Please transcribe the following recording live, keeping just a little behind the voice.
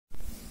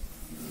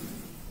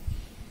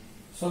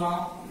So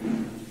now,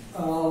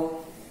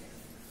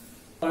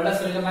 let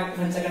us welcome back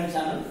to 10-second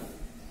channel.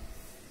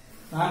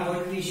 Now I am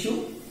going to issue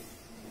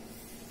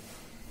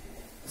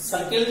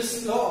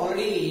circles lo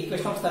already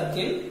equation of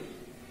circle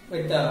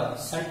with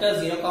center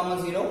 0,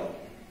 0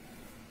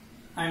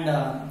 and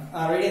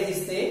radius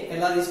iste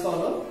ela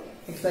తీసుకోవాలో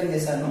explain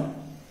చేశాను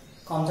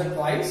concept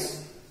wise.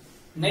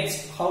 Next,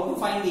 how to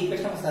find the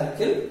equation of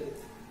circle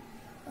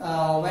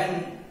when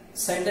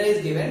center is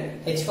given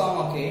h,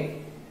 k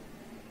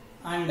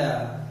and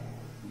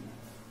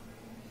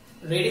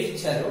radius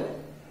ఇచ్చారు,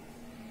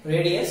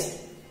 radius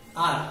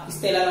r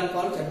ఇస్తే ఎలా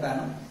అనుకోవాలో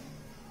చెప్పాను.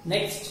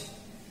 Next,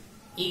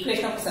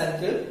 equation of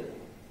circle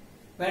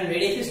when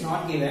radius is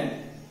not given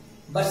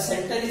but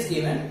center is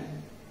given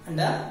and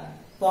a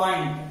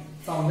point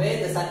from where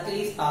the circle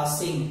is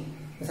passing.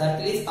 The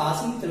circle is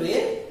passing through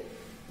a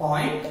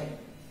point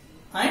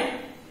and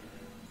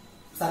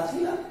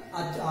circle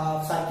ఆ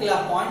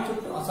point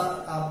చుట్టూ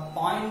ఆ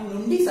point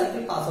నుండి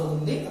circle pass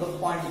అవుతుంది. అదొక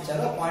point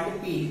ఇచ్చారు, ఆ point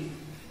P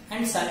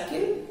and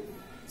circle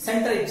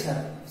centre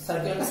ఇచ్చారు,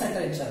 circle యొక్క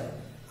సెంటర్ ఇచ్చారు.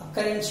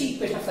 అక్కడి నుంచి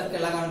ఈక్వేషన్ ఆఫ్ సర్కిల్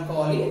ఎలా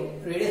అనుకోవాలి,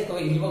 రేడియస్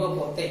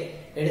ఇవ్వకపోతే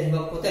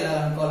ఎలా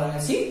అనుకోవాలి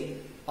అనేసి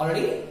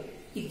ఆల్రెడీ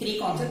ఈ 3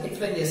 కాన్సెప్ట్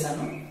ఎక్స్ప్లెయిన్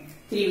చేశాను.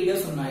 3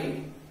 వీడియోస్ ఉన్నాయి.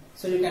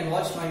 So you can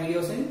watch my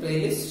videos in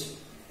playlist.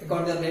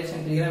 Account playlist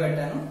నేను క్లియర్ గా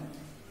పెట్టాను.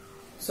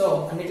 సో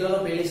అన్నిట్లో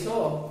ప్లేలిస్ట్ లో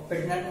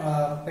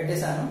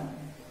పెట్టేశాను.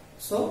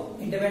 సో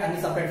ఇంటర్మీడియట్ అన్ని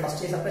separate, first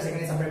year separate,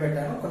 second year separate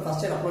పెట్టాను. కొన్ని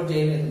ఫస్ట్ ఇయర్ అప్లోడ్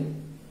చేయలేదు,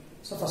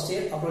 సో ఫస్ట్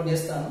ఇయర్ అప్లోడ్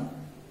చేస్తాను.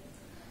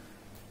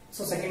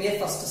 So second year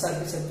first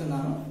circle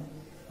చెప్తున్నాను,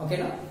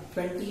 ఓకేనా.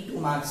 22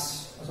 marks,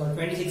 so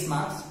 26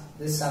 marks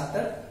this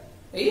chapter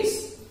is.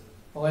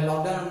 ఒకవేళ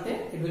లాక్డౌన్ ఉంటే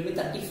ఇట్ విల్ బి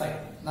 35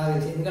 నాకు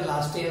తెలిసి, ఎందుకంటే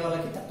లాస్ట్ ఇయర్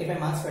వాళ్ళకి 35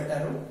 మార్క్స్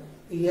పెట్టారు,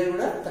 ఈ ఇయర్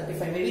కూడా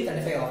 35 మేబీ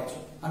 35 కావచ్చు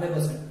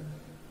 100%.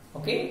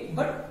 ఓకే,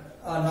 బట్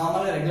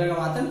నార్మల్ గా రెగ్యులర్ గా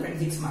మాత్రం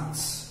 26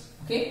 marks.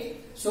 Okay,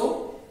 so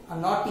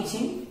I'm not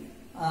teaching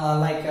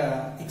like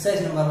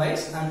exercise number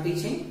wise, I am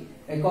teaching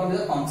according to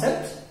the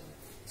concept.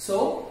 So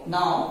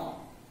now,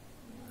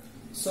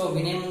 so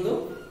వినే ముందు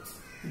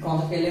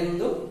కాన్సెప్ట్ వెళ్ళే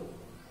ముందు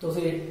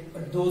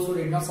those who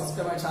did not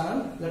subscribe my channel,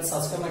 let's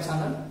subscribe my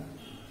channel.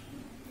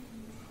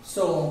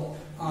 So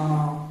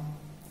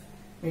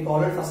మీకు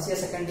already first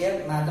year second year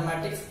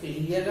mathematics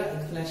clear గా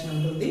explanation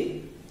ఉంటుంది,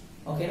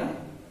 ఓకేనా.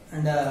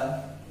 And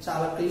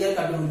చాలా clear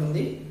cut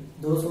ఉంటుంది.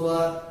 those who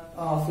are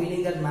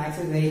feeling that maths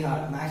is very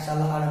hard, maths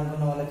చాలా hard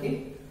అనుకున్న వాళ్ళకి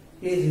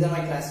please read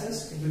my classes,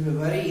 it will be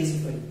very easy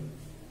for you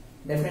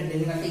definitely.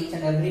 ఎందుకంటే each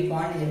and every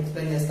point నేను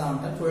explain చేస్తా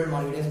ఉంటాను. చూడండి మా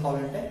వీడియోస్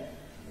కావాలంటే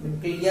మీకు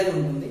క్లియర్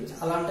ఉంటుంది,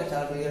 చాలా అంటే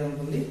చాలా క్లియర్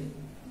ఉంటుంది.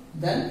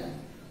 Then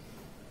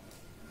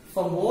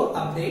for more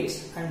updates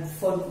and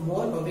for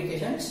more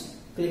notifications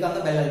click on the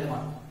bell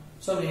icon.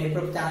 So నేను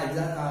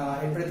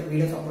ఎప్పుడైతే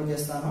వీడియోస్ అప్లోడ్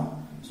చేస్తానో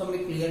సో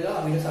మీకు క్లియర్ గా ఆ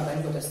వీడియోస్ ఆ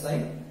టైంకి వచ్చేస్తాయి.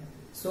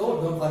 So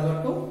don't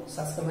forget to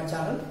subscribe my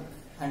channel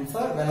and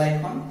for bell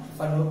icon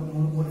for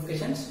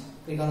notifications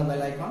click on the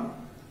bell icon.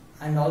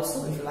 And also,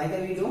 if you like the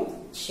video,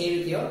 share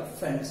with your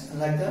friends and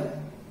like the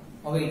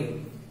video.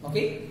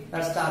 Okay,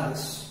 let's start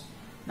this.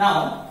 Now,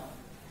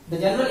 the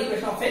general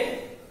equation of a,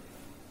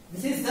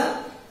 this is the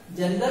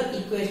general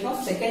equation of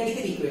second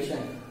degree equation.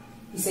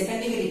 The second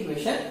degree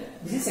equation,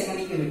 this is second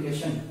degree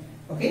equation.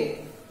 Okay,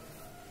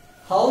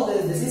 how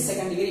this is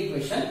second degree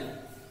equation?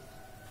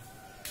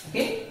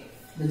 Okay,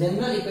 the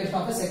general equation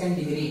of a second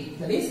degree,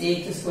 that is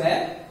ax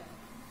square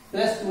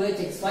plus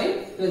 2hxy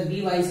plus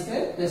by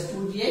square plus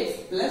 2gx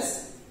plus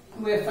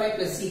 2fi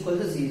plus c equal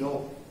to 0.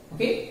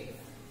 Okay,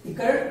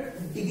 ఇక్కడ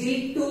degree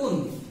 2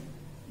 ఉంది,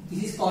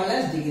 this is called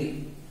as degree.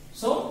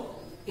 So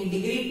ఈ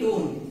degree 2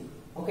 ఉంది,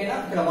 ఓకేనా.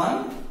 ఇక్కడ 1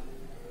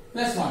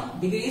 plus 1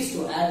 degree is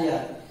 2 add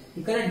చేయాలి.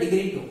 ఇక్కడ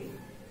degree 2,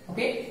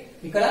 okay.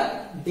 ఇక్కడ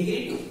degree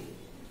 2,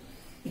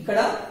 ఇక్కడ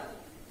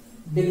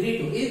డిగ్రీ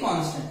 2, ఇది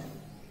కాన్స్టెంట్,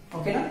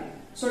 ఓకేనా.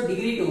 సో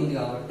డిగ్రీ 2 ఉంది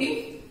కాబట్టి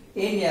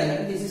ఏం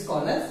చేయాలంటే this is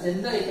called as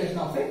general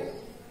equation of A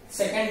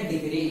second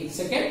degree.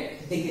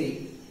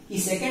 ఈ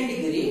second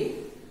degree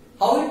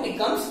how it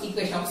becomes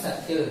equation of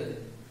circle,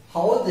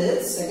 how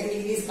this second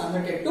degree is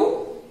converted to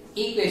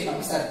equation of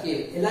circle.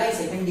 ఎలా ఈ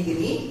second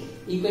degree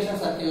equation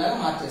of circle లాగా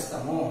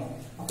మార్చేస్తాము,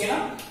 ఓకేనా.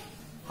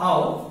 how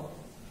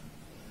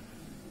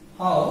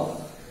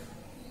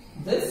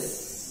this,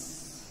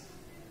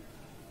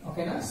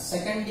 ఓకేనా,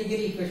 second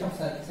degree equation of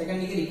circle, second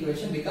degree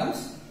equation becomes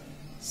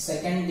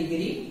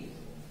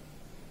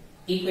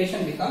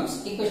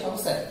equation of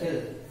circle.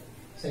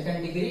 second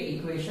degree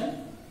equation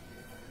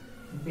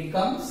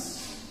becomes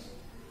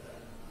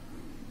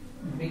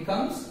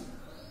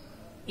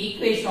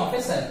equation of a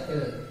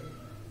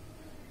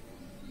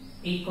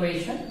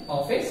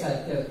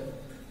circle.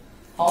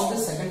 How the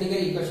second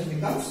degree equation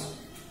becomes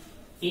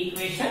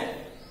equation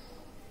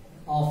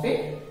of a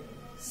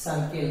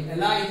circle?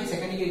 ఎలా ఇది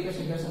second degree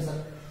equation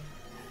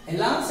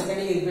ఎలా second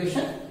degree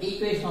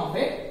equation of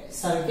a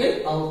circle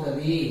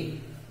అవుతుంది,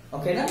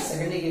 ఓకేనా.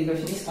 Second degree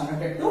equation is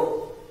converted to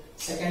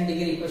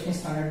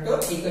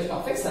equation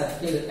of a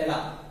circle. ఎలా,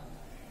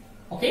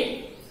 okay,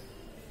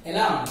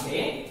 ఎలా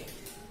అంటే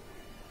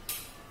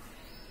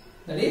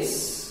that is,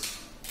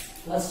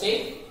 let's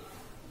take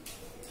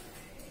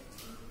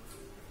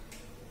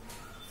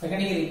second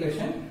degree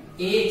equation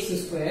ax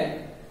square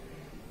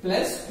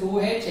plus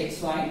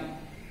 2hxy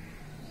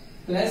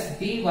plus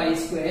by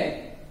square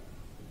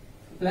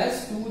plus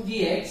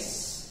 2gx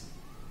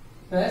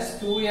plus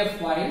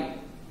 2fy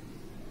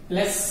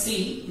plus c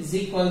is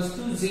equals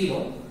to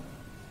 0.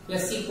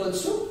 Plus c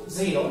equals to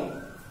 0.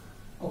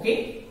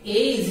 Okay, a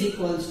is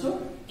equals to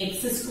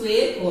x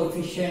square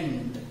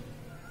coefficient.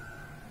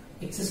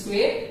 X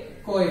square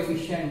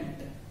coefficient.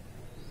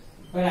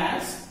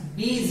 Whereas b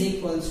is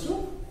equals to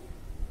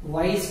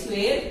y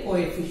square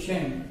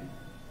coefficient.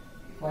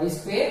 Y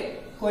square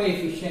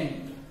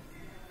coefficient.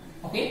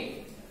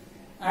 Okay,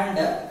 and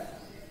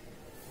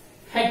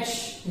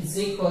h is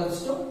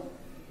equals to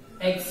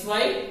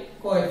xy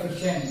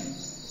coefficient.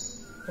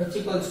 H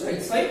equals to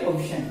xy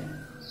coefficient.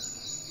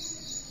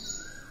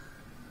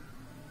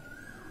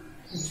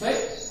 xy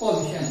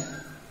coefficient.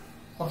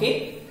 Okay,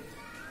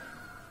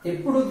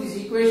 ఎప్పుడు this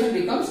equation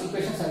becomes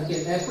equation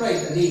circle ఎప్పుడు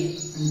అవుతుంది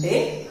అంటే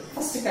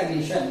first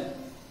condition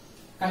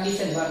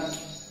 1.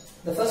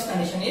 The first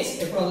condition is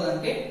ఎప్పుడు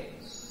అవుతుందంటే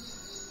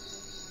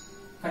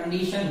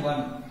condition 1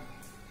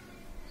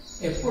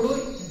 ఎప్పుడు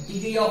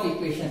degree of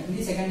equation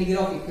ఇది second degree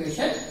of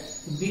equation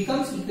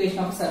becomes equation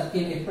of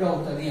circle ఎప్పుడు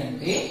అవుతుంది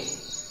అంటే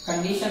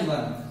condition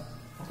 1.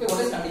 Okay, what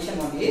is condition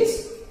 1 is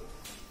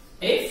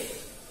if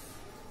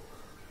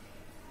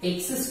x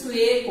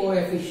square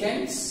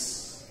coefficients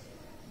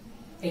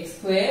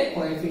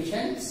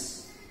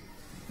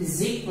is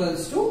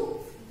equals to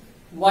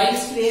y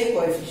square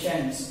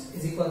coefficients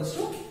is equals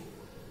to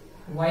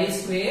y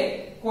square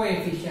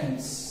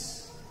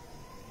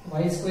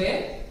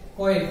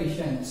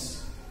coefficients.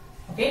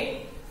 Okay,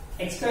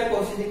 x square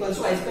coefficient equals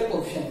to y square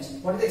coefficients.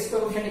 What is the x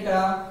square coefficient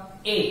ikkada?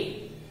 A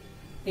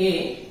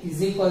is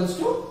equals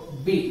to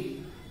b.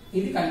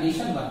 This is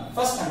condition 1,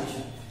 first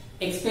condition.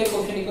 X square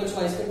coefficient equals to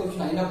y square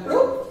coefficient అయినప్పుడు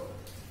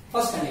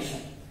first condition.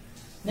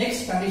 Next,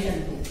 condition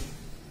 2.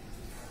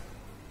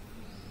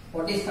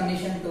 What is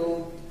condition 2?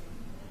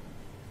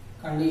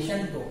 Condition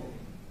 2.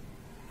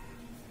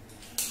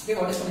 Okay,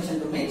 what is condition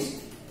 2 means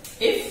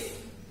if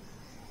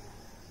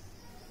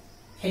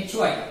hy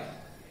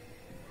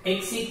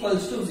x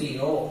equals to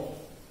 0.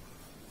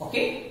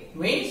 Okay,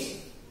 means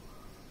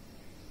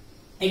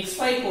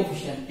xy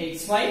coefficient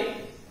is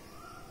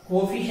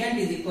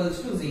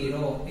equals to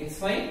 0.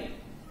 xy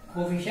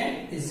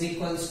coefficient is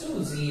equals to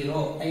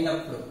 0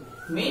 అయినప్పుడు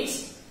means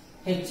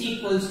h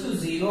equals to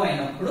 0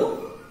 అయినప్పుడు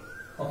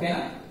ఓకేనా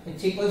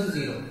h equals to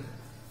 0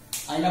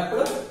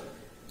 అయినప్పుడు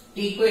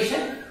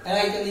equation ఎలా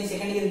అవుతుంది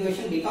second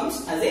equation becomes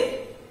as a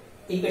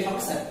equation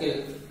of circle.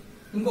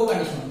 ఇంకో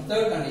condition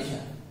third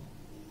condition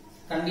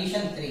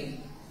condition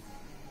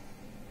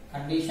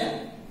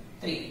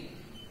 3.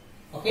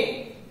 Okay,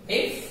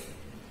 if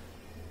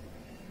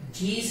g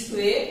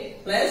square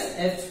plus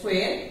f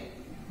square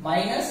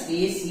minus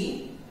ac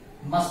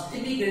must be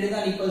greater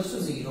than equals to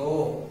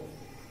 0.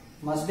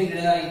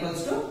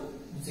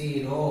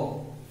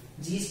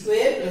 G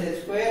square plus f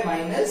square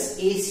minus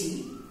ac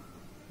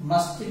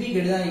must be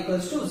greater than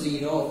equals to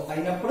 0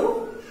 అయినప్పుడు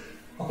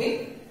okay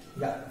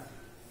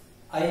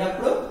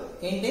అయినప్పుడు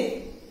ఏంటి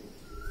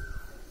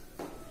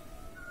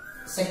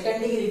second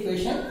degree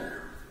equation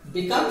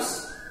becomes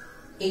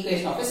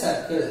equation of a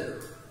circle.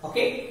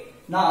 Okay,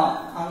 now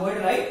I am going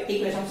to write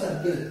equation of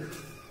circle.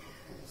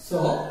 So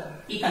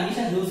ఈ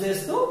condition use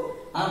చేస్తూ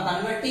I am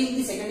converting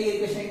the second degree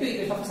equation into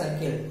equation of a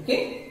circle. Okay,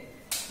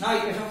 now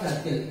equation of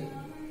circle.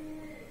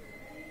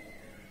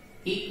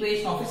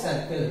 Equation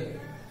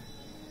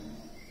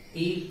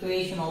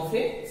of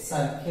a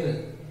circle.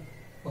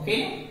 Okay,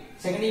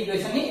 second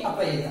equation ni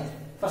apply చేద్దాం.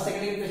 First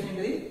second equation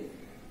ఏంటిది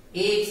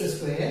ax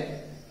square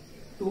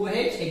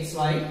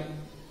 2hxy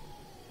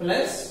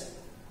plus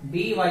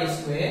by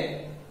square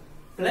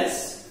plus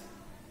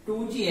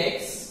 2gx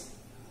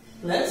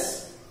plus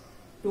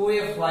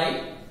 2fy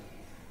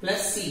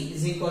plus c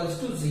is equals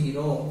to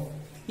 0.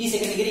 ఈ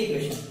second degree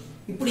equation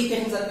ఇప్పుడు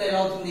equation circle ఎలా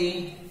అవుతుంది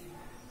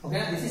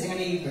ఓకేనా this is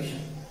second degree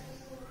equation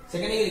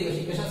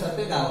equation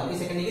circle కావాలి ఈ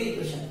second degree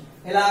equation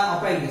ఎలా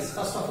apply this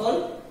first of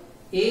all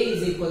a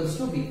is equals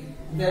to b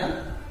then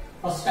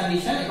first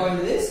condition according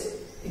to this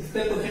x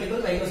square coefficient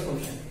equals y square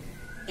coefficient.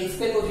 X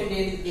square coefficient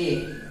is a,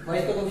 y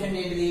square coefficient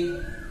is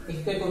x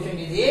square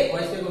coefficient is a,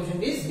 y square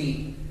coefficient is b.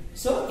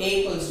 So a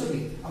equals to b.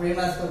 అప్పుడు ఏం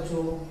రాసుకోవచ్చు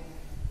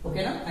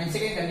ఓకేనా and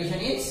second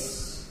condition is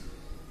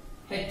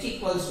h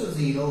equals to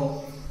 0.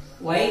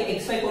 Y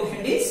xy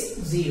coefficient is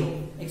 0.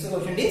 Xy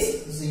coefficient is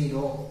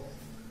 0.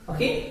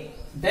 Okay,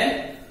 then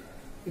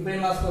ఇప్పుడు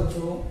ఏం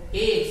రాసుకోవచ్చు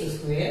ax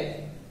square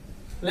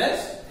plus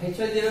hy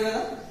 0 కదా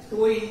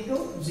 2 into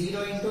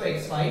 0 into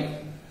xy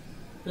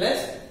plus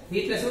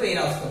b plus కూడా a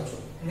రాసుకోవచ్చు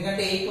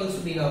ఎందుకంటే a equals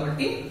to b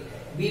కాబట్టి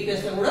b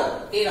plus లో కూడా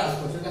a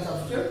రాసుకోవచ్చు ఇంకా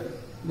substitute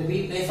the b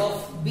place of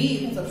b you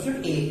can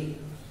substitute a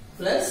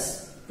plus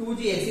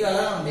 2gx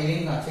అలా ఉంది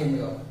ఏం కా చేంజ్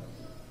గా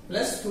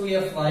plus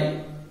 2fy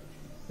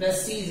plus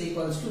c is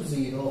equals to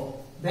 0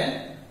 then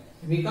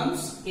it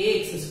becomes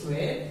ax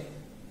square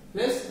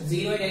plus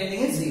 0 and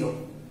anything is 0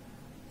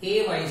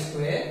 ay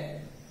square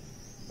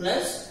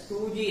plus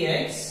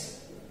 2gx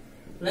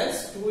plus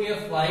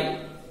 2fy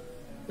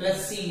plus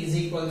c is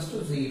equals to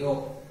 0.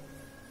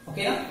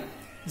 ఓకేనా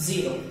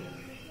 0.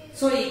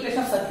 So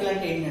equation of circle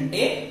అంటే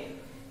ఏంటంటే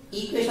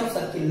equation of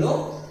circle లో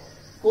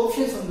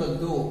coefficients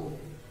ఉండొద్దు.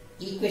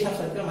 Equation of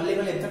circle మళ్ళీ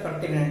ఎంత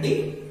correct ఏంటంటే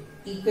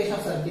equation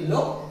of circle లో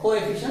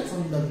coefficients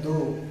ఉండొద్దు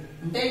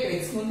అంటే ఇక్కడ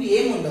x ముందు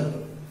ఏం ఉండొద్దు.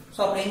 సో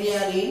అప్పుడు ఏం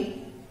చేయాలి?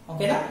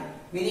 ఓకేనా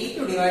we need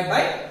to divide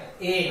by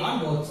a on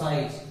both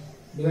sides.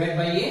 Divide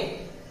by a,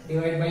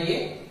 divide by a,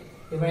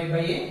 divide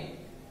by a,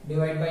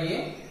 divide by a,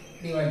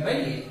 divide by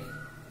a.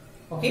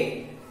 Okay,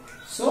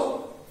 so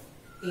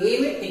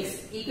ఏమి x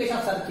ఈక్వేషన్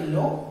ఆఫ్ సర్కిల్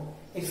లో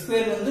x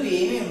square ముందు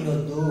ఏమీ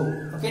ఉండొద్దు.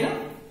 ఓకేనా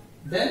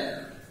then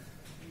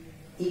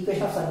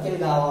equation of circle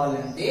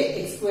కావాలంటే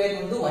x square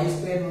ముందు y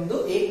square ముందు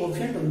ఏ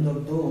coefficient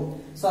ఉండొద్దు.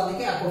 సో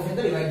అందుకే ఆ కోఎఫిషియంట్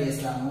తో డివైడ్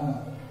చేస్తాము.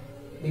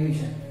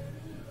 Division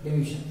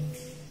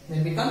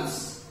then becomes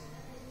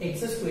x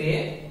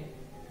square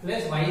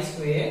plus y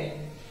square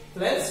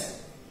plus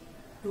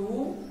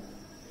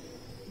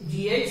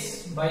 2gx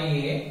by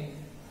a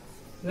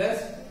plus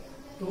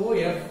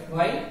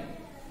 2fy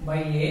by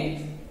a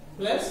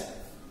plus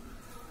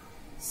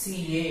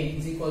ca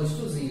is equals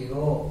to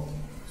 0.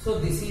 So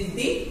this is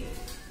the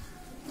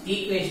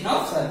equation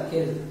of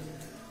circle.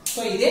 So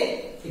ide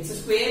x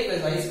square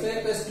plus y square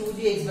plus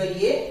 2gx by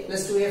a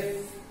plus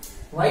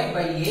 2fy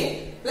by a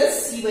plus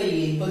c by a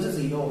equals to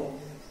 0.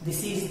 This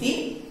is the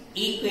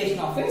equation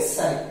of a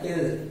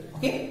circle.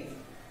 Okay,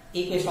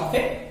 equation of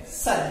a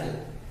circle.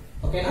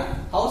 Okay na?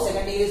 How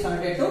second degree is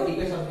converted to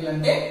equation of circle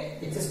ante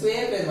x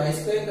square plus y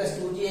square plus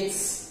 2gx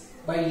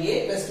by a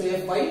plus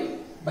 2fy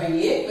by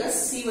a plus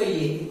c by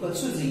a equals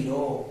to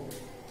 0.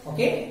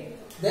 Okay,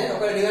 then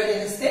ఒకవేళ divide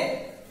చేస్తే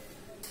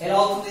ఎలా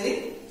అవుతుంది ఇది?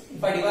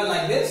 If I divide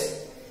like this,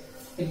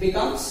 it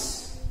becomes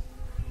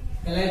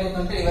ఎలా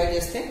అయిపోతుందంటే divide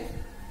చేస్తే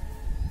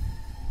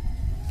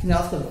కింద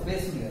రాసుకోవాలి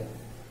place ఉంది కదా.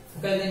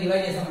 ఒకవేళ దీన్ని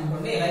డివైడ్ చేసాం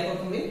అనుకోండి ఎలా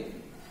అయిపోతుంది?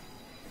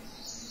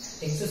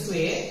 x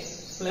square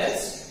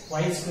plus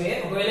y square,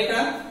 ఒకవేళ ఇక్కడ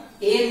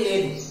ఏం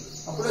లేదు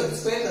అప్పుడు x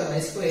square plus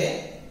y square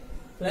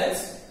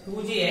plus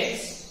 2gx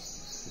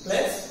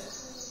plus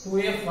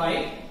 2fy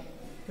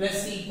plus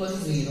c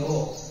equals 0.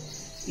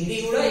 ఇది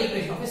కూడా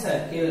equation of a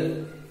circle.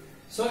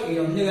 So ఈ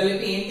రెండు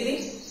కలిపి ఏంటిది?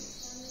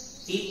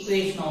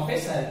 Equation of a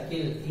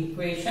circle.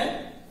 Equation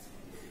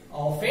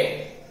of a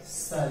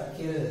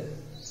circle.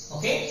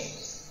 Okay,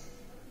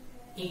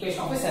 equation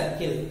of a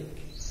circle.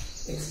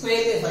 x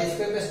square plus y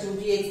square plus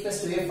 2gx plus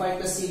 2fy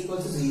plus c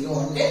equals to 0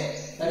 అంటే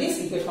that is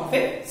equation of a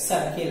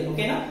circle.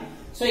 ఓకేనా?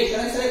 So ఇక్కడ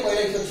సరే ఒకవేళ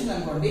x వచ్చింది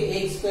అనుకోండి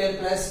ax square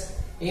plus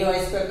ay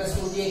square plus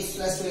 2gx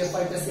plus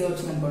 2fy plus c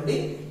వచ్చింది అనుకోండి,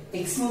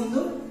 x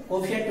ముందు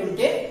కోఎఫిషియంట్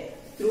ఉంటే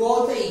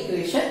throughout the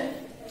equation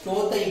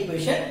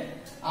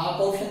ఆ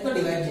కోఎఫిషియంట్ తో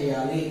డివైడ్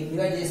చేయాలి.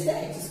 డివైడ్ చేస్తే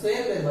x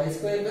square plus y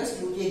square plus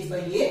 2gx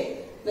by a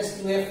plus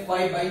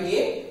 2fy by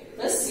a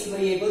plus c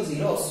by a equals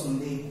 0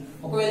 వస్తుంది.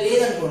 ఒకవేళ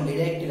లేదనుకోండి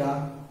డైరెక్ట్ గా,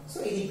 సో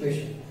ఇది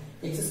ఈక్వేషన్.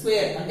 x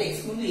స్క్వేర్ అంటే x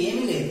ముందు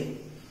ఏమీ లేదు,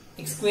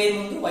 x స్క్వేర్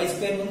ముందు y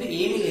స్క్వేర్ ముందు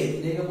ఏమీ లేదు,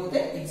 లేకపోతే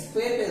x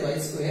square plus y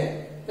square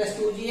plus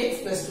 2gx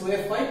plus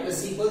 2fy plus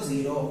c equals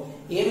 0.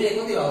 ఏమీ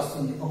లేకపోతే ఇలా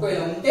వస్తుంది. ఒకవేళ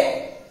ఉంటే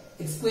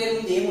x స్క్వేర్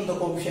ముందు ఏముందో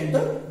కోఎఫిషియంట్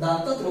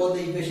దాంతో త్రూఅవుట్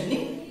ద ఈక్వేషన్ ని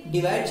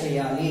డివైడ్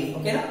చేయాలి.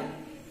 ఓకేనా?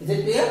 Is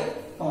it clear?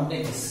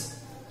 Contact this.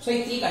 So ఈ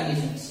three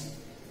conditions.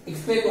 x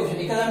square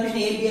coefficient ఇక్కడ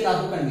condition A B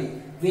రాసుకోకండి.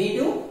 we need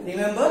to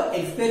remember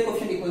x square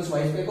coefficient equals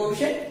y square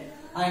coefficient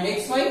and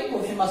xy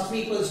coefficient must be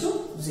equals to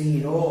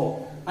 0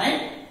 and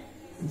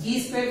g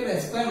square plus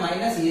s square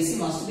minus ac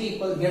must be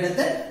equal greater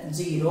than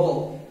 0.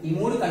 ఈ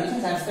మూడు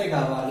conditions satisfy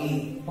కావాలి.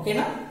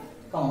 ఓకేనా?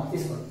 Come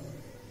తీసుకోండి.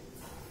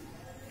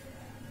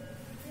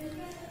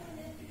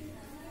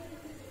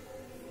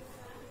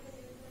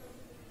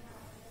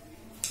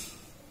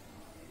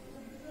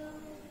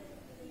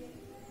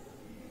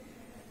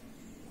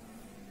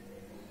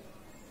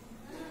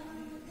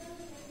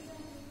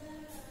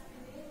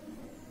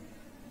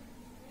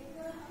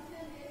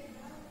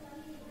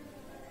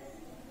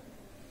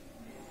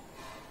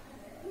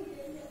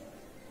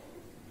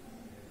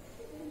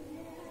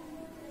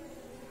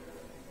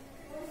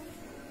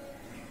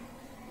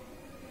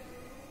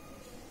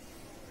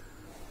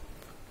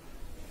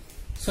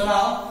 So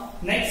now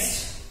next,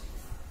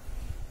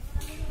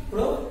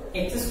 ఇప్పుడు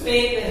x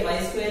square plus y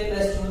square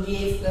plus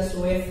 2gx plus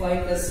 2fy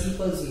plus c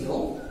equals 0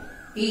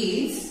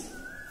 is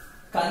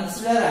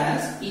considered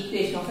as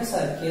equation of a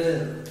circle.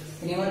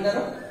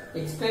 ఏమంటారు?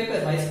 x square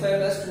plus y square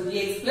plus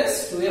 2gx plus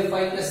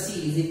 2fy plus c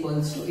is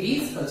equals to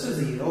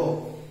 0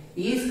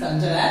 is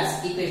considered as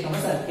equation of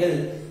a circle.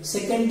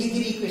 Second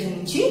degree equation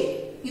నుంచి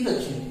ఇది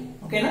వచ్చింది.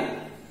 ఓకేనా?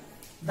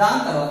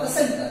 దాని తర్వాత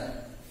centre,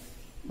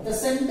 the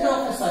center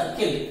of a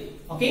circle.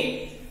 Okay,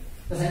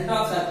 the center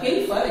of circle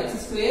for x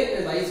square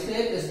plus y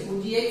square plus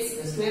 2gx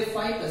plus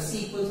 2fy plus c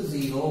equals to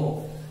 0.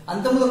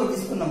 అంతకుముందు ఒకటి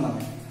తీసుకున్నాం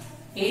మనం.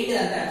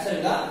 ఏంటిదంటే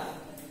యాక్చువల్ గా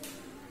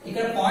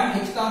ఇక్కడ point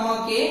h,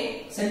 k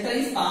centre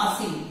is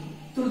passing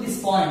through this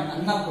point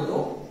అన్నప్పుడు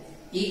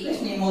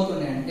equation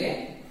ఏమవుతుంది అంటే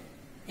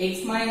x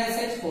minus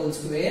h whole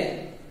square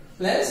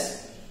plus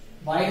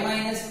y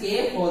minus k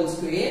whole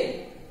square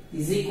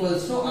is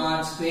equals to r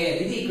square.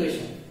 ఇది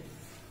ఈక్వేషన్.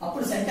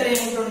 అప్పుడు సెంటర్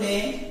ఏముంటుండే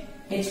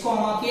h,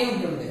 k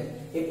ఉంటుంది.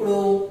 ఇప్పుడు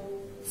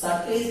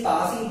circle is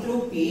passing through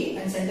p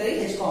and centre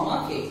is h,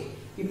 k.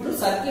 ఇప్పుడు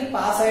circle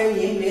pass అయ్యేది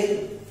ఏం లేదు,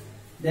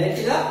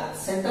 direct గా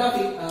centre of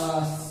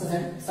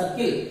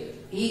circle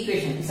ఈ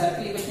ఈక్వేషన్, ఈ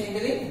సర్కిల్ ఈక్వేషన్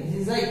ఏంటిది,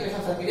 this is the equation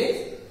of circle is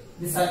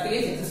this circle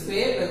is x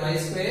square plus y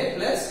square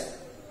plus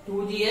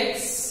 2gx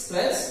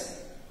plus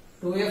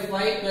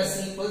 2fy plus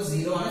equals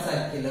 0 అనే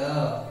circle.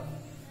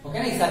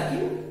 ఓకేనా, ఈ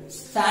సర్కిల్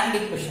స్టాండర్డ్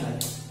ఈక్వేషన్, అది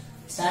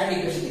standard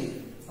equation ఇది.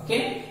 Okay,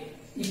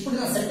 ఇప్పుడు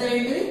నా centre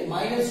ఏంటిది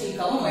minus g,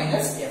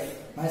 minus f,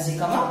 minus g,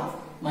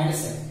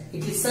 minus f.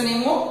 ఇట్లా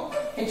ఇస్తేనేమో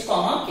h,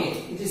 k,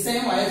 ఇట్లా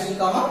ఇస్తేనేమో మైనస్ g,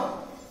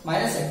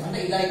 మైనస్ f. అంటే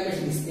ఇలా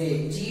ఈక్వేషన్ ఇస్తే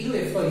g లు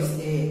f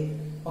ఇస్తే,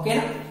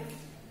 ఓకేనా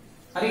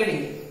అడిగండి.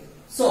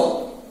 సో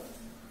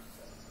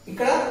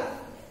ఇక్కడ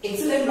x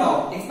లైన్ రావు,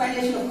 ఎక్స్పాండ్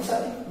చేసిన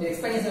ఒకసారి మీరు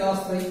ఎక్స్పాండ్ చేసి ఎలా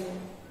వస్తుంది,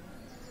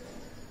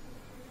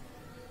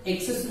 x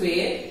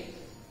square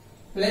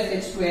plus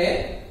h square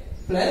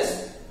plus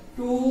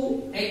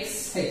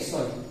 2xh,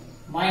 sorry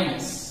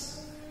minus,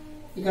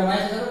 ఇక్కడ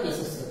మైనస్ ప్లస్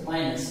వస్తుంది,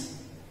 minus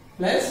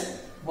plus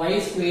y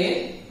square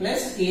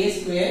plus k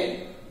square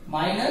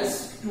minus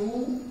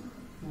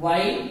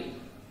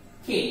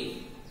 2yk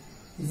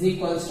is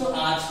equals to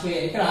r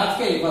square. ఇక్కడ r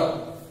స్క్వేర్ ఇవ్వరు,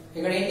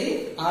 ఇక్కడ ఏంటిది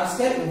r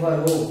స్క్వేర్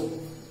ఇవ్వరు,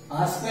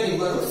 r స్క్వేర్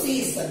ఇవ్వరు, c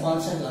ఇస్తారు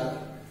constant లాగా.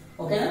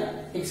 ఓకేనా,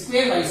 x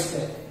square y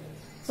square,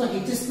 so h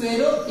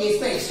square k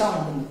square extra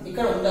ఉంటుంది,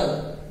 ఇక్కడ ఉండదు.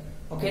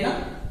 ఓకేనా,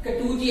 ఇక్కడ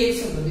 2gx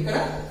ఉంటుంది, ఇక్కడ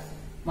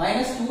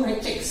మైనస్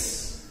 2hx.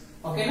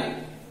 ఓకేనా,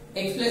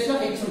 x ప్లస్ లో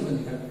h ఉంటుంది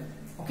ఇక్కడ.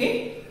 ఓకే,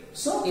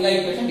 సో ఇలా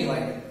equation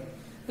divided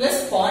plus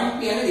point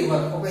p అనేది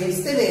ఇవ్వరు, ఒక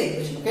ఇస్తే వేరే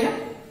ఈక్వేషన్. ఓకేనా,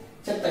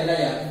 చెప్తా ఇలా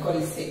ఇంకోటి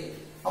ఇస్తే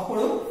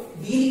అప్పుడు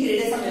దీనికి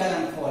రేడియస్ ఎలా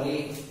కనుక్కోవాలి,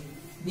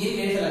 దీనికి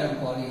రేడియస్ ఎలా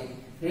కనుక్కోవాలి,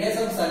 radius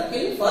of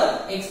circle for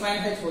x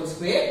minus h whole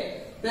square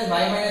plus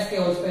y minus k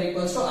whole square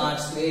equals to r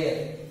square.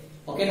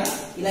 ఓకేనా,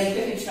 ఇలా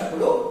ఈక్వేషన్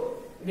ఇచ్చినప్పుడు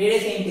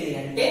రేడియస్ ఏంటిది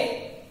అంటే,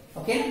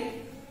 ఓకేనా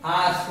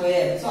r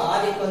square. So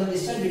r equals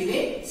distance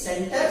between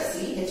centre c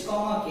h,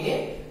 k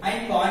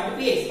and point p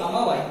x,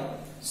 y.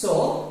 So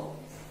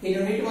ఈ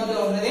రెండింటి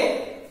మధ్యలో ఉన్నదే,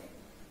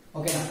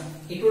 ఓకేనా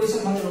ఈ టూ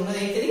డిస్టెన్స్ మధ్యలో ఉన్నది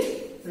ఏంటిది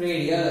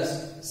రేడియస్,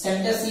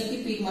 సెంటర్ c కి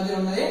p కి మధ్యలో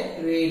ఉన్నదే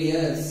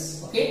రేడియస్.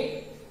 ఓకే,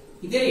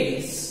 ఇదే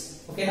రేడియస్.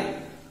 ఓకేనా,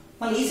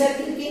 మళ్ళీ ఈ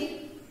సర్కిల్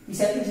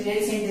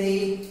రేడియస్ ఏంటిది,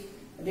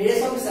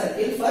 radius of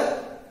circle for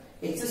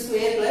x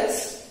square plus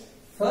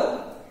y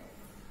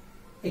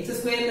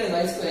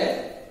square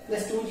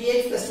plus 2gx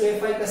plus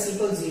 2fy plus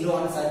equal 0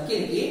 అనే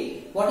సర్కిల్ కి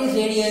what is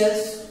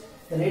radius,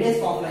 the radius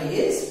formula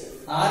is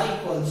r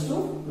equals to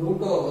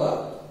root over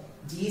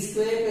g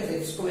square plus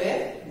h square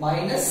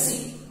minus c.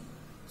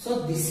 So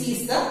this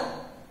is the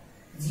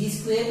g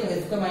square plus h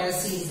square minus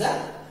c is the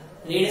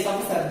radius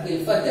of circle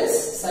for this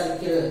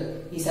circle.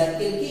 ఈ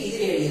circle కి ఇది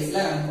radius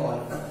లా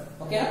అనుకోవాలి.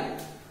 ఓకేనా,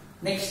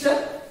 next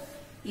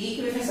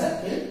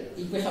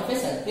equation of a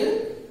circle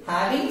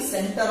having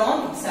centre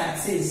on x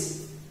axis.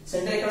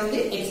 Centre ఎక్కడ ఉంది,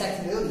 x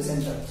axis మీద ఉంది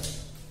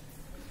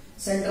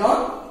centre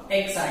on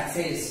x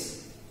axis.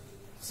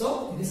 So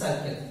ఇది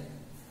సర్కిల్.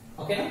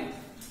 ఓకేనా,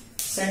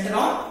 centre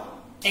on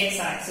x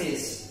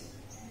axis.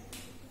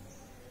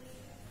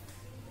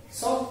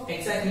 So x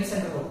axis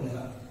centre అవుతుంది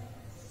కదా,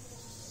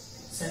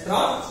 centre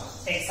on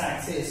x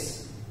axis,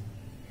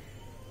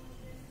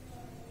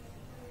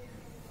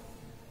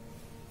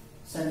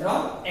 centre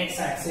on x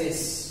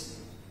axis.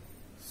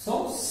 So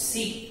c.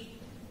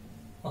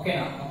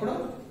 ఓకేనా, అప్పుడు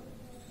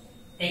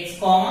x,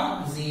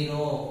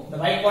 0, the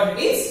y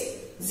coordinate is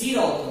 0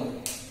 అవుతుంది,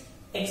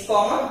 x,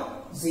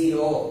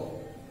 0.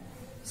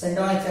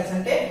 Centre on x axis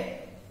అంటే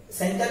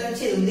centre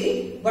నుంచి ఉంది,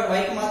 బట్ y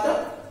కి మాత్రం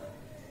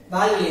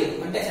వాల్యూ లేదు,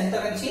 అంటే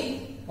సెంటర్ నుంచి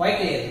y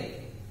కి లేదు.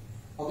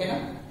 ఓకేనా,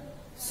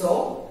 సో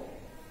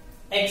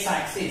x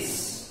యాక్సిస్.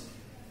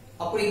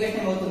 అప్పుడు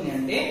ఈక్వేషన్ ఏమవుతుంది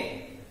అంటే,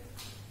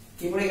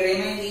 ఇప్పుడు ఇక్కడ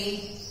ఏమైంది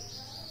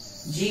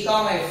g,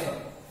 f,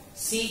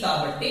 c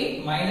కాబట్టి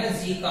minus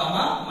g,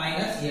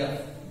 minus f.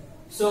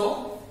 So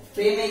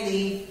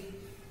ఏమైంది,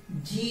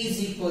 g is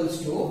equals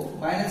to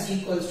minus g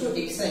equals to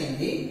x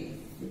అయింది,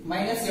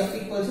 మైనస్ f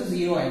equals to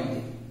 0 అయింది.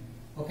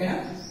 ఓకేనా,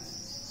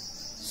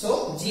 so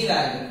g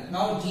value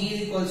now g is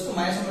equals to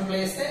minus multiply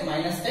చేస్తే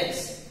minus x,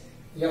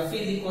 f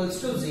is equals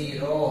to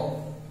 0.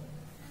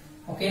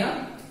 ఓకేనా,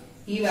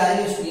 ఈ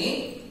values ని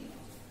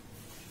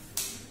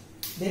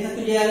దేని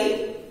substitute చేయాలి,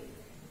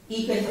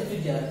 equation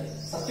substitute చేయాలి.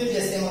 సబ్స్టిట్యూట్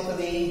చేస్తే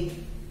ఏమవుతుంది,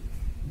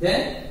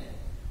 then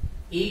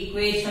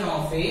equation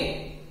of A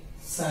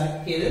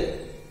circle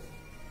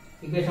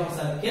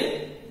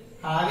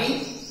having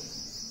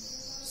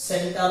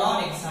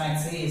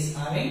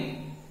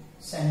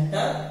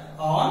center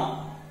on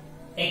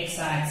x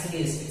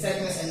axis, x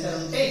axis center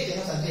ఉంటే ఇక్కడ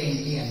సర్కిల్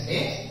ఏంటి అంటే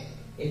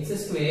x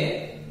square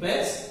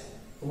plus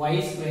y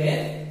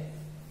square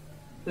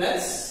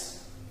plus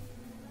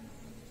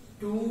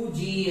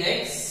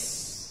 2gx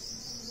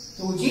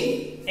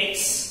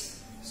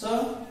so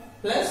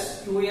plus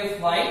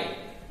 2fy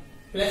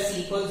plus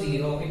equal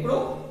 0. ఇప్పుడు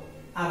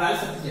ఆ వాల్యూ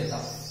సబ్స్టిట్యూట్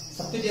చేద్దాం.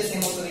 సబ్స్టిట్యూట్ చేస్తే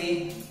ఏమవుతుంది,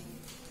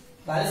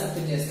 వాల్యూ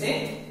సబ్స్టిట్యూట్ చేస్తే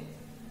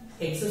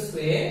x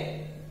square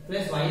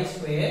plus y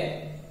square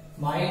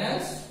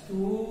minus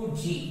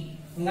 2g,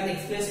 ఇంకా x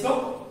ప్లేస్ లో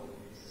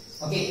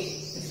ఓకే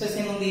x ప్లస్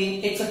ఏముంది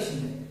x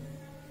వచ్చింది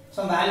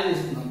సో వాల్యూ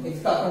తీసుకున్నాం x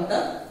కాకుండా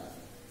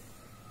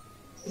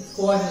x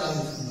కోఆర్డినేట్ లాగా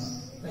తీసుకున్నాం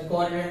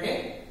కోఆర్డినేట్ అంటే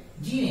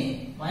g నే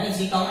 -g,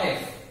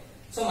 f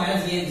సో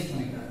 -g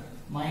తీసుకున్నాం ఇక్కడ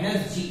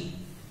 -g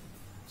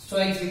so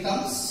x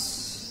becomes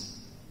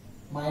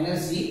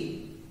 -g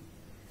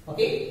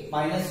okay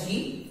 -g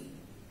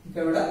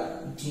ఇక్కడ కూడా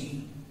g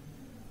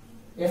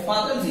f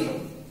మాత్రం 0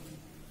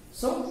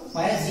 so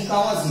 -g,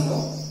 0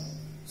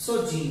 so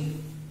g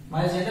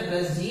minus into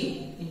plus g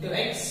into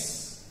x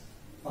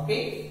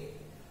okay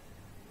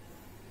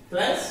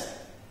plus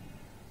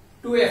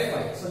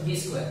 2fy so g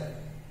square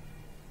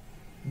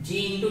g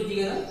into g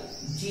కదా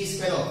g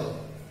square అవుతుంది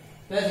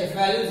plus f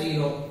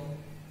value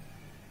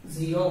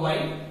 0 y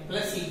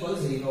plus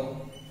equals 0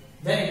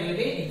 then it will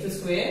be x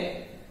square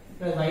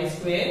plus y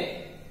square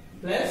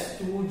plus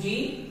 2g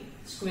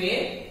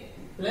square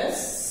plus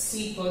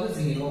c equals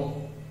 0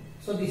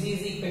 so this is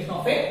the equation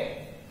of a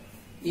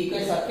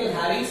equal circle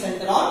having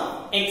center on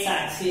x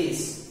axis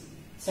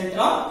center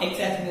on x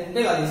axis అంటే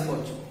ఇలా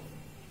తీసుకోవచ్చు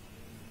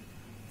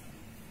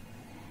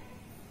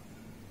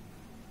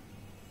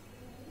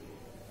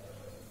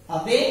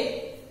అదే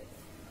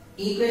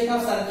equation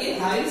of circle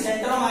having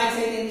centre on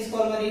axis అయితే ఏం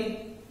తీసుకోవాలి మరి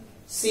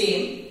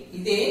same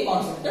ఇదే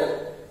concept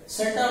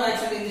centre on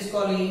axis ఏం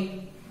తీసుకోవాలి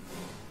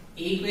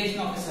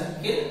equation of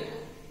circle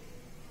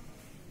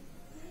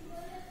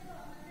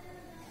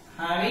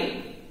having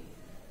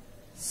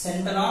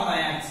center on y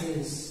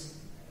axis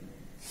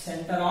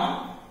center on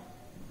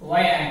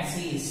y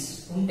axis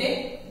ఉంటే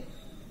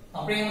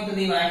అప్పుడు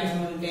ఏమవుతుంది y axis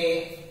ఉంటే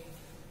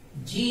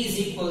g is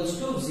equals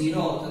to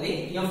 0 అవుతుంది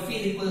f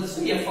is equals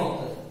to f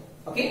అవుతుంది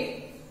ఓకే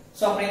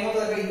సో అప్పుడు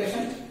ఏమవుతుంది అక్కడ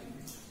ఈక్వేషన్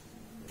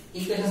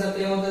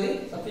సబ్స్టిట్యూట్ ఏమవుతుంది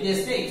సబ్స్టిట్యూట్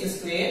చేస్తే x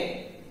square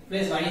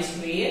plus y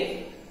square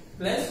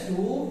plus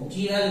 2g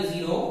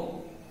 0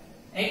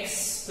 x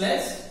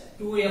plus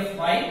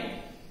 2fy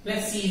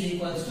plus c is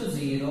equals to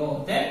 0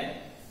 then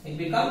it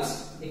becomes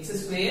x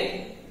square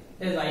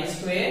plus y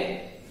square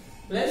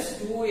plus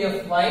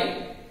 2fy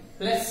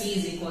plus c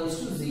is equals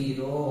to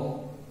 0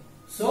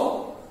 so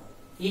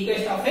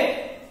equation of a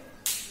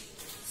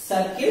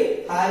circle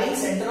having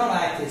center on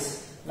axis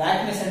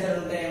vacuum centre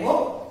ఉంటేనేమో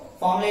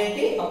formula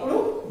ఏంటి అప్పుడు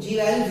g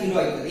value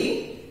 0 అవుతుంది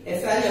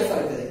f value f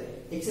అవుతుంది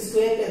x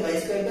square plus y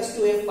square plus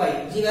 2fy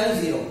g value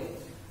 0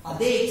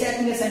 అదే x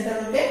axis centre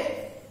ఉంటే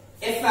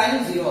f value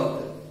 0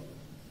 అవుతుంది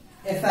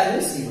f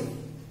value 0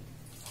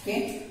 okay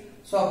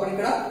so అప్పుడు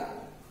ఇక్కడ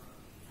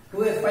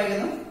 2fy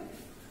కదా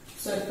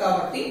సో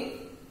కాబట్టి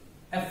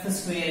f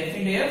square f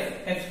into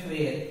f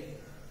square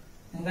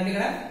ఎందుకంటే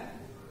ఇక్కడ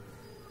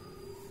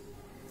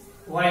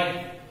y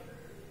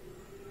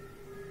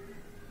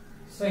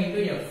so into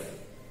f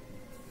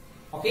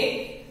okay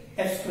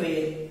f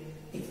square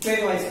x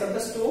square y square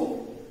plus 2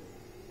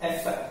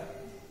 f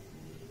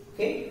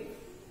okay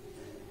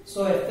so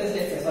f plus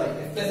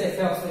f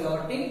వస్తుంది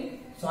కాబట్టి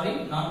sorry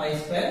not y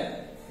square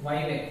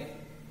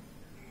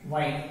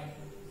y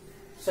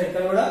so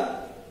ఇక్కడ కూడా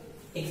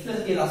x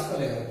plus g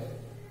రాసుకోలేదు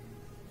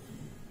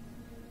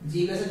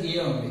g plus g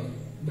ఉంది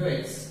into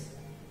x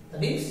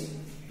that is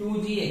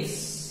 2gx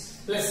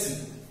plus c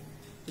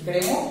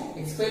ఇక్కడేమో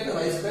x square plus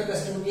y square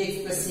plus 2gx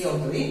plus c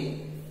అవుతుంది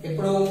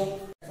ఎప్పుడు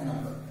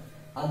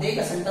అదే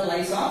centre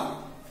lies on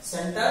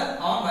centre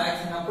on y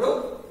axis అన్నప్పుడు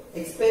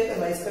x square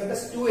plus y square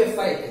plus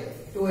 2fy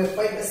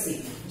 2fy plus c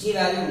g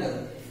value ఉండదు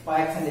y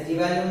axis అంటే g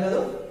value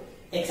ఉండదు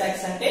x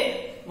axis అంటే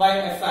y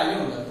f value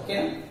ఉండదు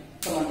ఓకేనా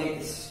సో మనం take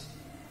this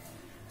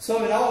so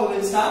now we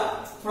will start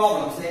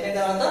problems then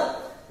tarvata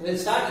we will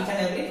start each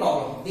and every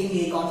problem దీని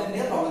concept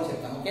మీద problem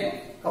చెప్తాను okay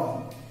come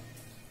on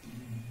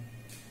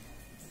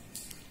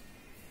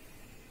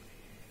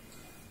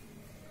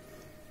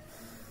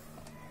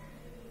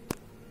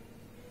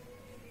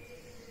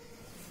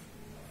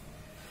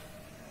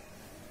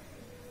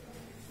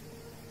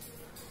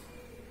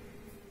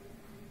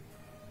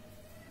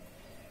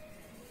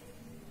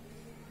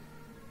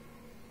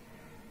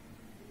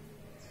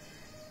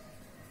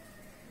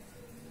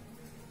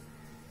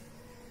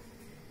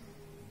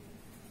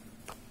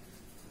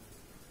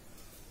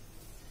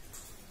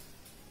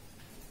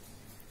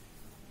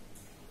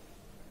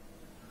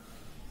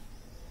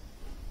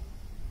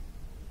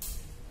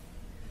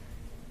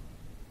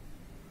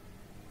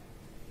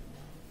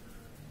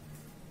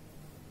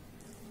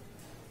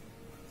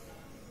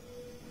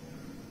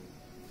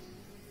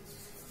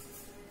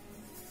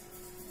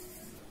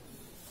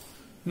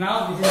Now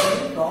this is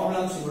the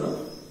problem ఇప్పుడు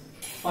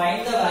find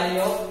the value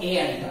of a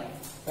anta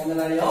find the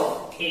value of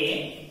a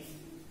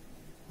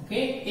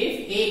okay if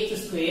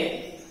ax square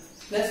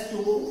plus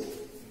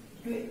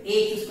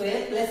 2x square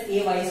plus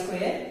ay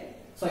square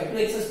sorry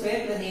 2x square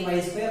plus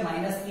ay square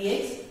minus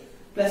 3x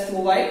plus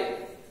 2y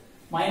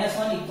minus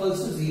 1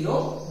 equals to 0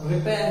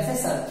 represents a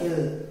circle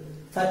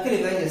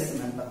represent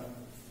చేస్తుందంట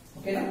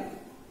ఓకేనా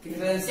it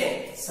represents a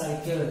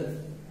circle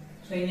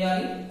so in your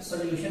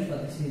solution for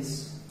this is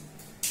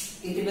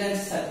it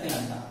represents circle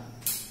anta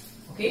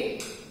okay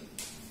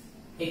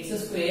x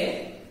square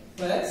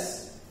plus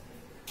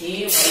ay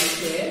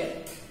square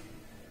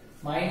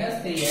minus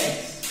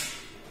 3x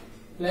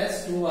plus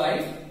 2y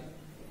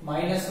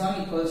minus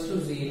 1 equals to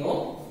 0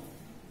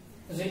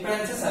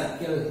 represents a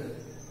circle.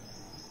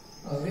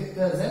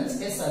 Represents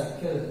a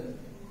circle.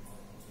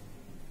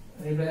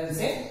 Represents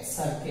a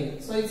circle.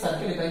 So it's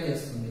circle represent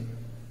చేస్తుంది.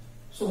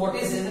 So what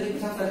is general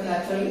equation of circle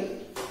actually?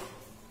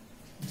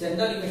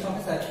 General equation of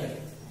a circle.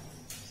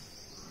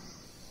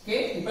 Okay,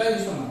 ఇప్పుడు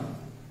చూస్తున్నాం.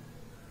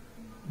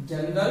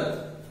 General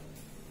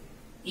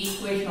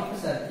equation of a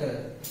circle.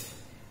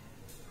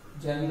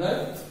 General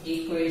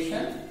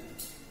equation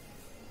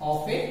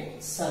of a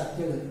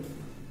circle.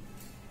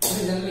 What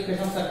is general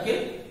equation of circle?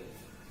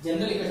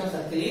 General equation of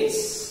circle is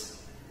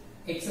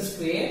x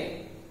square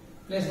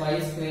plus y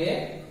square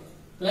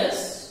plus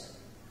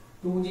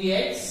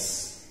 2gx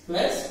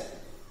plus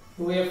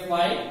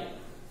 2fy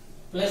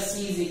plus c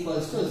is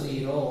equals to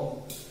 0.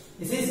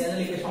 This is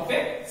general equation of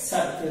a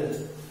circle.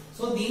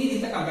 So దీన్ని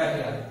దీంతో compare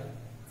చేయాలి.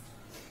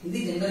 ఇది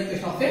general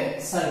equation of a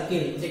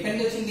circle.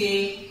 Second వచ్చింది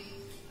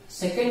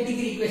second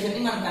degree equation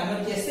ని మనం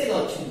convert చేస్తే ఇలా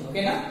వచ్చింది.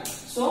 ఓకేనా?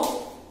 సో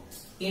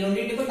ఈ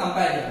రెండింటితో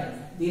కంపేర్ చేయాలి.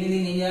 దీన్ని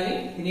ఏం చేయాలి?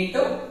 we need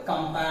to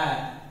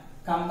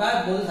compare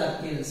both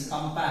circles.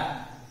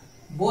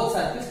 both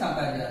circles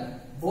compare చేయాలి.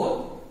 both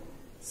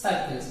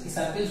circles ఈ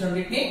సర్కిల్స్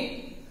రెండింటిని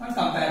మనం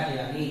కంపేర్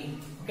చేయాలి.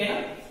 ఓకేనా?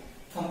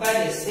 కంపేర్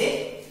చేస్తే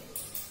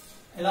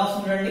ఎలా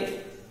వస్తుంది చూడండి.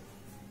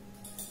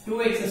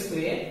 2x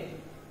square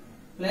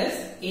plus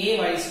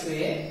ay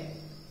square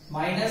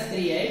minus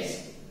 3x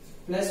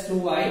plus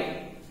 2y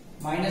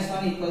minus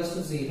 1 equals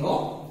to 0.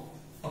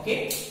 Okay,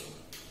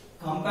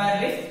 compare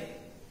with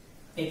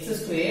x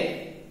square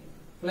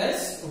plus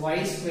y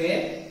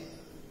square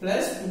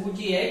plus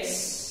 2gx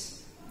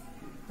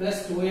plus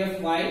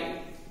 2fy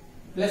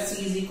plus c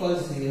is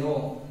equals to 0.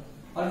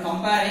 or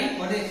comparing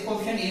what is x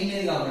coefficient ఏం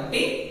లేదు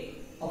కాబట్టి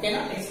ఓకేనా,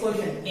 x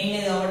coefficient ఏం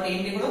లేదు కాబట్టి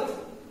ఏంటి ఇప్పుడు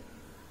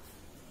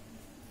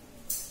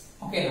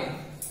ఓకేనా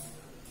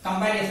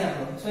కంపేర్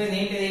చేసినప్పుడు. సో ఇది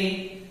ఏంటిది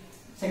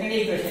సెకండ్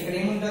ఈక్వేషన్. ఇక్కడ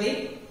ఏముంటది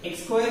x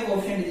square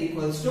coefficient is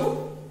equals to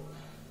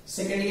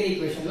second degree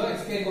equation లో x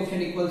square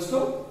coefficient equals to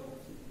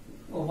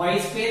y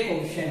square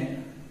coefficient.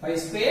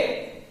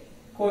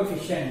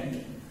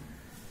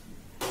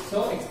 So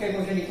x square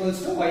coefficient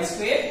equals to y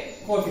square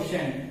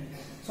coefficient.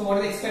 So what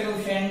is x square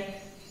coefficient?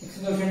 x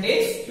coefficient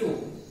is 2.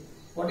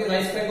 what is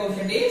y square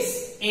coefficient is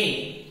a.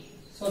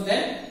 so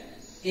then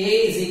a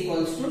is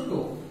equals to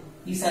 2.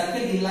 ఈ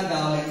circle ఇలా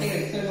కావాలంటే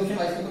x square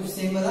coefficient y square coefficient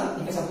same కదా.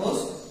 ఇంకా suppose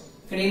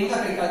ఇక్కడ ఏముందో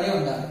అక్కడ అదే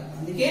ఉండాలి.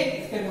 అందుకే x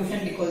square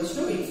coefficient equals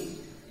to 2,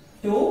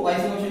 y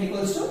square coefficient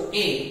equals to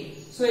a.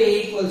 So a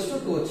equals to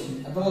 2 వచ్చింది.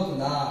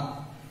 అర్థమవుతుందా?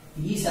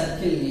 ఈ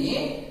సర్కిల్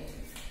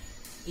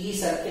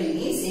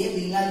ని సేమ్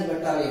దీనిలా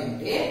పెట్టాలి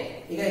అంటే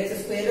ఇక x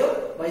square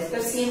y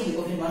square same ఉంది.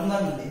 కోఎఫిషియంట్ 1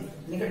 1 ఉంది.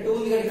 ఇంకా 2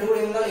 ఉంది. ఇక్కడ కూడా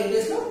ఏం ఉండాలి? ఏ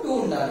ప్లేస్ లో 2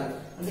 ఉండాలి.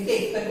 అందుకే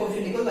x square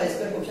coefficient equal y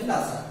square coefficient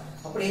రాసాం.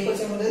 అప్పుడు ఏ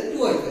కోఎఫిషియంట్ ఉంటుంది?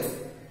 2 అవుతుంది.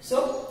 సో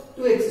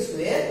 2x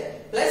స్క్వేర్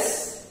ప్లస్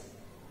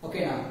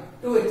ఓకేనా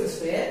 2x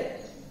square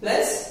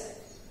plus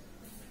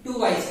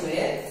 2y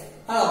square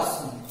అలా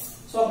వస్తుంది.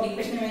 సో అప్పుడు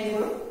ఈక్వేషన్ ఏమైంది?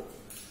 ఇప్పుడు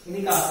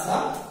ఇది కాస్త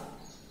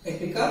it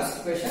becomes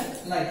equation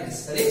like this.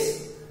 that is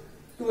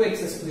 2x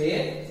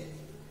square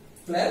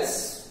plus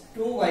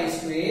 2y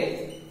square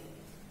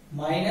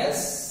minus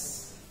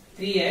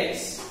 3x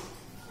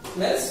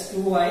plus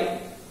 2y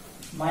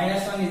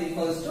minus 1 is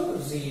equals to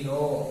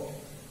 0.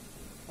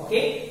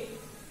 okay,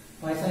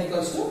 minus 1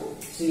 equals to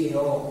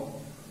 0.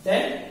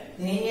 then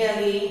నేను ఏం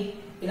చేయాలి?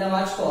 ఇలా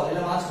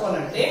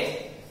మార్చుకోవాలంటే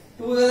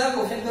 2 కదా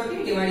క్వశ్చన్ తోటి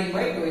డివైడింగ్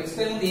బై 2. x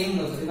స్క్వేర్ ముందు ఏం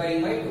ఉండదు,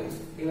 dividing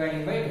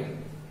by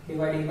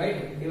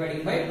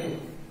 2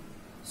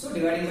 so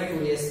dividing by 2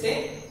 చేస్తే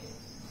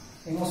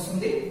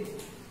ఏమొస్తుంది?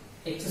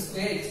 x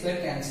square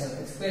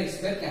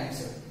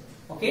cancel.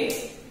 ఓకే,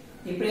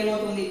 ఇప్పుడు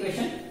ఏమవుతుంది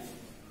equation?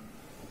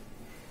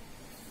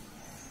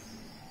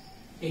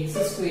 x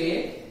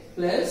square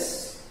plus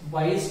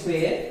y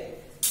square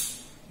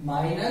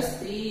minus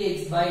 3x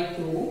by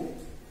 2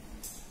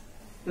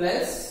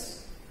 plus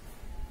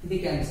ఇది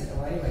cancel,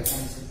 y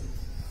cancel,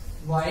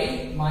 y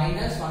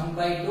minus 1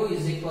 by 2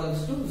 is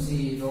equals to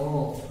 0.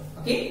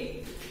 Okay,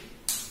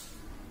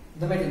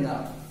 అర్థమైందా?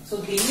 So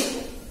దీన్ని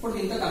ఇప్పుడు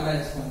దీంతో కంపేర్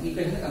చేసుకోండి.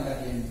 ఈక్వేషన్ కంపేర్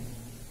చేయండి.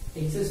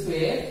 x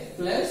square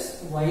plus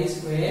y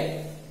square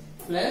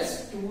plus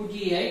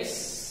 2gx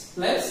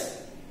plus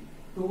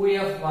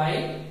 2fy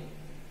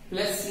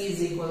plus c is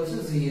equals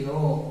to 0.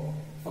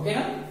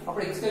 ఓకేనా?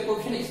 అప్పుడు x square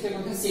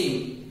coefficient same.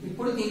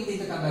 ఇప్పుడు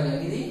దీంతో కంపేర్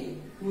చేయాలి. ఇది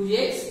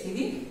 2gx,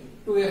 ఇది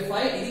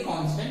 2fy, ఇది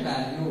constant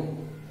value.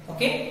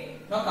 Okay,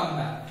 now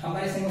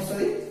comparison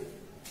వస్తుంది.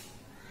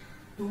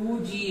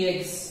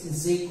 2gx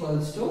is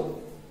equals to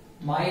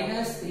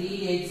minus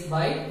 3x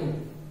by 2.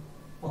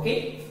 okay,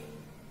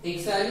 x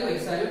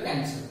value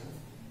cancel.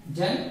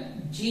 then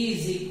g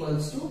is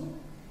equals to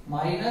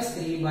minus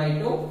 3 by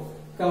 2.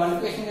 ఇక్కడ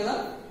మల్టిప్లికేషన్ కదా,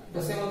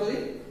 plus ఏమవుతుంది?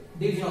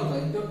 డివిజన్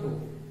అవుతుంది. into 2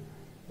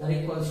 that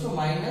equals to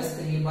minus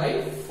 3 by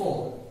 4.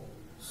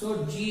 so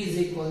g is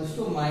equals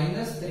to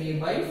minus 3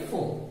 by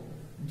 4.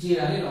 g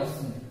value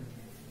వస్తుంది.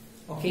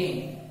 Okay,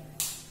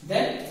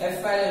 then f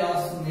value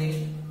వస్తుంది.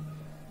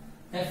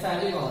 f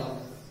value కావాలి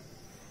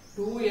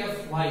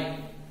 2fy.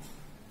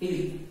 ఇది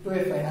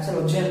 2fy అసలు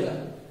original గా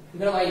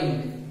ఇక్కడ y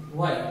ఉంది.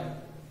 y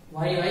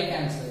y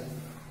cancel.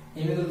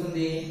 ఏమి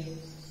మిగులుతుంది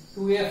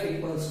 2f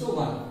equals to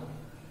 1.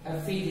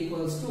 f is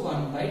equals to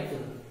 1 by 2.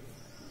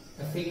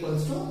 f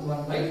equals to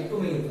 1 by 2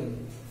 మిగులుతుంది.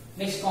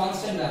 Next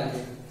constant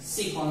value c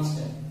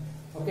constant.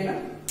 ఓకేనా,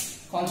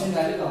 కాన్స్టెంట్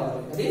వాల్యూ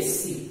కావాలి, అది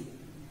c.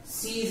 c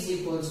is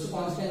equals to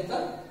constant ఎంత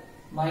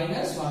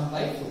minus 1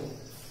 by 2.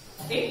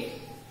 ఓకే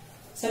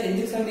సరే,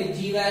 ఎందుకు sir మీరు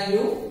g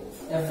value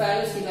f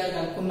value c value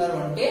అనుకున్నారు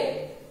అంటే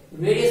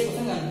రేడియస్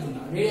కోసం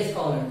అనుకున్నా. రేడియస్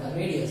కావాలంట,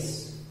 radius.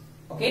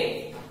 Okay,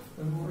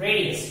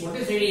 radius. What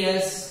is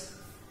radius?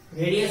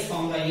 Radius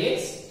formula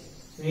is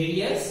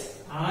radius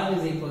r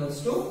is equals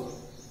to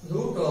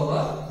root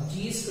over g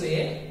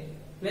square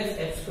plus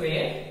f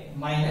square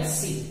minus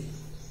c.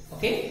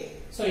 Okay,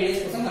 so radius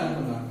కోసం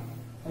అనుకున్నాను.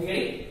 Okay,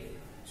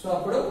 so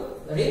అప్పుడు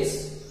that is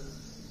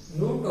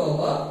root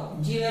over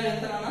g value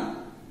ఎంత అన్న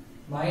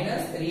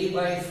minus 3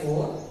 by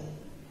 4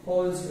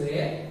 whole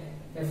square,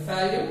 f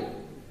value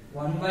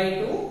 1 by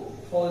 2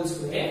 whole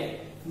square,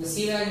 the c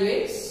value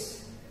is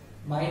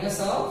minus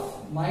of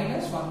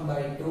minus 1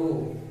 by 2.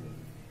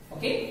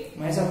 Okay,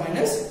 minus of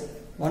minus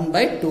 1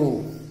 by 2.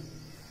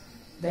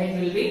 Then it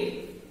will be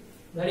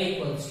that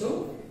equals to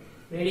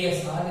radius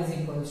r is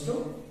equals to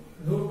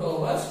root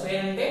over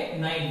square అంటే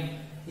 9.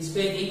 ఈ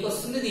square దీనికి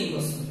వస్తుంది, దీనికి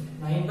వస్తుంది.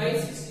 9 by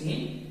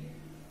 16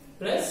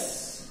 plus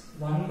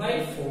 1 by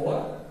 4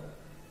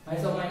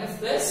 minus of minus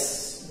plus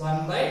 1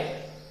 by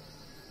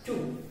 2.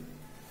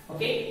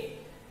 Okay,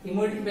 ఈ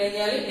మూడింటిని ఏం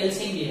చేయాలి?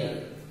 ఎల్సిఎం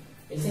చేయాలి.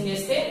 ఎల్సిఎం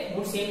చేస్తే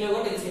మూడు సేమ్ లో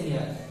కూడా ఎల్సిఎం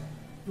చేయాలి.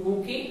 2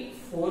 కి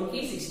 4 కి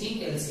 16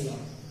 కి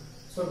LCM.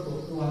 So 2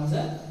 1s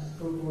are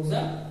 2 2s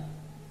are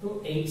 2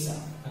 8s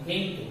are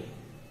again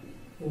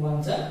 2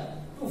 1s are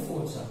 2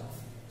 4s are.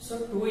 So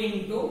 2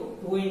 into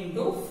 4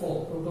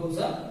 2 2s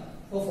are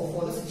 4 4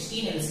 4 is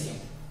 16 LCM.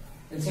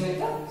 LCM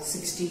is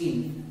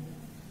 16.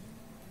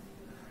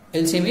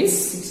 LCM is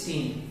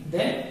 16.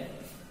 Then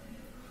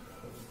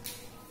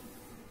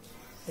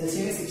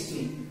LCM is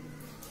 16.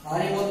 R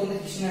ఏమవుతుంది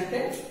 16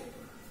 అంటే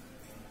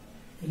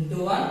into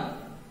 1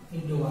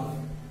 into 1.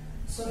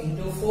 So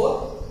into 4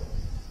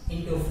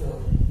 into 4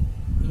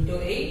 into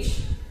 8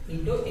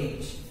 into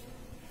 8.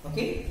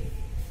 Okay,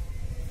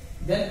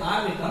 then r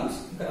becomes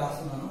ఇక్కడ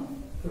రాస్తున్నాను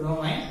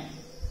domain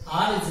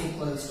r is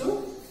equals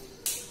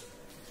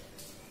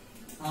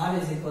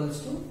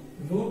to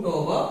root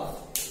over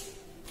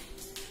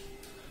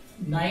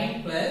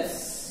 9 plus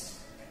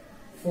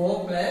 4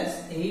 plus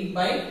 8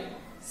 by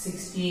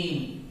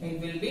 16. It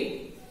will be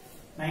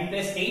 9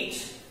 plus 8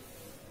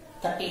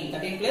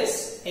 13 plus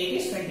 8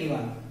 is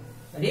 21.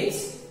 That is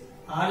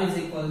r is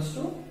equals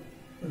to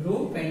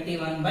root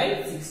 21 by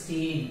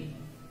 16.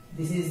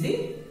 This is the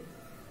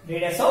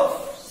radius of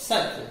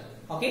circle.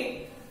 Okay,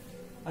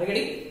 are you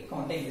ready? Come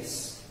on, take this.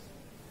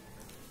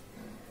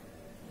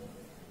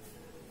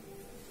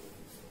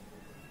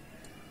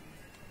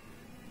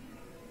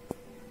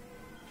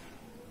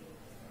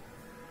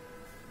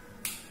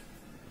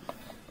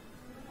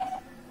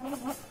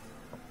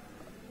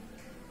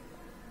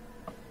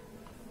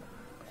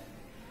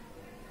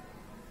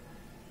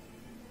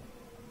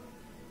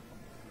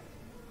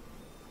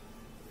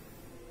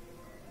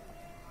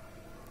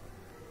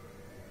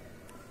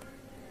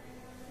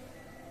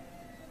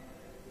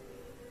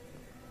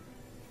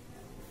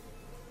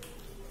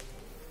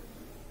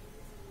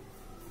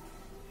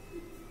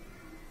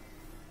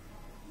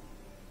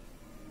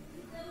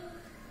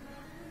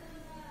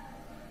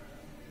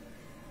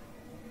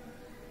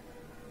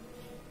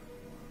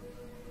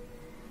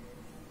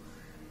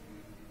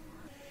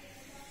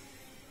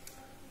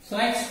 So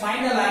next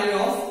find the value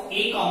of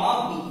a comma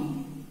b.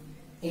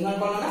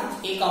 ఏమనుకోవాలన్నా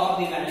a comma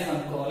b value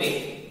కనుక్కోవాలి.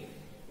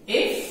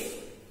 If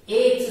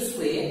ax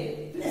square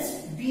plus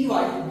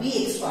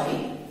bxy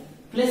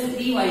plus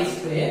 3y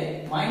square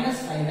minus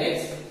 5x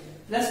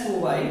plus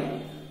 2y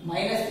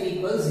minus 3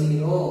 equals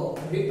 0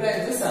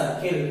 represents the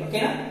circle.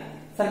 Okay na,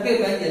 circle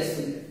represent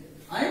చేస్తుంది.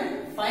 And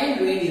find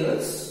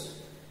radius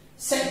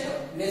center.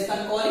 Radius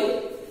కనుక్కోవాలి,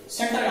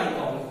 center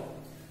కనుక్కోవాలి.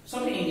 So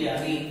ఏం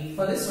చేయాలి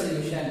for this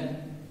solution?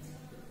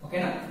 Okay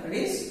na, that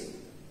is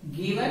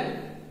given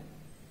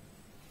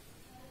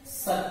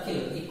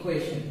circle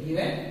equation.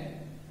 Given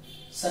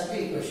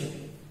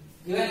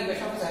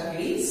equation of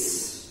circle is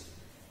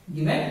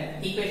given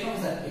equation of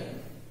circle.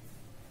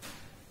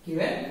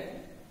 Given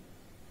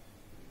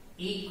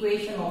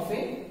equation of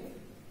a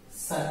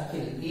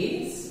circle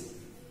is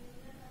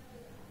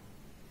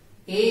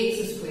ax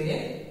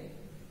square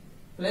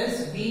plus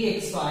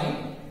bxy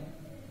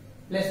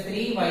plus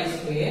 3y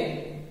square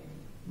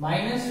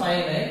minus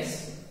 5x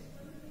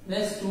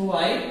plus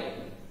 2y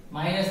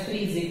minus 3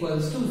 is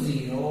equals to 0.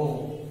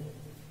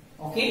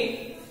 Okay,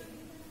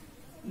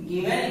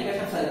 given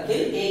equation of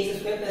circle ax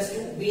square plus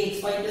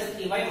 2bxy plus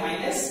 3y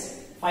minus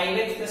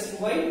 5x plus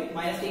 2y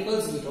minus 3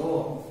 equals 0.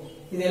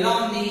 ఇది ఎలా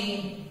ఉంది?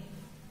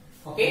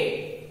 Okay,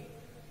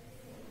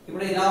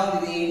 ఇప్పుడు ఎలా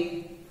ఉంది?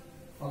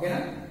 ఓకేనా,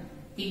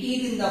 it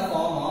is in the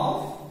form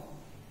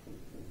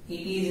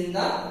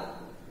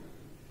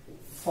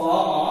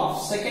of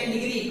second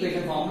degree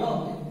equation form లో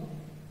ఉంది.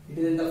 It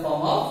is in the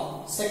form of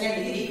second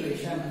degree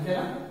equation. Okay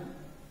na?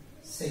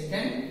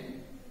 Second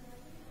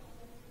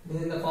This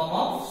is in the form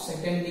of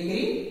second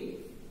degree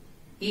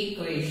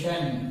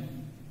equation.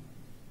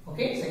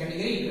 Okay, second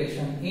degree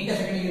equation. In the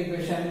second degree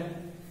equation,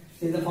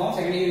 this is the form of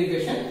second degree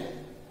equation.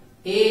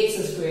 Ax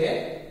square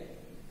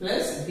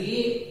plus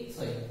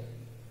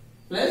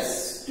plus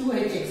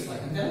 2hxy.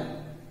 Okay?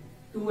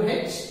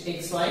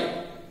 2hxy.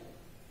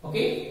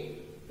 Okay,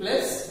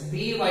 plus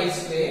by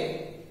square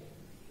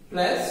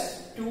plus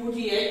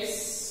 2gx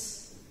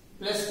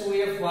plus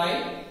 2fy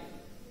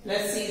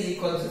plus c is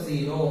equal to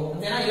 0.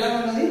 అంతేనా? ఇలా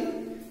ఉన్నది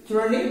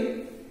చూడండి.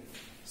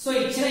 So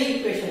ఇచ్చిన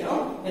equation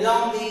ఎలా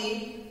ఉంది?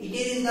 It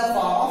is in the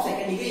form of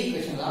second degree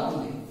equation లా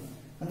ఉంది.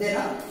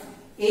 అంతేనా?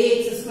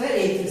 ax square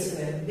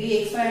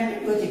bxy అంటే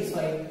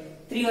 2hxy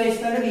 3y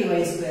square అంటే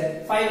by square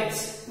 5x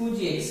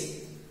 2gx.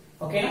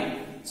 ఓకేనా?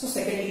 సో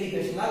సెకండ్ డిగ్రీ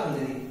ఈక్వేషన్ లా ఉంది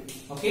ఇది.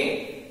 ఓకే,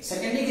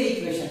 సెకండ్ డిగ్రీ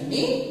ఈక్వేషన్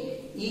ని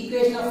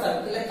ఈక్వేషన్ ఆఫ్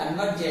సర్కిల్ గా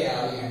కన్వర్ట్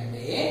చేయాలి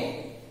అంటే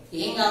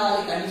ఏం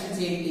కావాలి?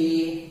 కండిషన్స్ ఏంటి?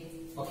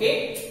 Okay,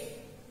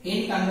 in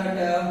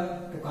converter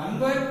to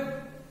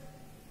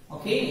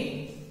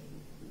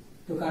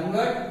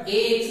convert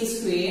ax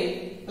square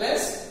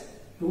plus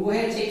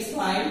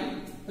 2hxy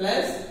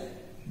plus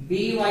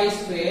by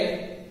square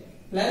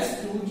plus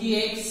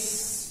 2gx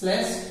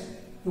plus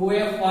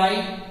 2fy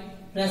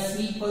plus c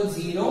equals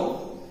 0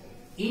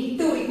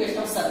 into equation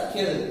of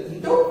circle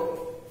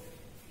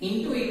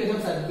into equation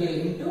of circle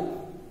into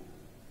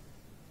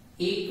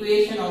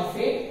equation of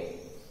a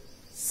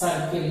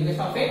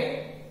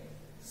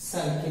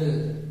circle.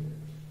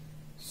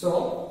 So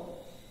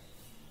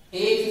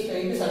ax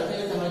square into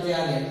circle convert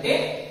చేయాలి అంటే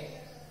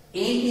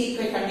ఏంటి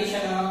ఇక్కడ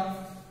condition?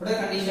 what are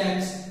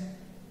conditions?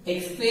 x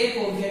square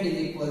coefficient is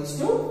equals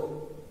to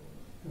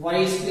y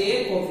square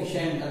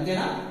coefficient.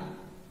 అంతేనా?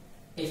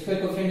 x square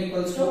coefficient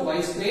equals to y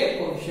square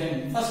coefficient,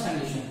 first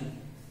condition.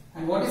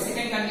 And what is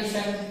second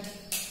condition?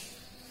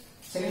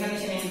 Second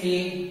condition ఏంటి?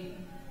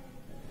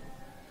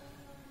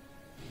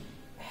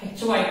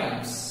 hy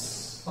terms.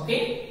 Okay,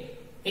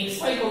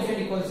 xy coefficient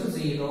equals to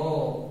 0.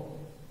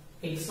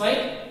 xy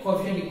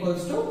coefficient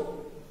equals to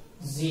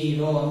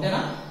 0.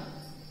 అంతేనా?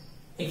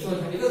 x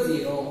coefficient equals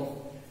 0.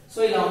 So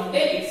ఇలా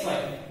ఉంటే xy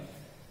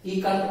ఈ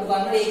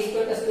convert ax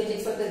square plus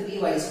 2hxy plus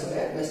by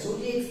square plus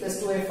 2gx plus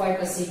 2fy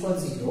plus c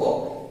equals 0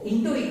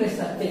 into equation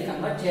circle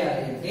convert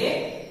చేయాలి అంటే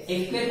x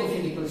square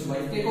coefficient equals to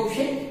y square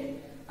coefficient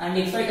and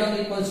xy term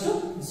equals to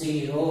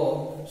 0.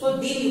 So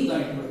దీన్ని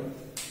చూద్దాం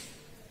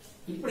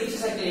ఇప్పుడు ఇచ్చే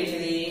circle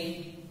ఏంటిది?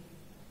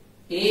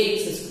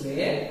 ax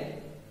square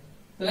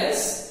plus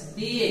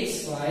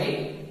bxy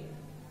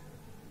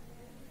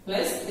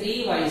plus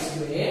 3y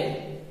square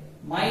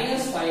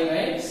minus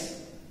 5x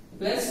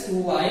plus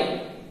 2y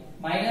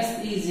minus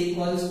 3 is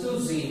equals to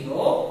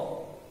 0.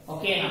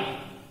 Okay, now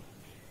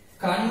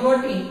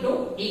convert into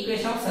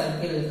equation of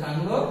circle.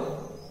 Convert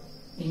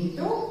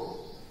into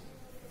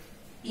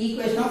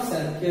equation of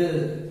circle.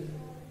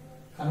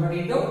 Convert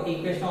into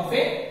equation of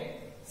a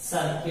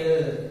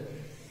circle.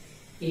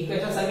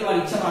 Equation of circle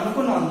వాళ్ళు ఇచ్చాము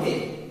అనుకున్నాం అంతే.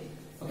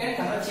 Okay,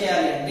 convert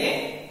చేయాలి అంటే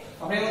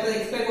అప్పుడు ఏమవుతుంది?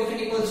 x square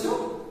coefficient equals to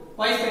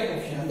y square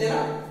coefficient. అంతేనా?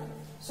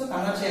 So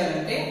convert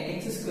చేయాలంటే x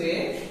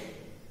square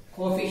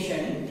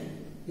coefficient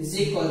is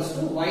equals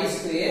to y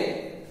square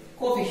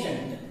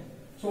coefficient.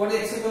 So what is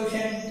x square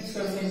coefficient? X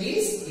square coefficient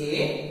is a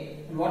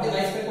and what is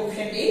y square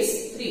coefficient is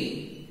 3.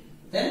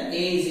 Then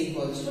a is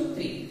equals to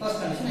 3. First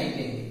condition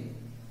అయిపోయింది.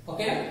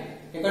 ఓకేనా?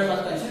 ఇక్కడ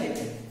first condition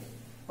అయిపోయింది.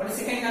 What is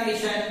second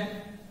condition?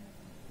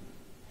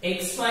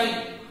 xy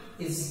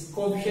is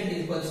coefficient is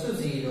equals to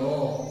 0.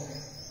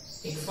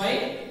 xy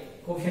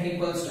coefficient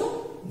equals to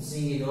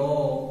 0.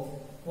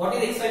 What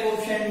is xy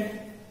coefficient?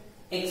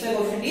 xy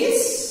coefficient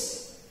is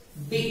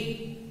b.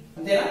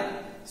 అంతేనా?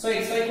 So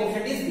xy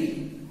coefficient is b.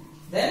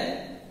 Then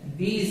b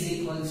is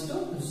equals to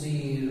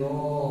 0.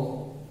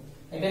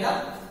 అయిపోయిందా?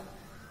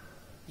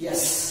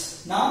 yes.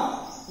 now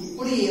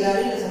ఇప్పుడు ఈ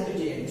వాల్యూని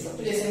substitute చేయండి.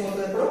 Substitute చేస్తే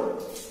ఏమవుతుంది? ఇప్పుడు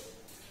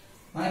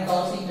మనకి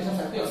కావాల్సిన ఈక్వేషన్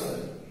సర్కిల్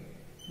వస్తుంది.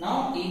 now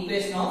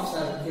equation of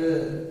circle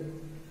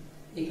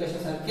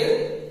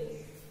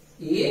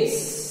is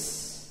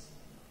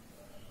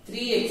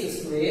 3x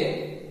square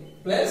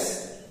plus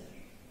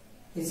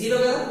 0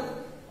 కదా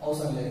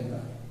అవసరం లేదు ఇంకా.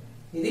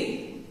 ఇది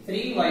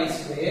 3y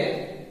square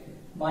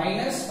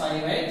minus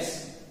 5x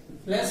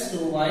plus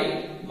 2y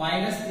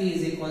minus 3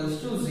 is equals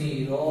to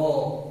 0.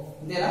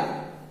 అంతేనా?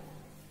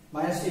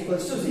 minus 2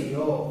 equals to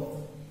 0.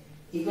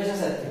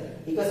 Equation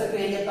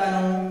circle ఏం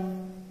చెప్పాను?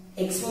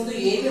 x ముందు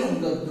ఏమీ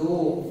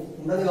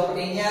ఉండదు కాబట్టి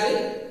ఏం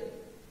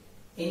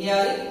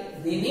చేయాలి?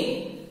 దీన్ని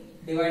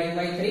డివైడింగ్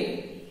బై 3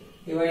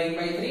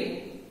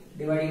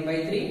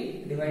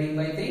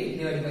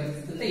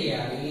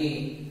 చేయాలి.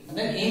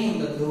 అంటే ఏం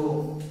ఉండదు?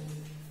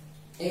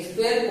 x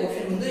square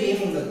కోఎఫిషియంట్ ముందు ఏం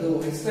ఉండదు.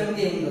 x square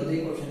ముందు ఏం ఉండదు? ఈ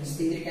coefficients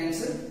 3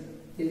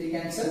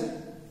 cancel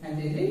and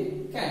 3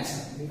 cancel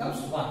becomes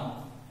 1.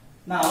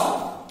 now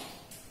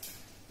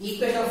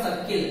equation of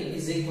circle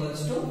is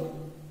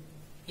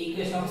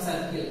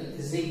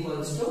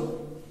equals to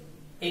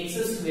x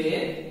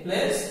square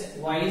plus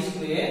y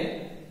square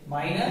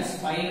minus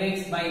 5x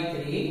by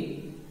 3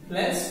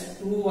 plus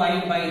 2y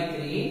by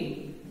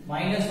 3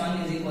 minus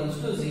 1 is equals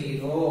to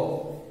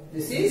 0.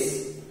 This is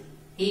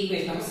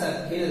equation of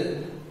circle.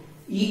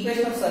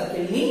 Equation of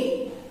circle ని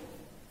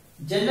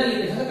general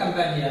equation తో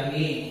compare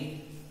చేయాలి.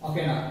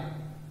 ఓకేనా?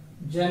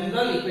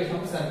 General equation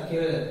of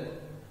circle.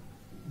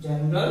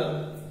 General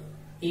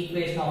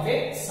equation of a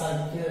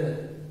circle.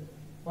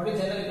 What is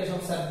general equation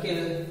of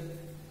circle?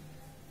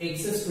 x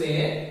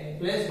square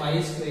plus y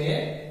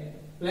square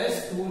plus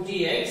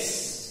 2gx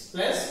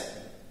plus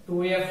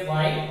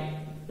 2fy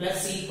plus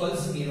c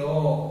equals 0.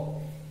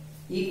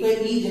 ఈ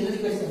general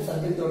equation of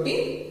circle తోటి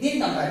దీన్ని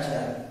compare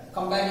చేయాలి.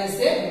 Compare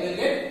చేస్తే we will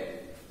get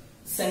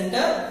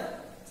center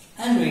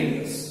and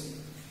radius.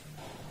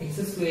 x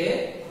square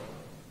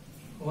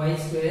y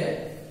square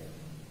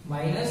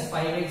minus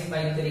 5x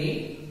by 3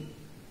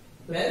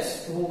 plus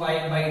 2y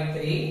by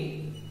 3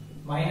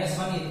 minus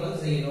 1 equals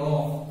 0.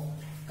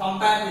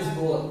 Compare this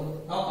both.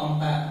 Now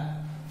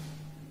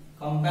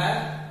compare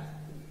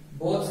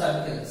both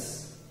circles,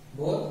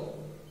 both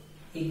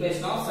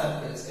equation of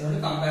circles. You have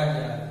to compare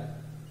here.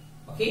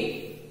 Okay?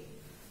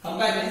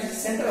 Compare this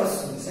center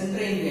also.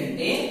 Center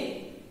ఏంటంటే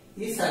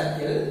ఈ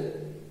circle,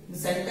 the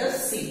center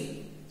C.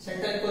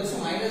 Center equals to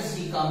minus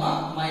G comma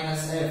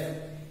minus F.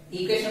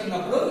 Equation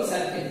ఉన్నప్పుడు ఈ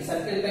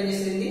circle పైన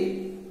చేసేది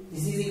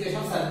this is equation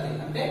of circle.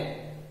 అంటే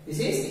this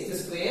is x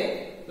square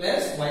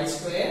plus y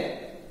square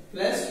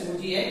plus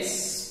 2gx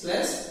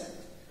plus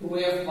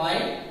 2fy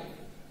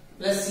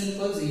plus c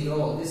equals 0.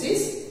 This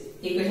is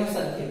equation of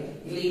circle.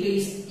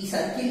 ఈ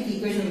circle కి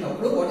equation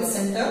ఉన్నప్పుడు what is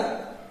center?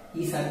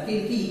 ఈ circle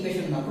కి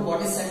equation ఉన్నప్పుడు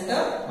what is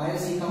center?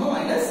 minus g comma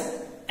minus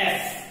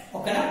f.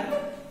 ఓకేనా?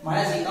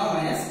 minus g comma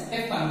minus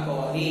f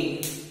అనుకోవాలి.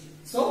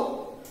 So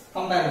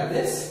compare with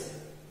this.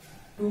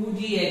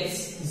 2gx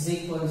is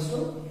equals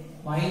to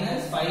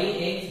minus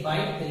 5x by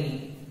 3.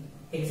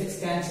 x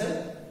cancel.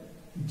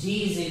 g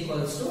is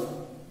equals to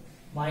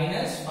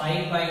minus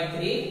 5 by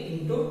 3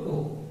 into 2.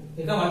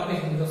 ఇక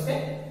multiplication వస్తే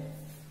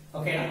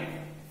ఓకేనా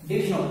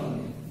division అవుతుంది.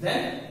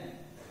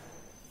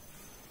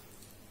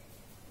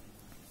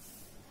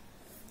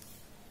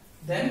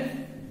 then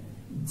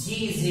g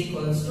is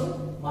equals to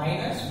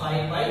minus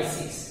 5 by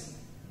 6.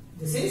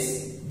 This is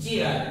g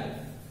value.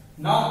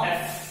 Now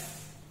f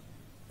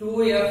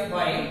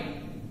 2fy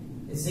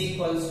is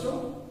equals to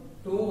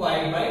 2y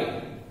by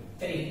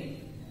 3.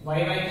 y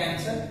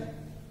cancel.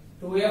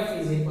 2f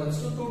is equals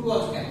to 2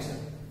 also cancel.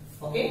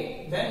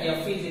 Okay, then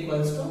f is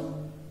equals to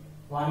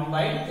 1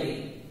 by 3.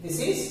 This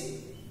is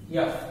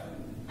f.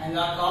 And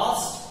the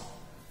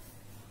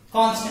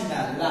constant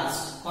value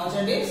last.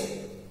 Constant is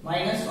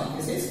minus 1.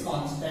 This is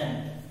constant.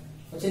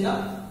 What's in the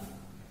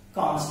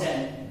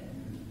constant?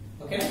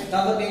 Okay,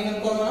 now the being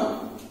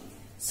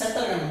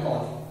center and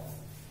call.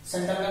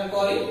 Center and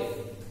call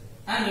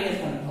and radius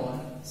and call.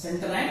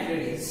 Center and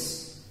radius.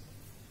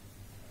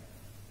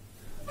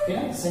 Okay,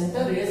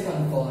 center radius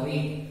కనుక్కోవాలి.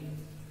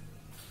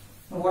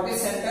 Now what is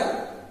center?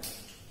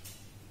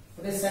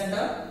 What is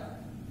center?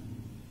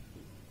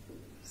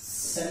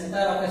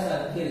 Center of a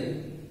circle.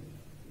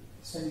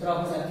 Center of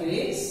a circle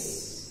is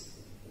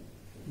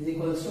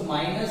equals to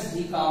minus g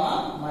comma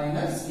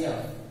minus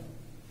f.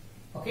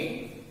 Okay,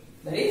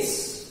 that is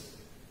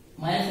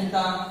minus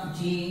into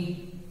g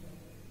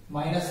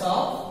minus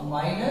of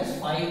minus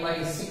 5 by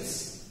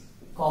 6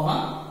 comma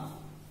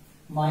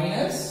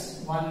minus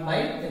 1 by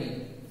 3.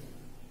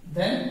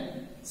 Then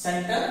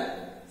center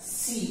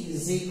C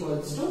is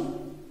equals to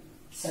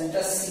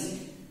center C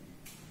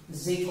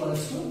is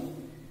equals to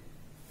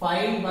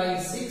 5 by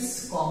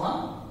 6 comma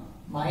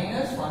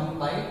minus 1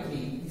 by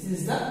 3. This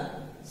is the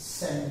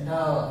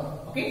center.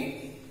 Okay,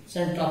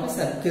 center of a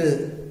circle.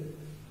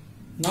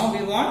 Now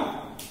we want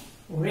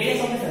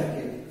radius of a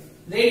circle.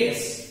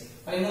 Radius.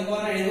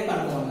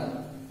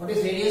 What is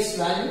radius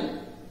value?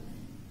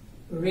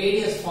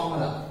 Radius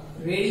formula.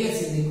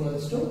 Radius is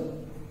equals to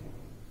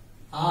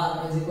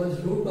r is equals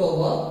to root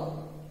over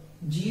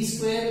g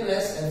square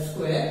plus f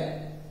square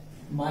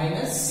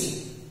minus c.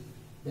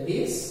 That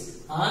is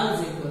r is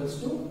equals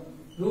to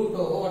root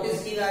over what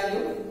is the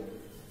value?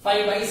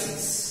 5 by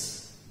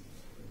 6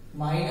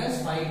 minus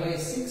 5 by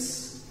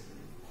 6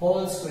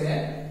 whole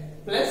square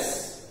plus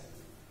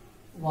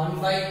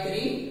 1 by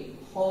 3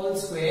 whole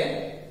square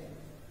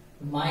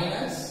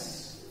minus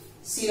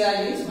c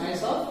value is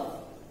minus of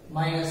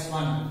minus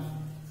 1.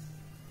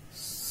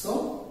 So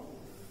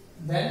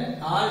then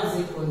r is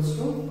equals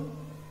to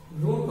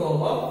root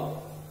over,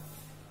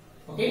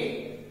 okay,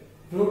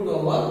 root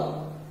over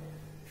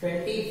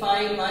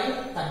 25 by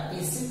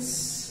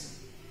 36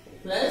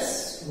 plus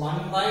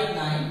 1 by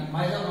 9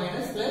 minus or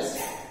minus plus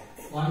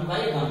 1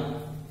 by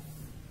 1.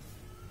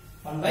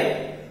 1 by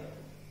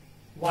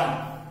 1.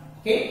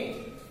 Okay,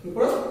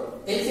 ఇప్పుడు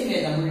LCM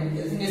చేద్దాం.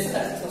 LCM చేస్తే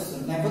 36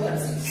 వస్తుంది. 9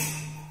 36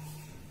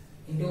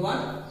 into 1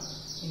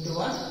 into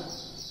 1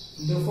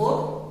 into 4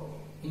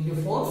 into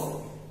 4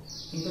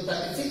 into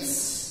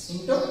 36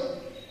 into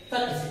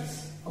 36.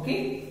 Okay,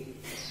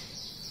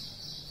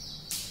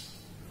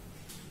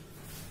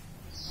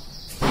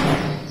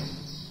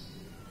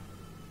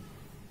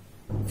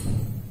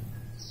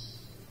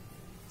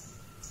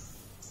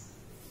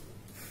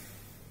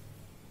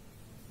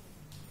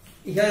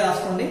 ఇక్కడ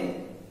రాసుకోండి.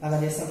 అలా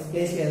చేస్తాం,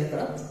 place లేదు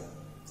ఇక్కడ.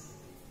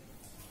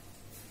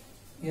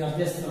 ఇది రబ్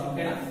చేస్తున్నాం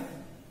ఓకేనా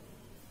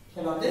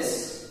shall of this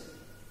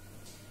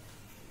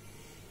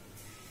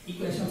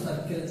equation of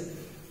circle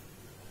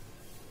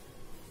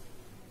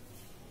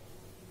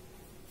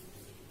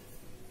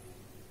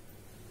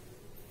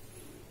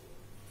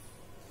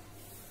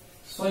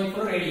so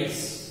ఇప్పుడు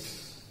రేడియస్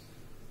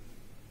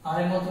r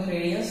ఏమవుతుంది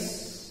radius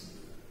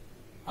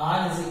r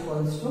is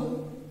equals to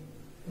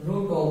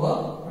root over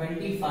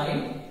 25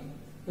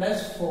 plus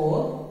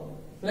 4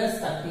 plus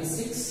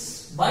 36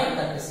 by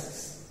 36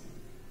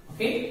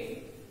 okay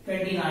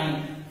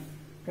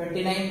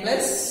 29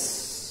 plus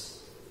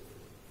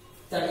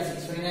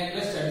 36 29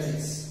 plus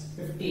 36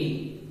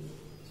 15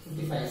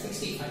 55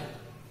 65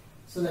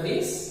 so that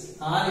is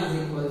r is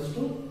equals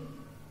to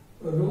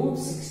root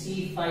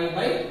 65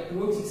 by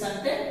root 6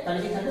 ante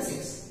 36 ante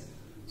 6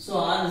 so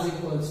r is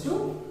equals to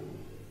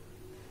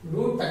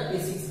root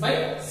 36 by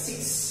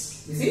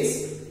 6 this is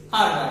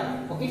r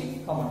value okay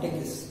come on take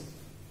this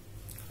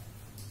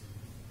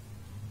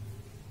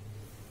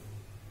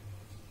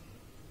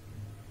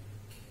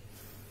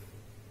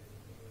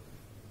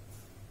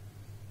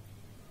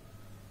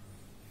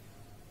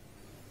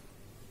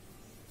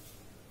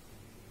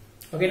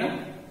okay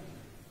now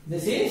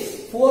this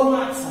is 4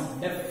 marks sum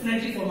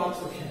definitely 4 marks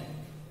question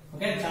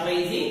okay chala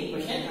easy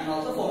question and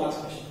also 4 marks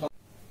question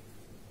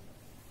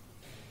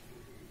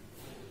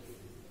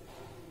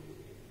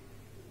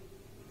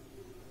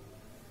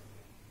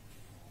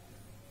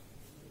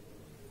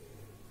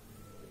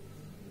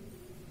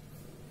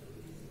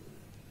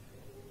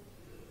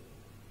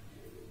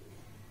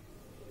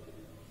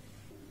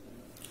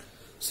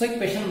so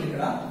question ఉంది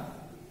ఇక్కడ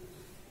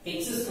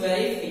x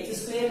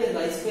square plus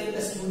y square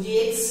plus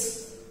 2gx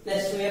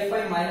plus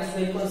 2fy minus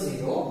 2 equals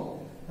 0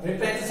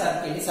 represents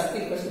circle ఈ circle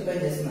equals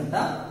depend చేస్తుందంట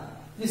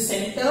ఈ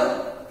centre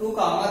 2,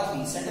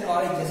 3 centre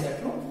వాడు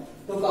ఇచ్చేసేటట్లు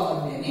 2,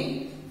 3 అని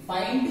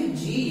find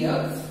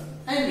gf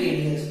and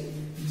radius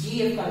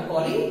gf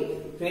కనుక్కోవాలి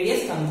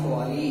radius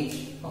కనుక్కోవాలి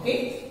okay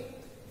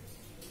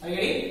are you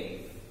ready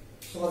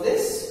so for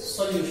this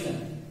solution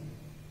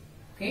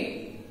okay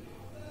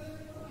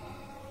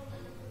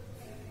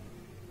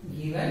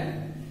given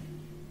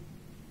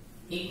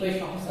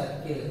equation of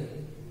circle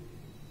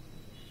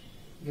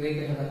given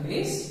equation of circle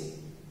is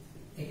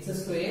x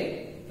square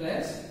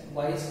plus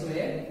y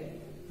square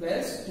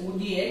plus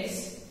 2gx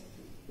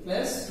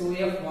plus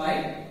 2fy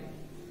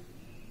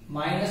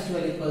minus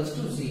 12 equals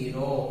to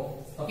 0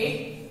 okay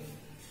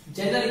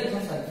general equation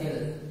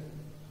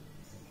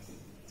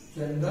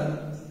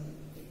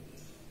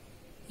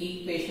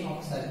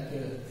of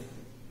circle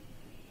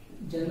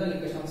general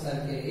equation of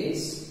circle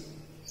is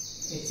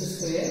x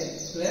square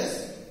plus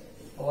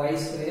y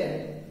square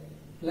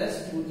plus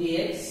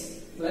 2gx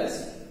plus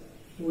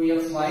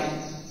 2fy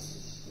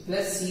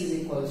plus c is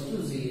equals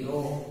to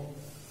 0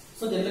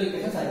 so general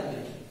equation circle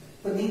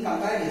ఇప్పుడు దీన్ని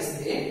compare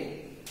చేస్తే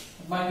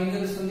మనకి ఏం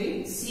తెలుస్తుంది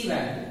c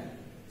value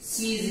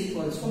c is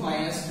equals to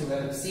minus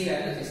 12 c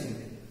value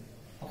వచ్చేసింది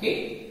okay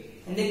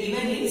and the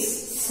given is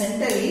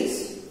center is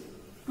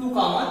 2,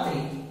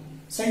 3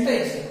 centre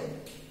ఇచ్చారు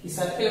ఈ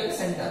circle యొక్క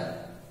సెంటర్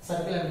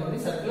సర్కిల్ అనుకోండి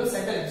సర్కిల్ లో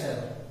సెంటర్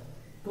ఇచ్చారు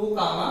 2,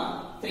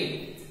 3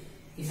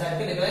 ఈ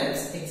circle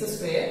represents x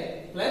square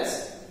plus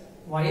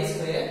y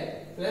square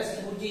plus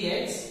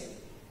 2gx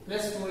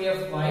plus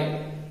 2fy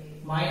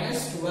minus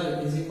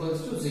 12 is equals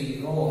to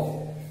 0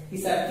 ఈ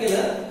circle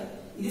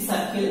ఇది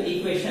circle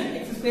equation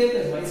x square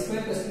plus y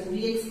square plus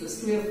 2gx plus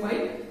 2fy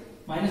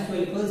minus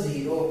 12 equals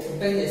 0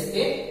 represent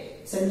చేస్తే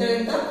centre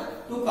ఎంత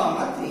 2,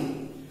 3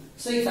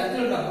 so ఈ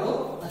circle ఉన్నప్పుడు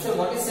అసలు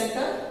what is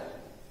centre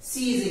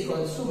c is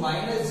equals to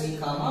minus g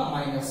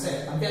minus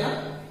f అంతేనా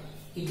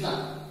ఇట్లా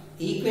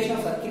equation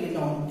of circle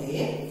ఇలా ఉంటే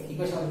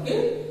equation of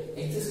circle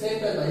x square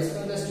plus y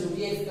square plus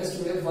 2gx plus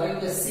 2fy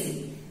plus c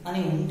అని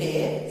ఉంటే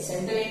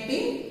సెంటర్ ఏంటి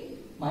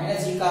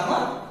minus g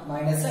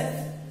minus f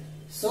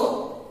so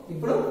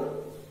ఇప్పుడు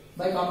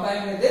by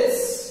comparing with this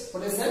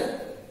what is that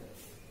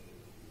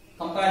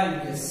comparing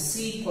with this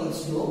c equals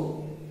to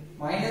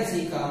minus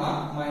g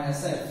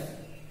minus f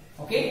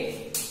okay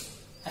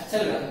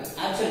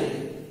actually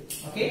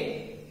okay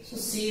so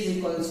c is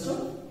equals to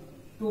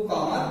 2,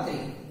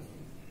 3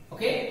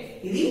 okay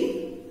ఇది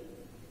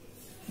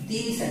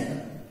దీని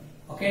centre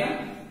ఓకేనా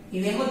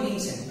ఇదేమో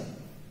దీని centre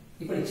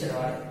ఇప్పుడు ఇచ్చాడు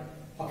వాడు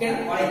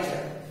ఓకేనా వాడు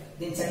ఇచ్చాడు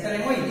దీని సెంటర్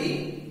ఏమో ఇది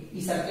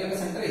ఈ సర్కిల్ యొక్క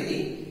సెంటర్ ఇది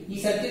ఈ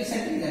సర్కిల్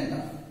సెంటర్ ఇది అంట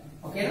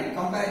ఓకేనా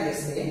కంపేర్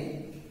చేస్తే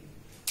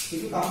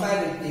if you compare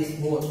with this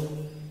both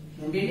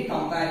రెండింటిని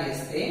కంపేర్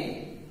చేస్తే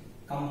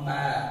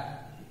కంపేర్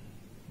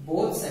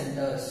both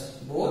centers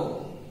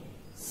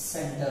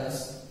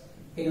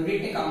ఈ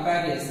రెండింటిని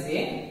కంపేర్ చేస్తే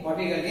what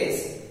we get is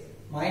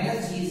minus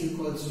g is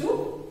equals to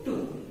 2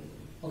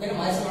 okay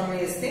minus multiply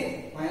చేస్తే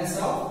minus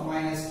of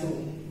minus 2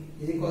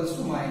 is equals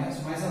to minus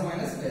of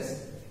minus plus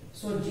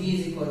so g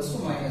is equals to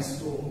minus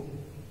 2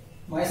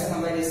 minus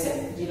multiply చేస్తే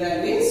g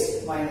value is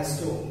minus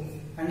 2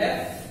 and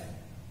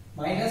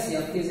minus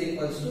f is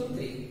equals to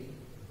 3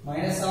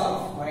 minus of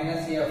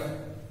minus f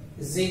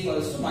is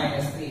equals to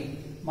minus 3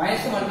 minus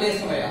తో multiply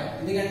చేస్తున్నాయా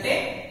ఎందుకంటే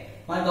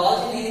మనకు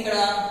కావాల్సింది ఇక్కడ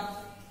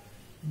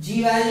g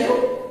value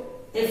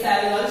f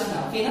value కావాల్సిన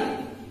ఓకేనా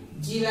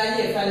g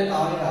value f value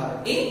కావాలి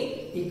కాబట్టి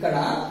ఇక్కడ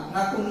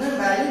నాకు ఉన్న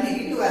వాల్యూ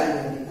నెగటివ్ వాల్యూ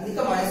ఉంది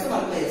అందుకే మైనస్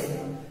మల్టిప్లై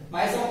చేస్తున్నాను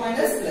మైనస్ ఆఫ్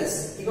మైనస్ ప్లస్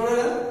ఇక్కడ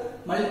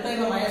multiply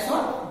by minus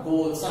on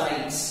both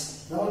sides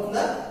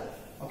అవుతుందా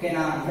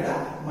ఓకేనా ఇక్కడ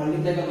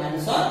multiply by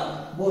minus on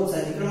both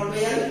sides ఇక్కడ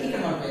మల్టిప్లై చేయాలి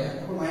ఇక్కడ మల్టిప్లై చేయాలి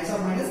అప్పుడు మైనస్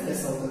ఆఫ్ మైనస్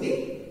ప్లస్ అవుతుంది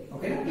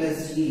ఓకేనా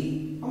plus g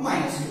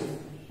minus 2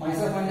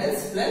 minus of minus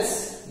plus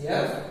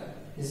f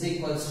is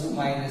equals to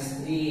minus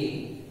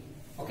 3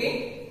 okay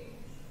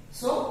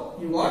so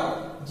you got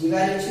g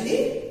value వచ్చింది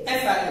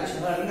f value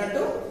వచ్చింది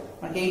అన్నట్టు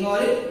మనకి ఏం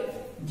కావాలి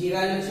g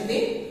value వచ్చింది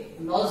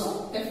and also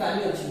f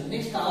value వచ్చింది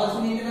నెక్స్ట్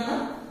కావాల్సింది ఏంటన్నా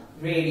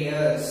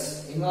radius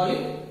ఏం కావాలి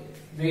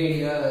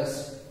radius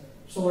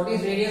so what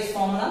is radius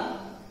formula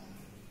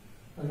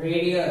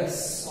radius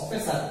of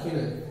a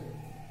circle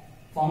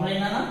formula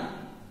ఏంటన్నా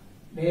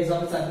radius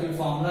of a circle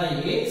formula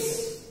is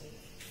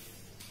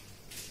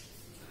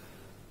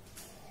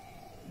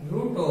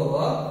root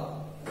over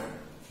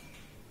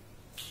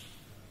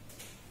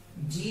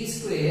g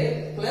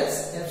square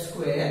plus f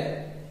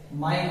square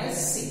minus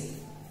c.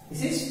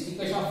 This is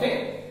equation of a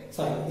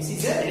this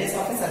is the radius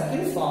of a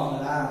circle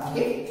formula.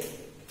 Okay,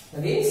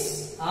 that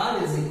is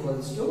r is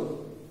equals to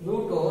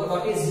root over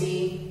what is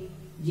g?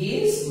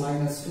 G is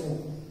minus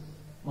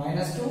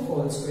 2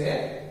 whole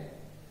square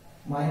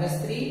minus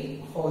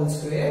 3 whole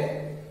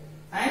square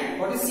and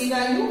what is c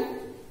value?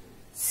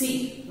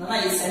 C.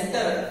 Nana is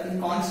center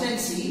in constant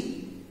c.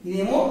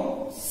 ఇదేమో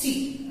C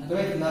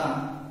అర్థమవుతుందా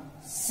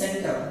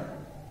centre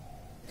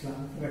ఇట్లా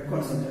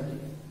పెట్టుకోండి centre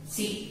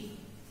C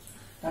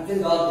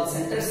confuse కావద్దు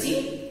centre C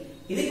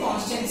ఇది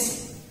constant C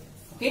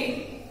okay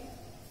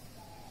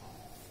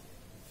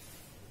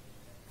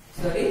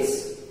so that is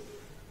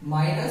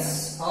minus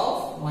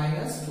of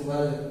minus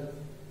 12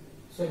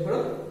 so ఇప్పుడు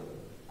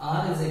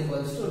r is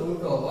equals to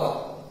root over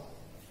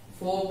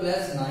 4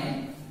 plus 9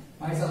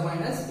 minus of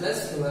minus plus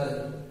 12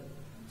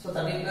 so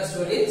 13 plus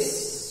 12 is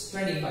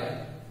 25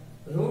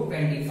 root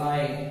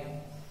 25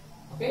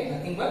 okay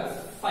nothing but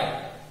 5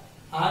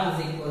 r is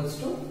equals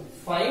to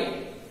 5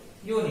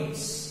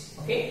 units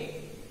okay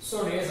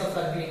so radius of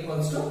circle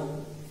equals to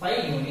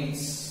 5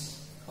 units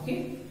okay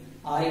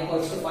r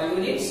equals to 5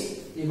 units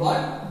you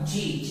got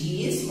g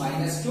is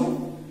minus 2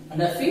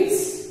 and f is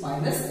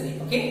minus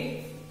 3 okay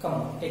come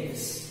on take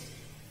this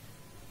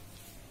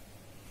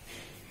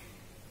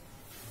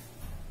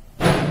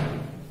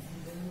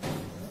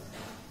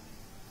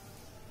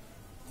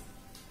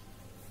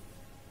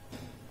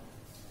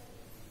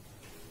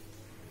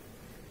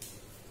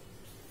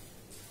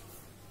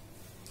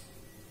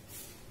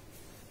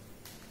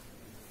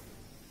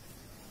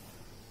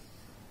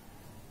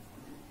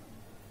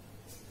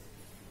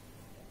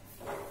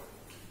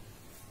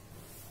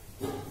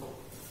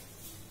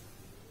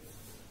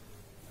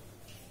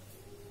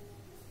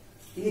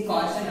ఇది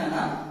constant అన్న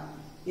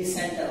ఈ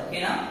centre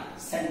ఓకేనా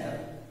centre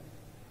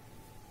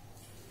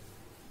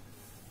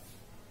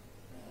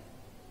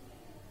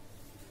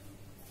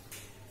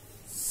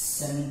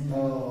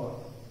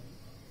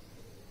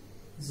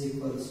is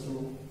equals to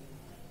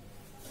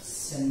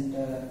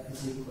center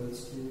is equals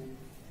to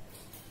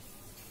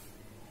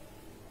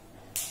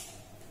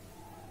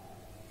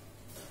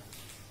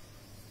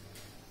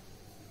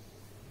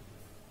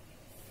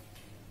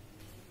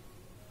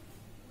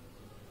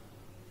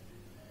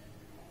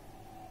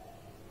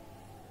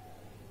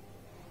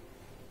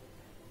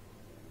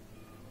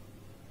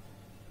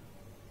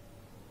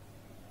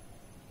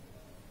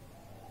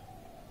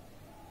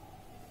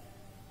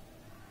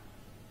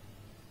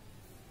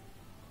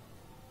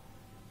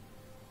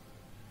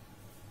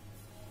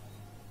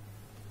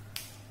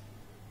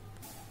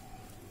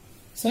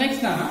So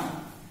next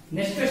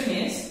question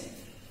is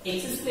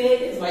x square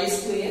is y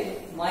square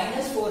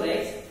minus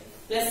 4x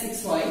plus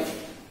 6y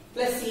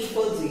plus c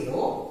equals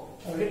 0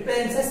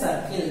 represents a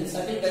circle.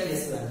 Circle cut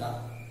chestadanta.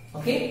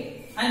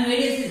 Okay, and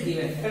radius is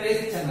given. Ikkada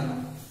radius ichchanu.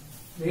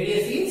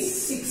 Radius is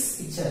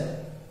 6 icharu.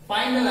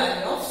 Find the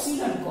value of c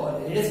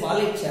kanukovali. Radius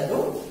value icharu.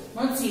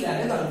 Manam c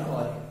value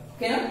kanukovali.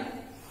 Okay na?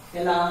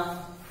 Ela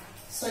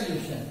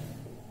solution.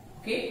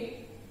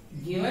 Okay,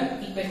 given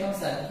equation of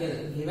circle.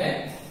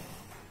 Given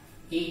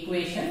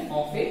equation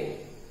of a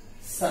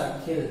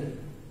circle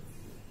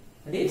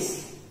that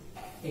is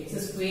x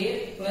square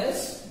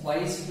plus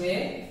y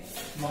square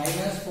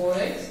minus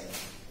 4x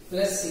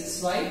plus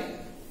 6y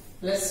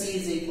plus c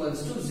is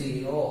equals to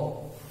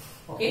 0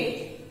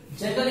 okay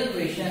general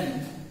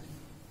equation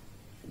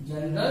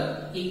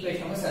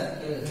of a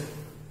circle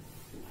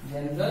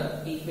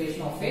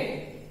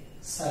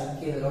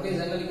what is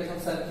general equation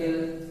of circle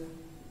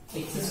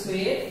x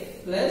square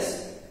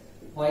plus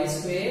y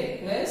square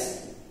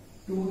plus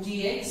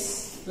 2gx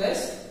plus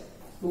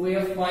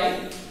 2f5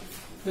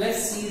 plus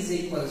c is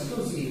equals to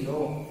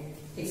 0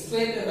 x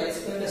square plus y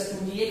square plus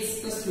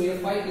 2gx plus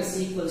 2f5 plus c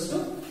equals to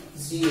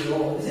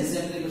 0 this is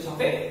general equation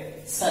of a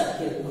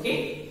circle okay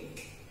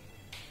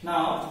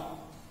now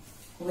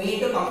we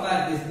need to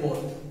compare this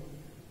both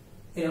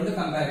we have to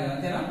compare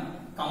antena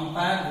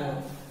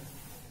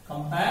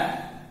compare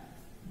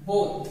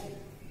both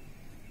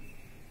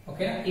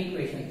okay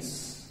equations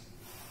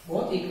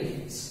both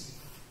equations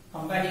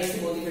compare చేస్తే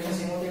both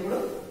equations ఏమవుతాయి ఇప్పుడు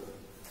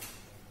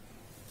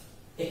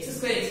x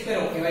square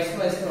okay y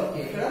square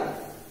okay ఇక్కడ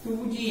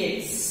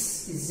 2gx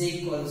is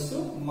equals to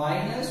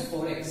minus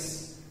 4x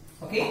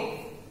okay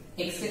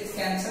x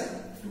cancel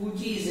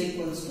 2g is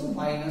equals to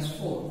minus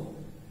 4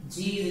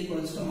 g is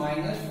equals to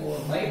minus 4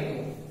 by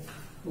 2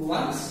 2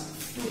 ones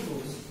 2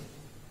 2s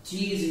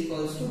g is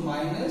equals to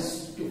minus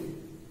 2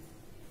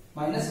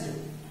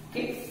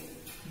 okay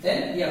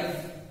then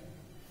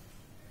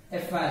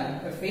f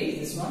value f is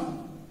this one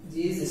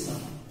g is this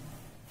one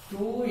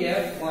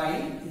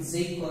 2fy is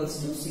equals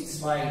to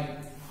 6y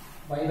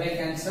y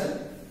cancel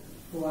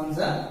 2 ones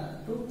are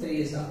 2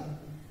 3s are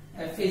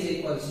f is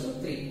equals to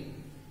 3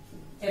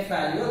 f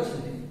value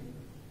వచ్చింది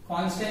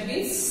constant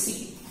is c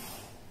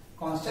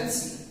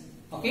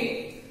okay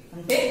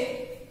ante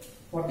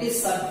what is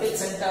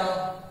surface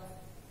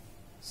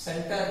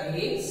center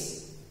is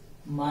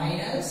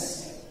minus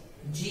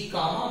g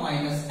comma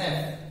minus f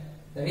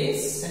that is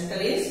center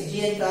is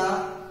g enta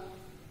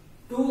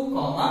 2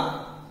 comma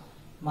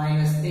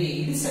minus 3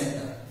 ఇది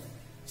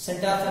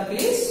center of circle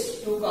is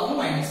 2 comma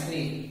minus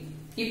 3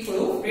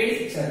 ఇప్పుడు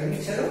radius ఇచ్చారు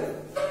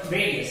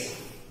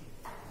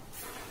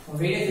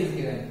radius is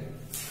given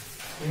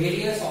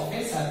radius of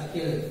a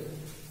circle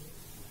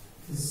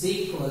is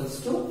equals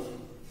to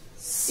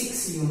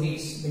 6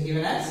 units they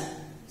given as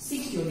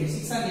 6 units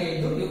 6 అంటే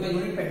ఏంటో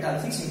unit పెట్టాలి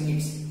 6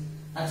 units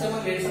actual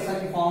మన radius of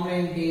circle formula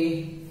ఏంటి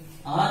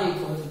r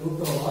equals root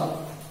over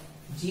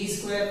g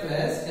square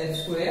plus f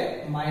square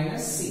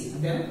minus c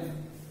అంటే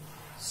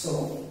so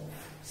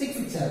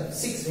 6 ఇచ్చారు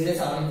 6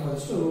 radius r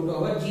equals to root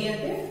over g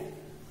అంటే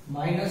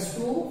minus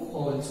 2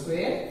 whole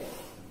square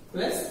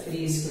plus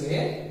 3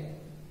 square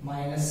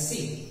minus c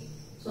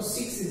so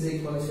 6 is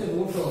equals to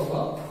root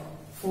over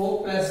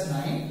 4 plus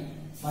 9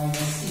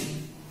 minus c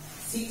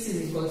 6 is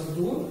equals to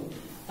root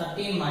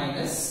 13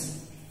 minus c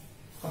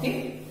okay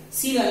c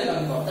value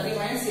కనుక్కో 13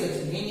 minus c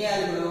వచ్చింది ఏం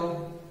చేయాలి ఇప్పుడు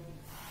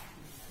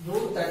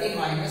root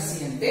 13 minus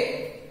c అంటే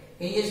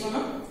ఏం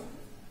చేస్తున్నాం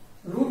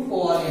route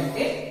పోవాలి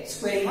అంటే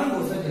స్క్వేర్ వన్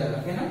రూట్ చేయాలి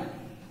ఓకేనా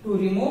టు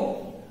రిమూవ్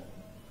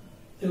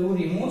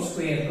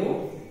స్క్వేర్ రూట్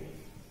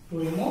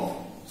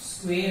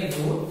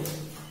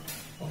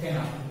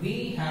ఓకేనా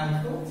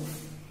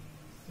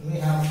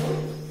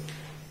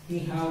we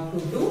have to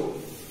do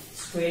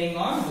squaring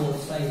on both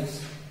sides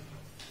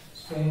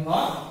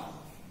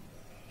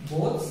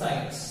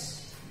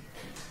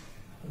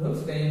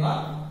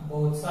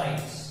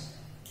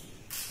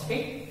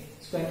okay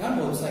squaring on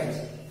both sides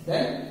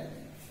then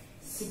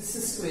 6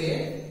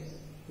 square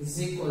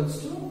is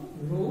equals to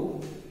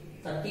root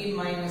 13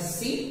 minus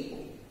c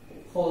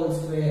whole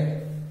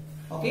square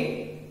okay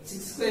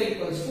 6 square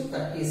equals to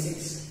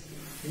 36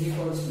 is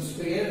equals to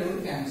square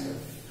root cancel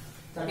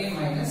 13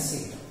 minus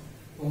c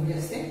what we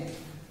say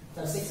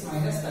 36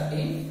 minus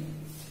 13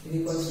 is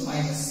equals to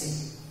minus c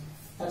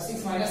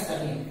 36 minus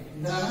 13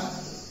 indana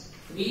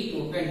 3 to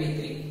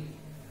 23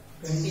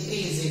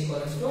 is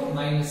equals to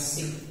minus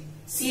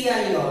c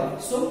value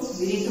out so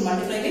we need to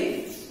multiply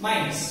with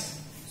minus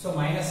so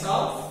minus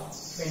of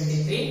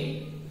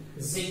 23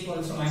 is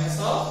equals to minus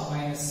of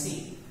minus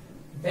c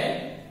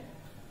then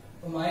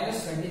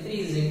minus 23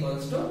 is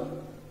equals to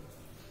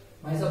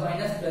minus of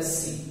minus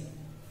plus c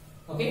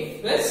okay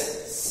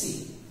plus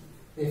c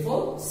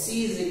therefore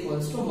c is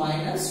equals to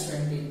minus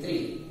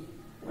 23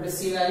 what is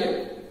c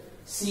value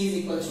c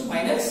is equals to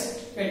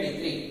minus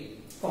 23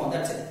 come on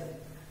that's it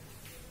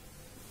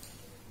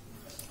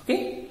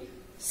okay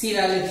c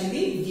value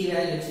వచ్చింది g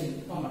value వచ్చింది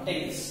come on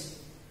take this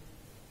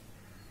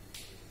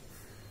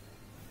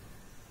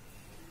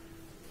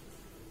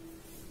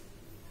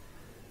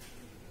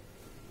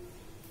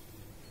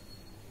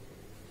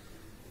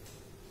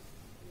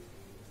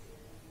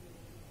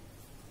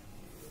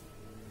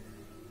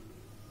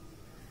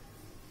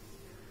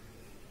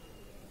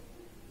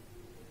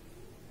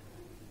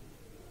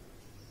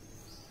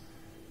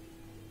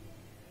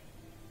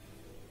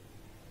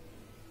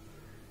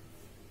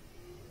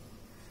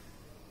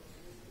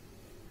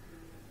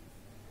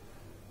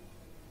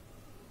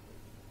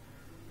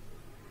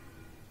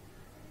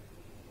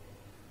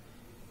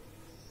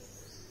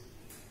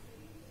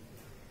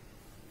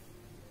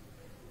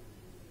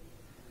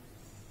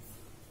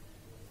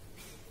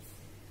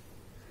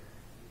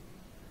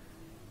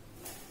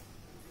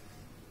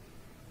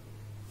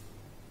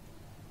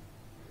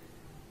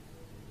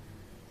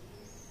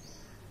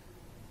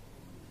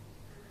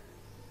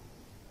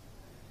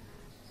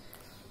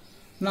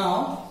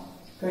now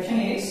question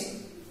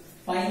is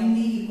find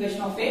the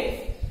equation of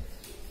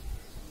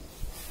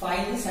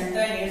find the center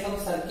and radius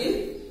of circle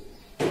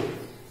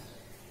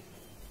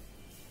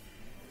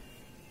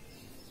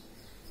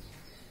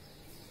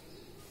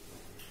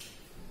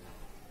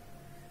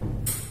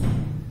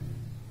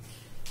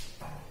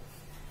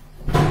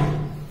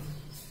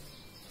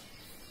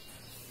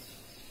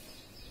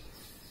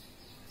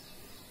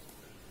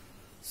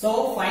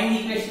so find the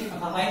equation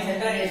find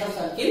center and radius of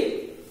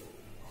circle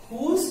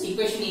whose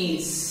equation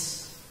is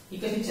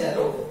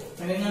ఇచ్చారు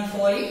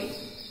కనుక్కోవాలి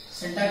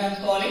centre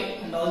కనుక్కోవాలి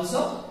and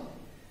also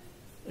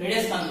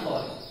radius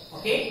కనుక్కోవాలి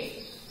okay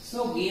so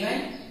given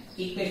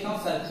equation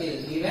of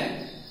circle.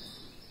 Given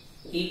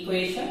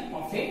equation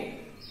of a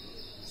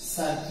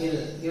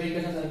circle. Given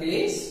equation of circle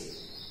is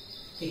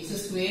x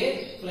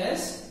square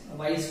plus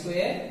y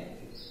square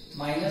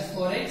minus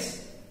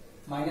 4x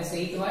minus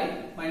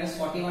 8y minus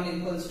 41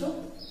 equals to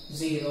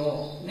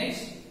 0.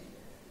 Next,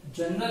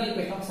 general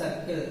equation of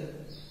circle.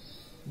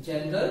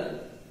 General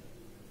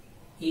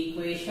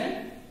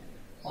equation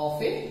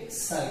of a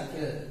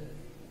circle.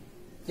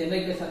 General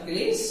equation of circle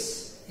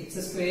is x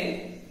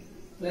square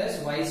plus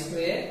y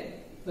square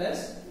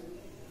plus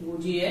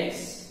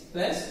 2gx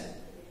plus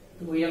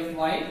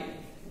 2fy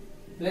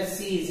plus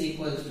c is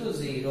equals to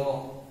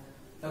 0.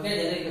 Okay,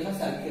 general equation of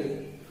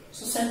circle.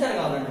 So center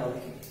kavalante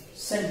valaki.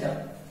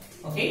 Center.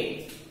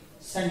 Okay,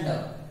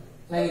 center.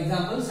 Like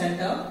example,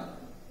 center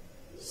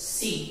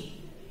C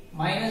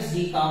minus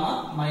G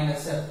comma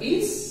minus F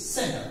is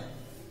center.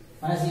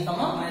 Minus G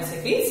comma minus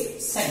F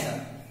is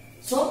center.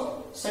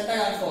 So center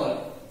are called.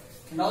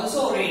 And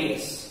also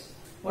radius.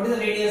 What is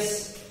the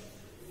radius?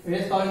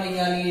 Radius called in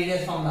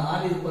radius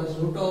formula R is equals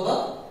to root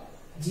over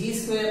G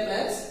square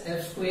plus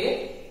F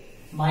square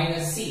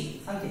minus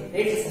C. Okay,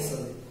 radius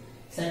is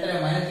center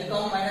minus G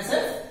comma minus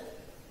F.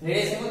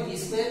 Radius is G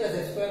square plus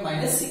F square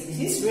minus C. This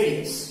is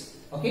radius.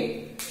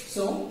 Okay.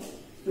 So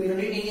we don't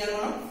need here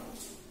now.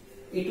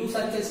 The two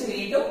circles we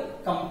need to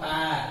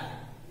compare.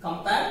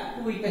 Compare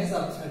two equations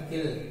of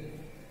circle.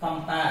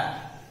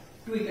 Compare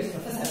two equations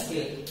of a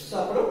circle.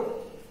 So approach.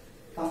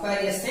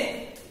 Compare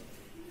yesterday.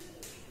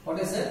 What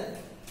is it?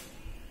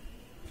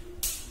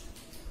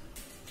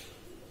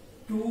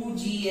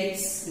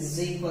 2gx is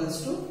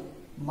equals to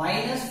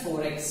minus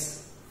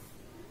 4x.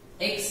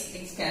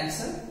 X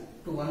cancel.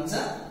 2 1s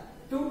are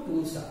 2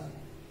 2s are.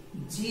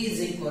 G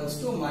is equals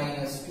to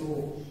minus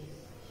 2.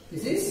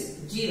 This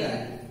is G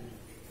value.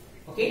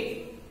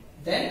 Okay.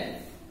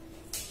 Then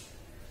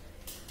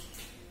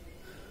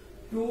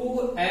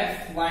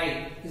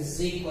 2fy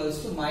is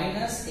equals to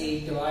minus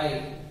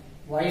 8y.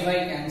 Y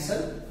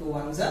cancel. 2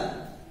 1s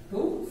are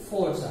 2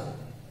 4s are.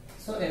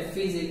 So f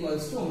is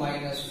equals to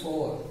minus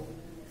 4.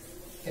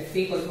 F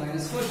equals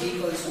minus 4. G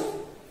equals to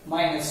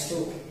minus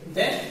 2.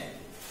 Then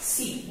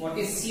C. What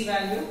is C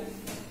value?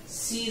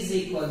 C is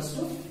equals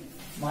to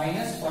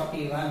minus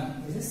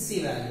 41. This is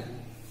C value.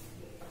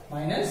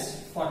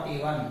 Minus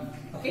 41.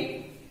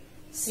 Okay.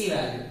 C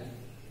value.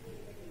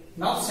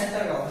 Now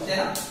center of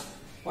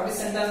what is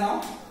center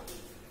now?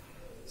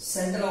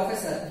 Center of a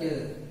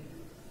circle.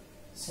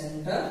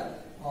 Center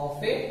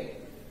of a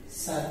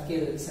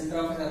circle. Center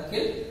of a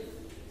circle.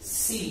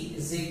 C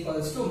is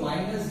equals to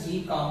minus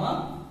G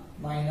comma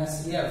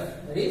minus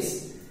F. That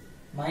is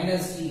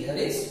minus G. That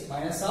is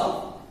minus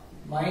of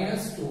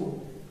minus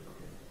 2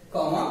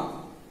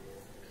 comma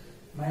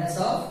minus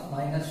of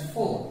minus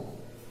 4.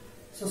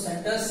 So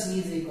center C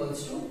is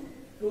equals to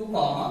 2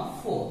 comma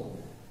 4.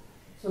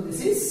 So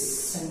this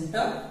is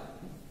center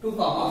 2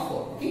 comma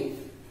 4. Okay.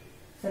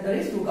 Center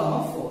is 2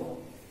 comma 4.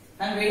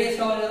 And radius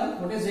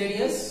what is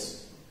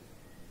radius?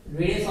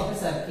 Radius of a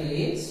circle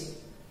is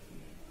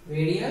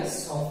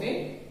radius of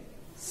a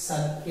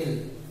circle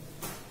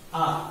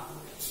R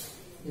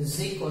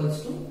is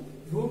equals to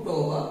root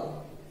over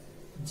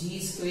G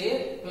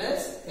square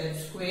plus F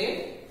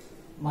square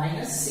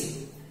minus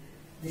C.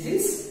 This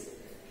is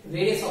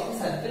radius of a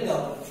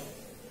circle.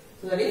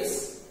 So that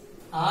is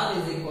R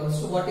is equals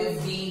to what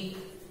is G?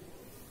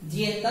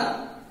 G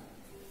enta?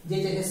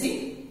 G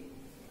chesi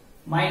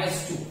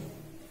minus 2.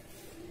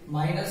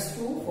 Minus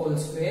 2 whole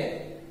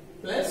square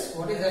plus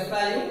what is F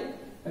value?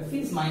 F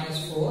is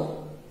minus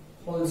 4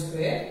 whole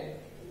square.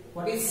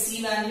 What is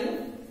C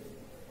value?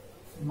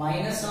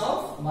 Minus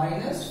of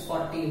minus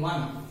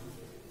 41.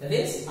 That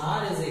is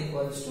R is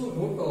equals to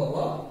root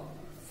over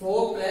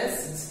 4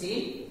 plus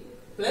 16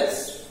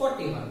 plus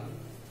 41.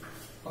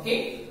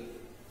 Okay.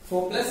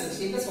 4 plus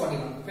 16 plus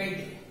 41.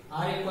 20.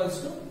 R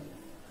equals to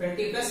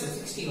 20 plus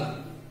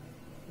 61.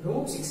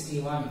 Root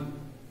 61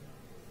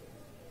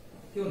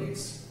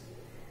 units.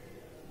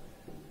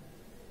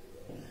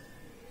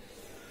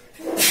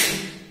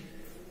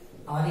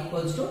 R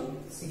equals to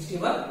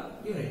 61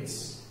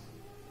 units.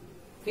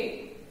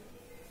 Okay.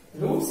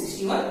 Root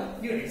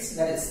 61 units.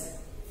 That is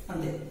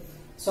there.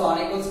 So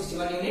R equals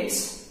 61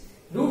 units.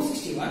 Root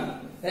 61.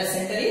 Where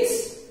center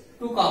is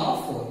 2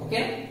 comma 4.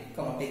 Okay.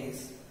 Come on, take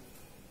this.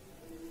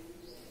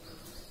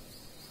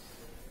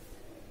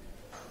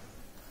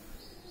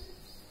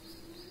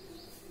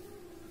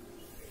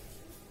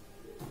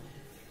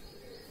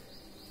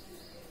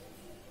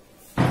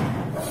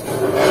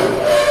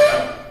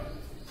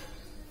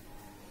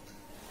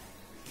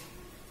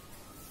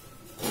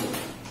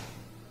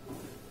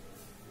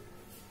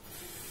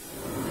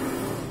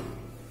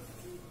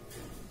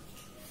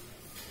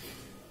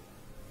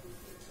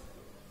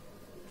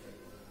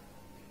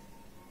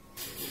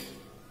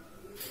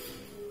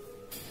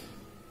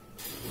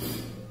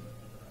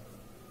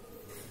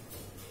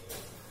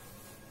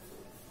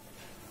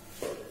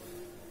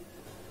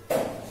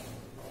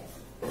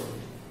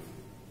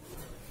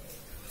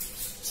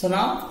 So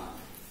now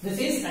this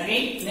is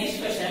again next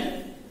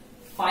question.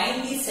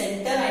 Find the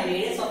center and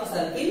radius of a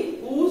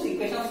circle whose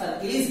equation of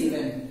circle is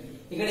given.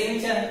 ఇక్కడ ఏం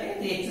ఇచ్చారంటే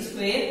 3x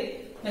square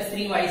plus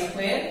 3y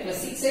square plus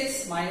 6x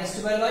minus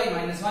 12y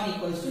minus 1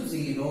 equals to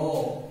 0.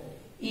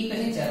 ఈ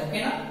equation ఇచ్చారు.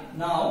 ఓకేనా?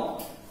 Now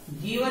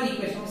given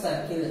equation of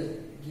circle,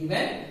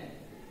 given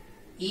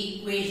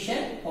equation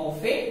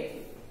of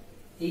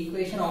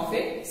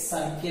a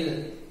circle,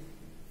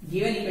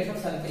 given equation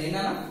of circle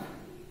ఏనా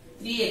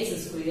 3x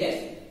square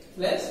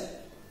plus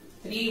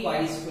 3y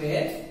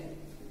square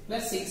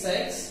plus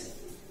 6x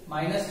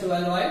minus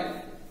 12y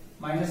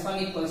minus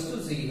 1 equals to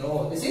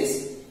 0. This is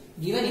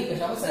given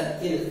equation of a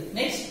circle.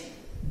 Next,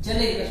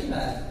 general equation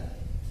value.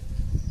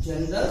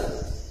 General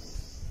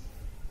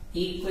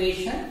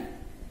equation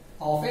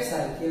of a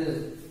circle.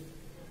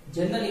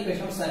 General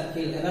equation of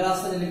circle. ఎలా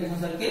రాస్తారు general equation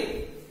of circle?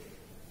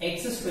 x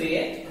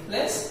square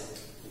plus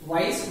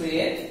y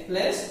square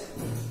plus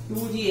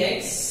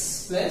 2gx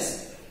plus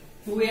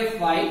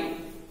 2fy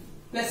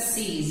plus c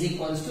is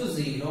equals to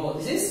 0.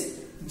 This is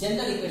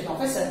general equation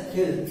of a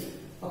circle.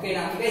 Okay,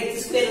 now ఇక్కడ x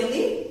square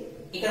ఉంది,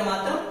 ఇక్కడ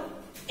మాత్రం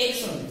x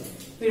ఉంది.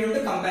 ఈ రెండు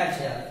compare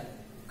చేయాలి.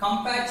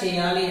 Compare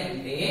చేయాలి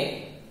అంటే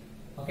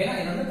ఓకేనా,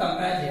 ఈ రెండు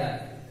కంపేర్ చేయాలి.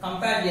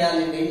 కంపేర్ చేయాలి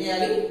అంటే ఏం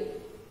చేయాలి?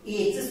 ఈ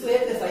x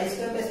square plus y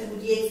square plus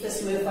 2gx plus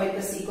 2fy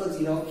plus c equals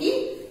 0 కి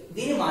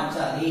దీన్ని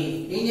మార్చాలి.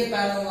 ఏం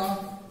చెప్పాను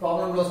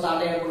ప్రాబ్లమ్ లో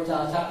స్టార్ట్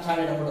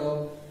అయ్యేటప్పుడు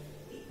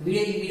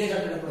వీడియో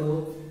చదివేటప్పుడు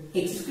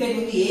x square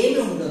ముందు ఏమి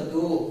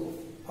ఉండొద్దు,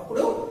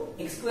 అప్పుడు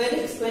x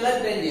square లా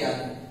రిప్లేస్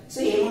చేయాలి. సో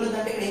ఏముండదు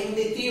అంటే ఇక్కడ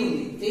ఏముంది 3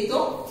 ఉంది, 3 తో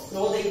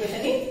క్లోజ్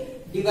ఈక్వేషన్ ని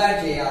డివైడ్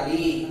చేయాలి.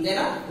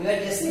 అంతేనా?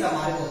 డివైడ్ చేస్తే ఇలా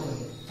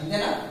మారిపోతుంది.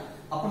 అంతేనా?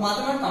 అప్పుడు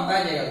మాత్రమే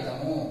కంపేర్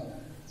చేయగలుగుతాము.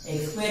 x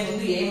square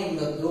ముందు ఏమి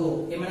ఉండొద్దు,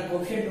 ఏమైనా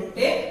కోఎఫిషియంట్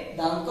ఉంటే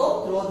దాంతో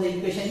క్లోజ్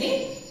ఈక్వేషన్ ని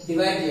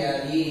డివైడ్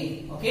చేయాలి.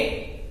 Okay,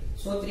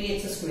 so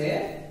 3x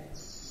square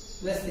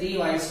plus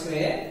 3y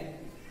square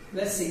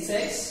plus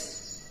 6x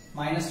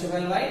minus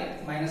 12y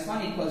minus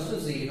 1 equals to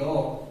 0.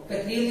 ఇక్కడ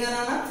 3 ఉంది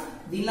కదా,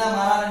 దీనిలా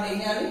మారాలంటే ఏం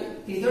చేయాలి?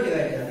 3 తో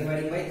డివైడ్ చేయాలి.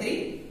 Dividing by 3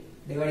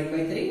 dividing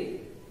by 3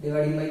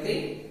 dividing by 3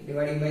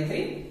 dividing by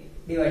 3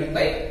 dividing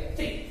by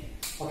 3.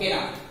 ఓకేనా?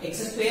 x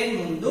square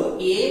ముందు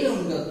ఏమి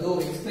ఉండొద్దు,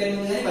 x square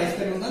ముందు కానీ y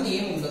square ముందు కానీ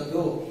ఏమి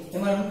ఉండొద్దు,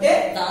 ఏమైనా ఉంటే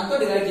దాంతో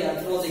డివైడ్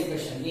చేయాలి క్లోజ్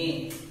ఈక్వేషన్ ని.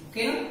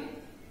 ఓకేనా?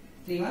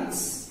 3 1s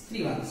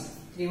 3 1s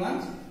 3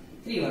 1s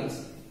 3 1s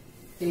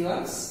 3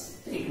 1s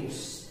 3 2s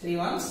 3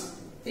 1s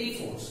 3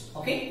 4s.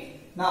 Okay,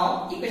 now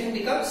equation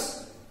becomes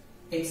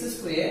x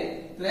square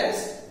plus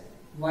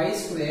y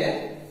square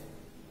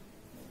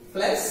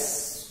plus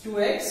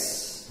 2x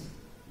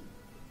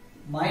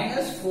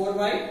minus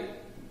 4y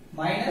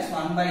minus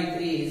 1 by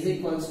 3 is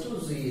equals to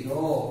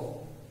 0.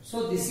 So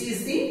this is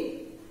the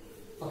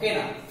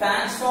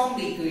transformed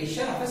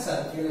equation of a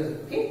circle.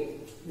 Okay,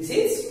 this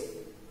is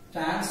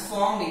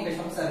transformed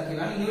equation of a circle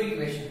and new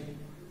equation.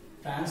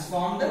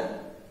 Transformed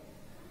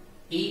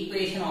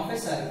equation of a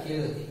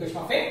circle. Equation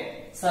of a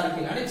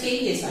circle అంటే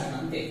change చేశాను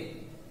అంతే.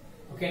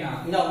 ఓకేనా?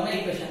 ఇలా ఉన్న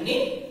equation ని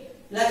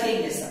ఇలా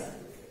change చేస్తాను.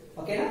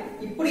 ఓకేనా?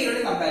 ఇప్పుడు ఈ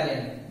రెండు కంపేర్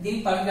చేయండి. దీని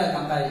పరంగా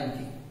కంపారిజన్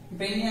కి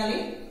ఇప్పుడు ఏం చేయాలి?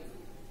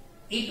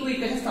 ఈ 2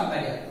 ఈక్వేషన్స్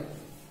కంపేర్ చేయాలి.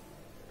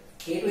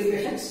 ఏ 2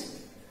 ఈక్వేషన్స్?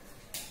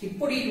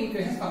 ఇప్పుడు ఈ 2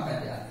 ఈక్వేషన్స్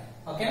కంపేర్ చేయాలి.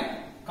 ఓకేనా?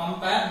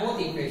 Compare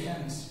both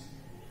equations.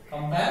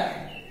 Compare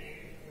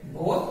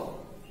both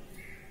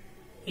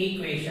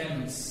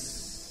equations.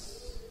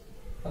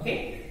 Okay,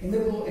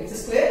 ఇందుకు x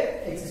square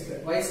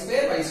y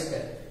square y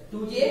square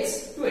 2gx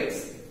 2x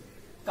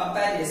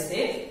compare చేస్తే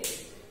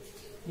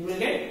you will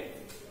get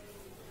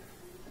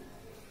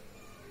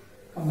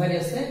కంపేర్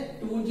చేస్తే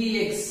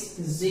 2gx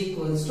is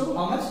equals to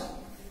how much?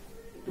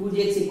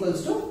 2gx equals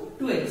to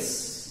 2x.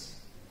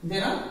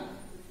 అంతేనా?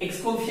 x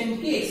coefficient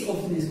కి x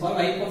coefficient తీసుకోవాలి,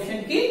 y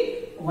coefficient కి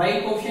y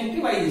coefficient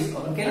కి y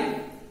తీసుకోవాలి. ఓకేనా?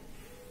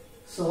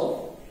 So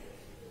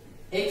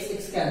x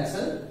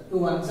cancel, 2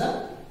 1s are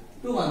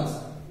 2 1s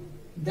are,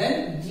 then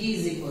g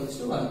is equals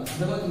to 1.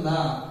 అర్థమవుతుందా?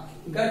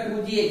 ఇక్కడ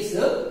 2gx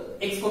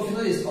x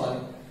coefficient తీసుకోవాలి,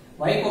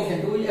 y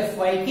కోఎఫిషియంట్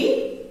 2fy కి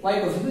y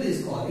కోఎఫిషియంట్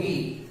తీసుకోవాలి.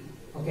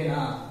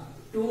 ఓకేనా?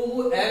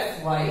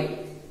 2fy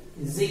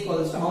is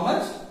equals to how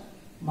much?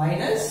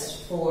 Minus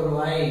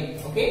 4y.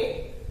 Okay,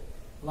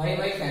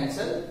 y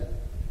cancel,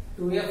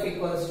 2f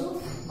equals to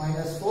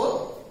minus 4,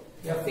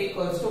 f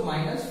equals to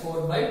minus 4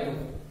 by 2.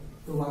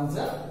 2 1s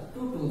are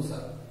 2 2s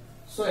are,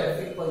 so f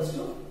equals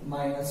to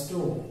minus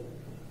 2.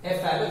 f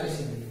value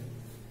వచ్చింది.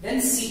 Then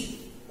c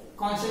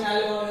constant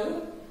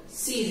value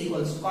c is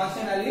equals to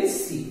constant value is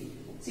c.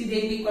 c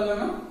దేనికి equal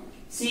అన్న?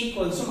 c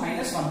equals to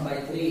minus 1 by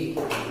 3.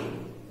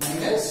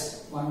 minus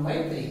 1 by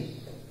 3.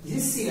 This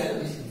is c value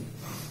వచ్చింది.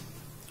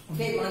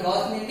 Okay, మనకు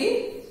కావాల్సింది ఏంటి?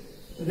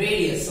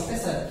 Radius of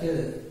a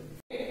circle.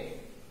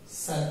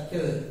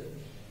 Circle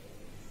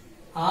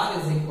r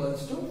is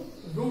equals to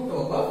root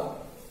over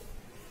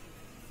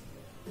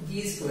g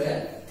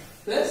square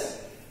plus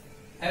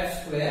f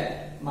square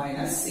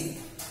minus c.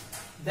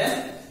 Then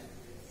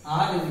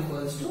r is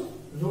equals to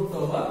root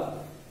over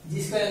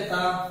g square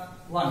eta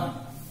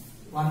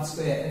 1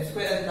 square, f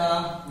square eta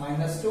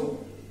minus 2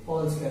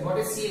 whole square. What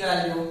is c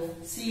value?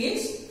 c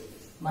is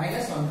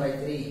minus 1 by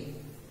 3.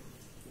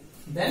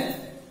 Then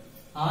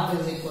r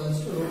is equals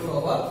to root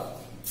over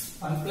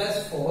 1 plus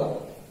 4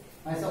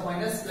 minus of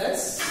minus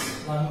plus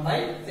 1 by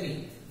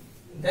 3.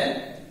 Then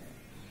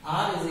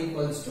r is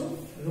equals to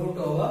root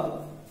over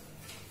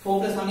 4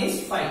 plus 1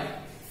 is 5.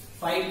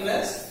 5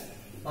 plus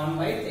 1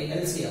 by 3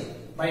 LCM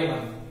by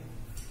 1.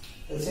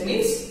 LCM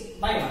is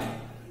by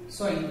 1.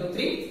 So into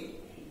 3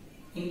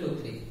 into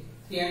 3.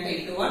 3 and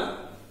into 1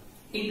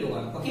 into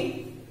 1.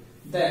 Okay.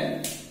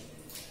 Then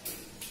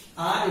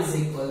r is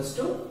equals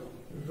to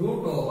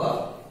root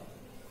over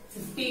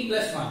 15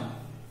 plus 1.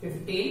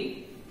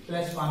 15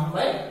 plus 1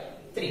 by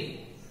 3.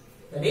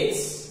 That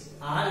is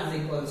r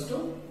is equals to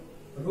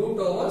root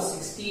over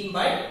 16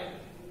 by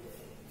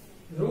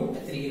root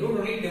 3. Root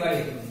only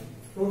divided.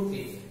 Root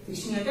 3.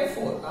 16 into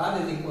 4. R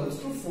is equals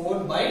to 4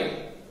 by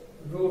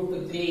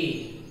root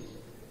 3.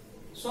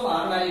 So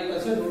r value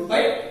equals to root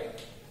by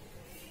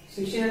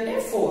 16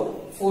 into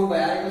 4. 4 by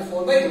r equals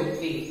 4 by root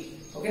 3.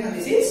 Okay, now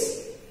this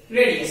is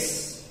radius.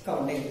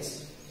 Counting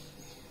this.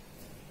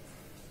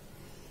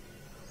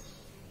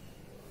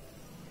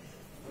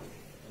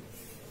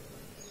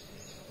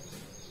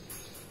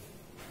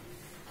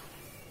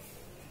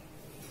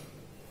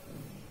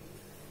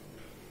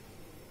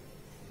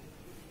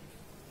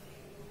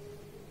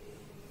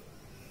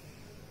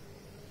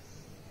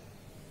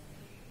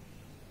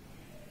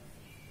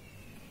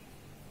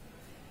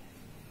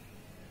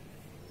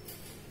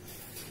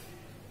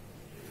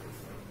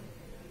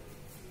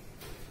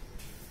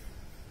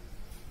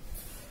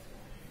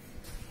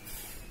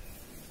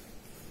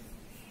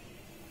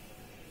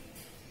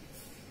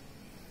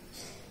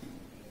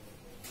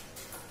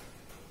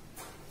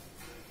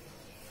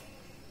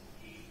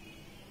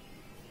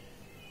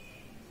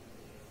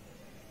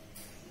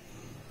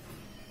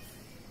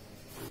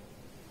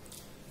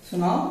 So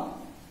now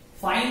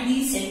find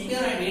the center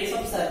and radius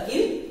of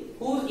circle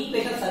whose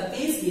equation of circle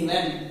is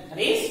given. That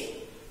is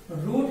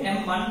root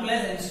m1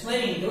 plus m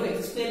square into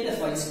x square plus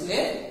y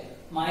square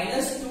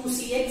minus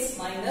 2cx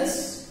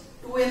minus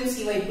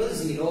 2mcy equals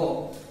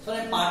 0. So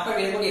I part by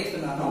way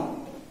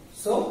explain.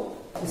 So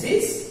this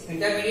is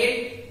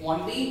intermediate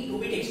 1B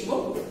 2B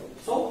textbook.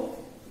 So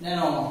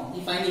now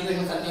you find the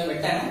equation of circle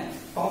better.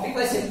 Topic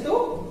by set to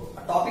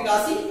topic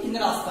rasi kinda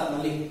rastanu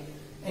malli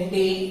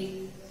enti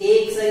A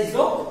exercise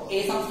lo A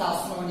sums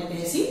రాస్తున్నాం అని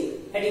చెప్పేసి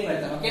heading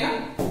పెడతాను ఓకేనా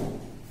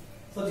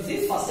so this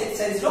is first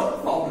exercise లో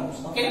problems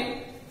ఓకేనా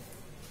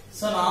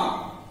so నా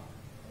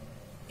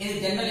ఇది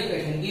general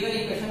equation given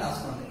equation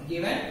రాసుకోండి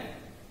given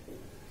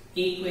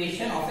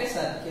equation of a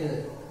circle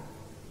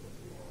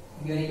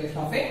given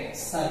equation of a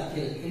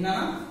circle ఇన్నా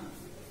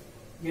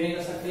given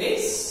equation circle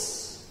is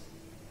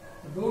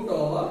root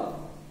over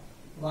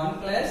 1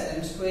 plus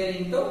m square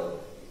into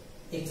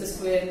x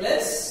square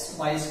plus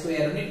y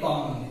square అని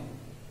common ఉంది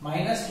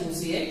minus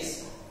 2cx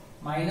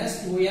minus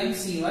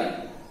 2mcy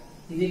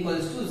is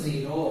equals to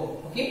 0.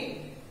 Okay.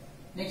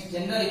 Next,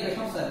 general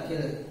equation of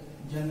circle.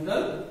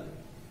 General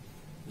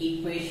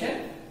equation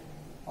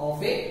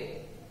of a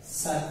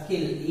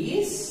circle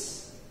is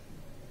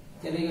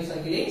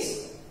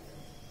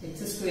x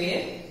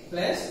square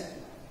plus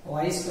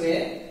y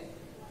square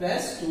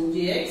plus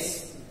 2gx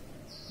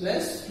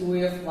plus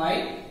 2fy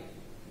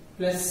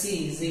plus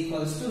c is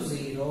equals to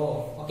 0.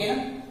 Okay.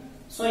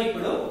 So,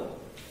 ఇప్పుడు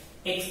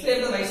x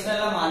square y square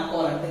లా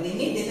మార్చుకోవాలంటే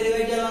దీన్ని దేనితో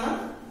divide చేయాలన్నా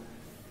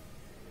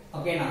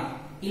ఓకేనా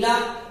ఇలా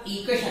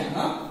equation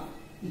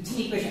ఇచ్చిన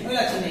equation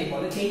ఇలా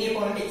change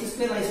అయిపోవాలంటే x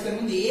square y square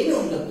ముందు ఏమీ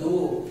ఉండదు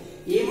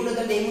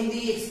అంటే ఏముంది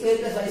x square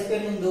plus y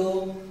square ముందు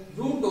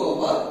root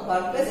over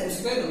 1 plus m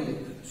square ఉంది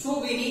so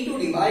we need to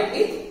divide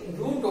with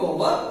root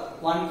over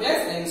 1 plus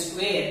m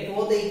square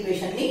to the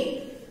equation ని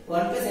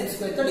 1 plus m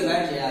square తో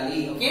divide చేయాలి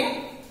okay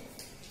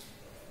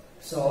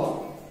so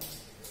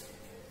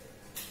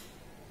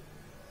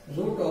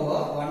root over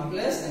 1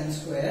 plus m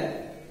square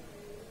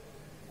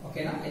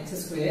okay na x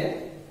square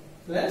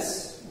plus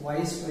y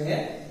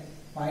square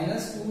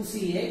minus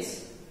 2cx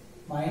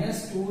minus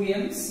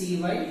 2mcy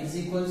is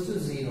equals to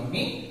 0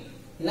 ni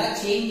ila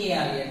change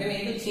cheyali ante we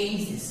need to change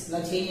this ila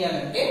change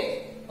cheyalante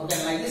okay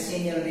like this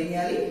change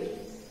cheyali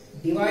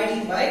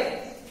dividing by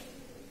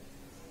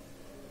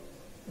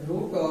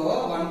root over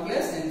 1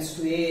 plus m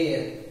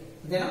square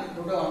idena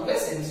root over 1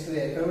 plus m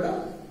square ikkada kuda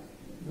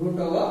root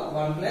over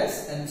 1 plus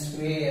m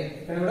square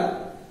ikkada kuda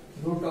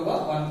root over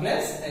 1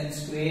 plus m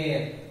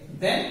square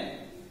then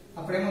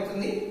అప్పుడు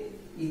ఏమవుతుంది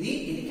ఇది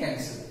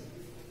cancel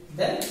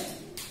then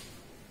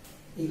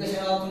equation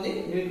ఎలా అవుతుంది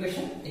new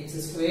equation x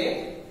square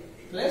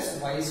plus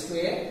y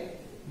square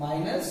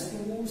minus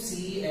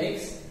 2cx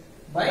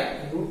by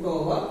root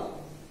over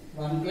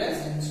 1 plus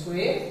m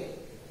square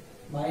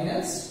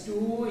minus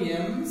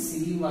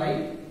 2mcy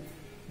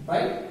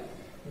by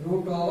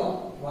root over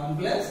 1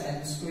 plus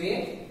m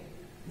square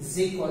is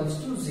equals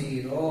to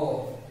 0.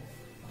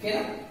 Okay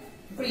na?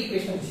 ఇప్పుడు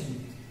equation వచ్చింది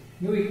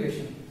new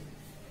equation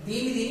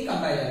దీన్ని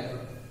compare చేయాలి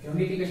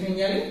రెండు equation ఏం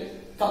చేయాలి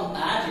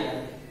compare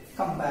చేయాలి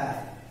compare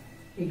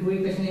ఈ two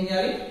equation ఏం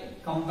చేయాలి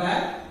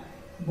కంపేర్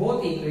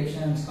బోత్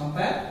ఈక్వేషన్స్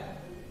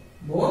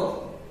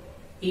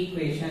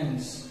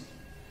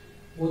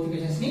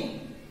ని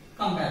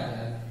కంపేర్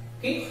చేయాలి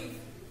ఓకే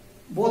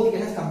బోత్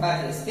ఈక్వేషన్స్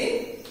కంపేర్ చేస్తే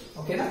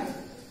ఓకేనా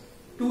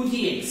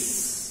 2gx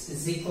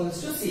is equals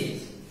to Cx.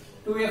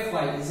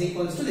 2Fy is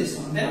equals to this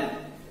one. Then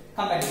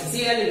compare C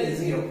value is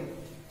 0.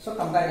 So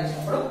compare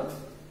చేసినప్పుడు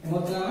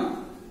ఏమవుతుందన్నా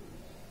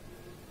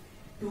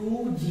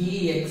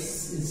 2Gx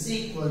is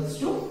equals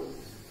to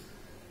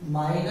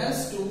minus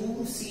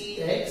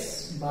 2Cx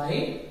by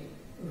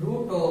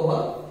root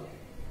over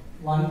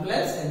 1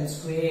 plus m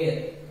square.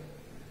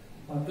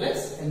 1 plus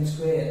m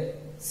square.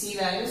 C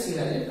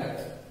value cut.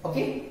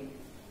 Okay?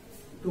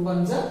 2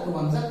 ones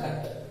are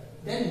cut.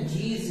 Then G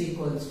is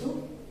equals to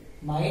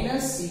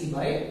minus C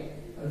by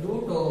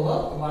root over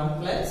 1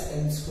 plus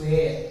m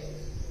square.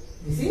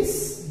 This is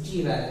G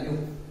value.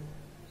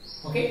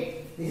 Okay?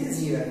 This is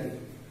G value.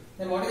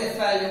 Then what is F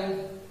value?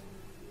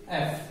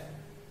 F.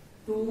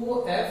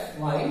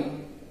 2Fy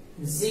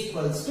is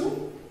equals to,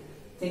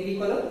 take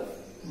equal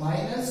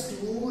minus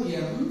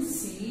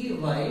 2mcy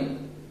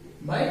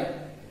by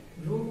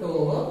root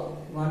over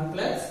 1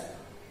 plus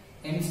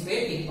m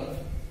square equal.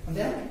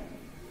 Okay?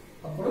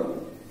 Appudu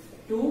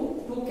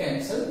 2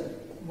 cancel,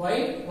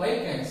 y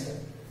cancel.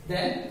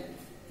 Then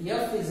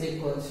F is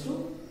equals to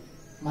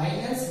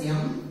minus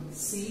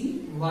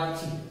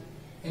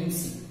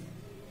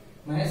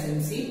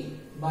mc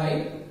by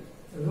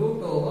root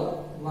over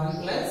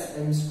 1 plus m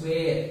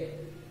square.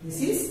 This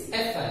is F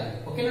value.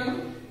 Okay now?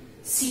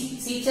 C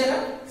chara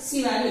C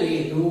value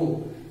లేదు.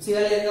 C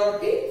value లేదు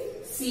కాబట్టి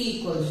C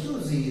equals to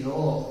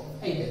 0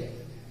 అయిపోయింది.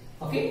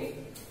 Okay,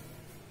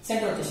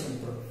 centre వచ్చేసింది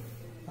ఇప్పుడు.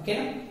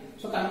 ఓకేనా?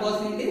 So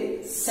కనుక్కోవాల్సింది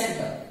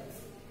centre.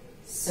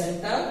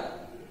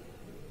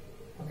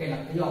 ఓకేనా?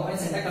 ఇది ఒక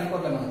సెంటర్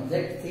కనుక్కోవట్లేదు మనం,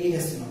 డైరెక్ట్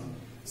చేస్తున్నాం.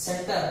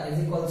 Centre is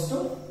equals to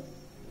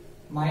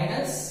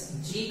minus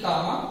G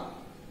comma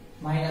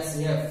minus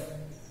F.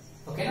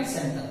 ఓకేనా?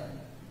 Centre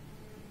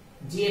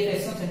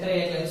GFS no center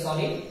ayatledu,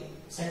 sorry.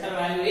 Center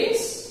value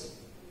is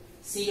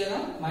C kada,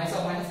 minus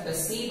of minus plus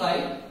C by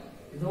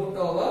root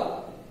over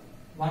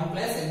 1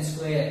 plus m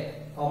square,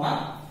 comma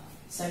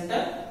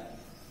center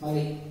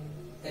mari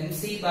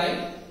mc by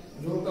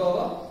root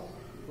over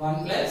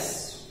 1 plus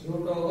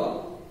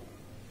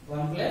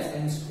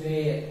m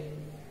square.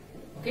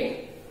 Okay,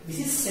 this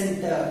is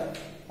center.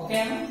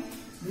 Okay,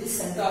 this is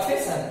center of a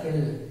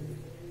circle.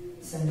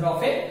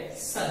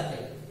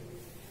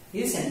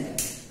 This is center.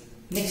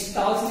 Next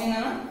కావాల్సింది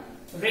ఏంటన్నా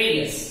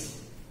radius.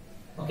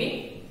 Okay,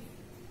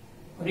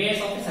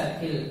 radius of a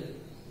circle.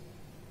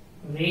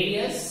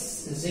 Radius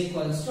is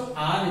equals to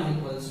r is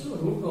equals to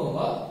root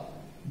over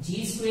g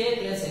square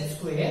plus h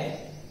square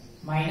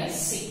minus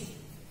c.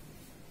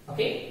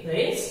 Okay,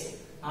 radius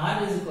r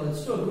is equals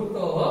to root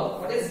over,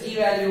 what is g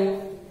value?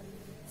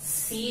 C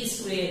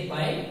square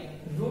by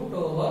root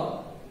over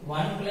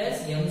 1 plus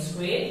m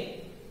square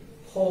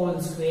whole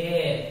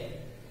square.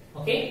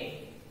 Okay,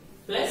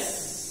 plus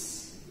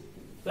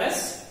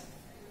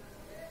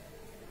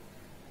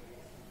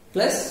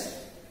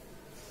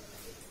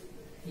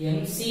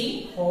mc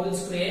whole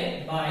square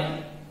by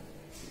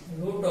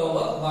root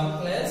over 1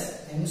 plus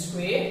m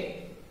square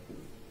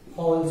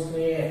whole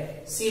square.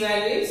 C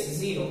value is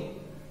 0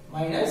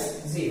 minus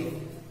 0.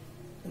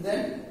 And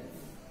then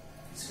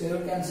square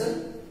root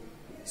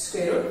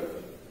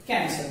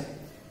cancel.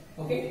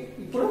 Okay,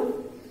 ఇప్పుడు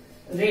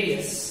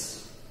radius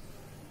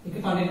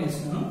ఇక్కడ continue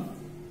చేస్తున్నాను.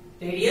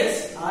 Radius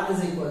r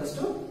is equals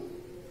to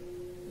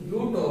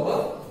root over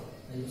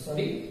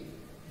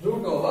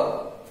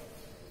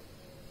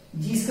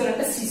g square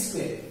అంటే c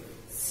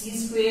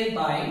square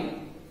by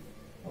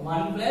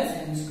 1 plus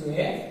m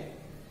square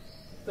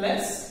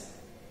plus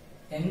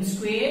m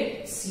square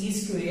c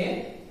square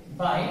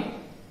by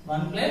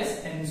 1 plus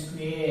m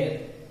square.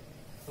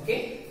 Okay,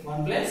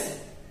 1 plus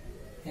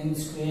m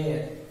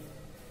square.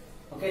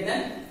 Okay,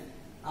 then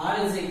r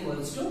is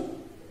equals to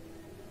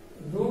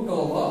root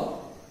over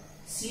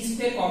c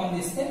square common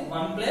తీస్తే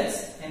 1 plus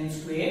m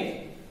square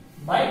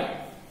by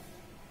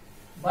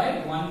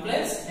 1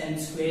 plus m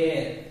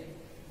square.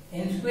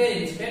 M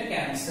square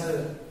cancel.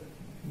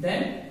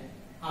 Then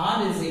r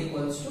is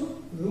equals to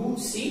root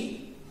c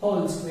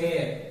whole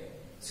square.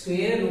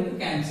 Square root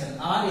cancel.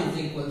 R is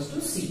equals to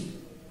c.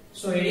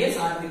 So radius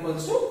r is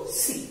equals to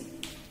c.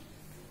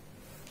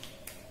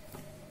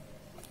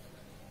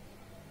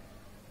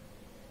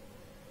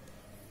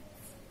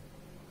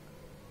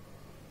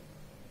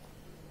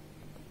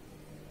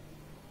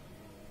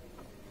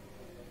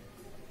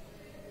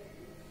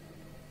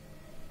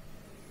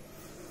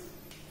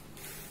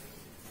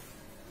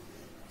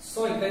 So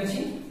ఇక్కడ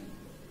నుంచి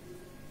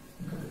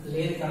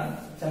లేదు కదా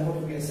చంపుట్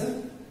place.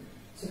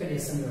 So ఇక్కడ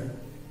చేస్తాం చూడండి.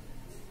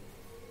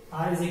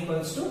 r is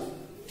equals to,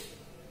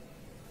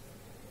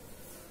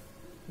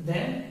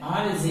 then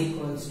r is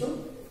equals to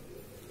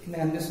కింద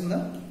కనిపిస్తుందా?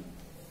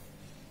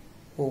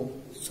 ఓ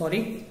sorry.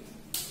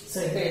 So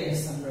ఇక్కడ ఏం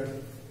చేస్తాం చూడండి.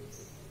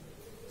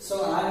 సో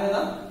r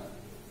కదా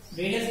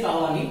రేడియస్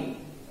కావాలి,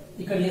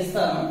 ఇక్కడ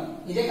చేస్తాను.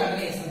 ఇదే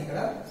కంటిన్యూ చేస్తాను. ఇక్కడ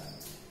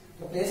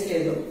ప్లేస్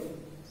లేదు.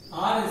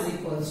 r is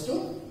equals to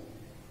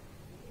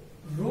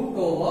root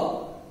over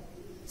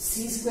c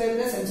square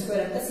plus m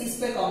square అంటే c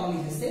square కామన్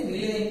తీసేస్తే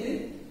మిగిలిన ఏంటి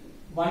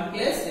 1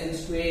 plus m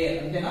square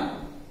అంతేనా?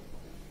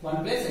 1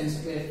 plus m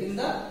square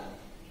కింద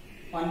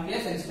 1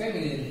 plus m square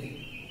మిగిలింది.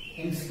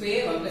 m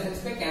square 1 plus m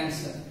square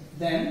cancel.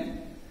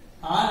 Then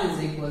r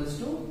is equals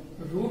to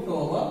root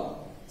over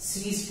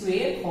c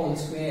square whole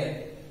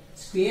square.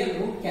 Square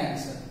root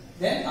cancel.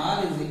 Then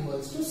r is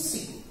equals to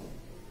c.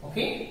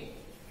 Okay.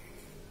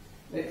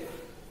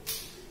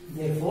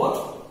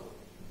 Therefore,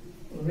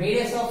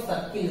 radius of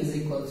circle is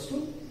equals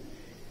to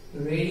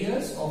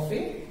radius of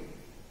a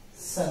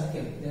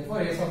circle. Therefore,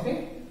 radius of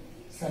a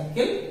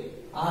circle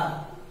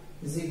r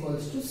is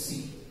equals to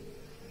c.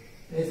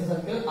 Radius of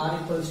circle r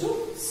equals to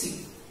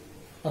c.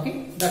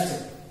 Okay, that's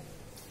it.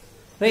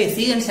 Right,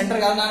 c and center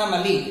kavanna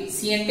malli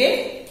c ante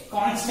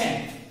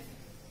constant.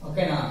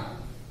 Okay na?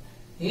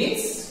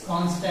 Is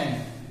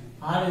constant.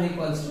 R is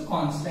equals to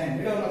constant.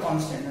 We don't know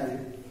constant.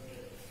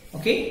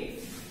 Okay.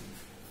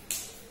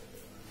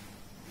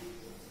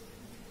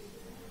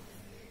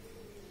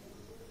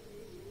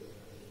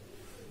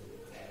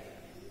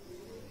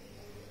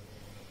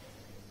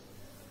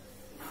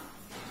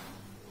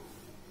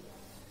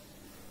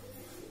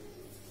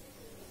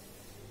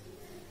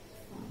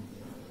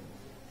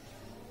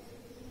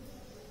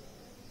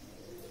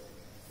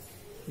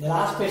 The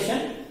last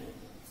question,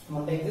 I'm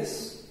going to take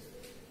this.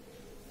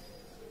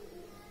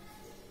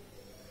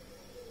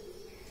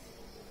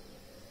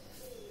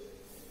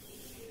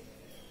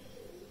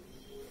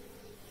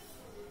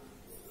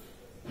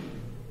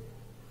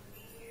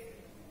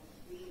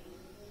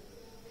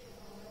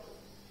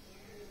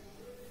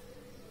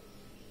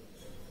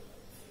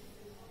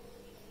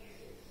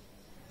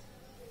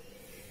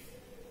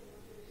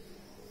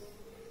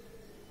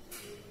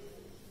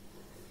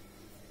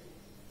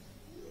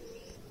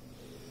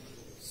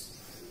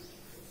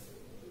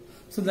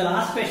 So the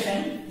last question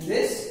is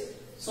this.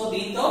 So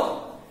దీంతో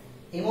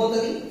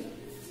ఏమవుతుంది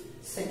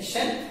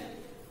section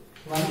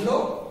 1 లో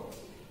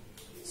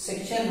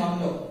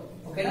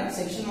ఓకేనా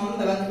section 1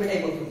 11th bit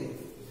అయిపోతుంది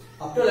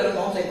up to 11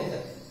 rounds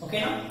అయిపోతాయి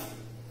ఓకేనా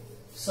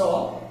so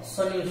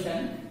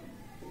solution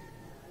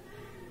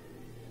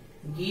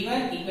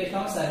given equation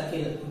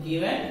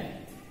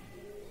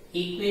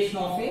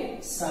of a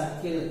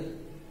circle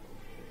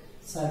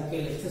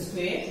x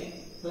square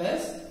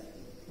plus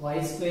y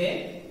square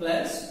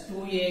plus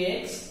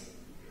 2ax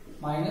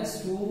minus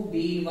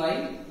 2by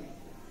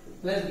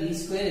plus b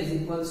square is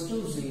equals to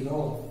 0.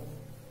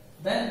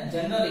 Then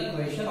general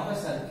equation of a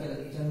circle.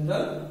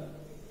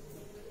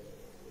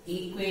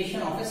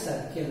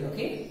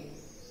 Okay.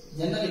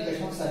 General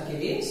equation of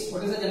circle is,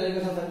 what is the general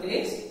equation of circle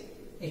is?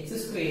 X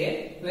square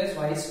plus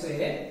y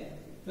square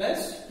plus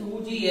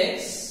 2gx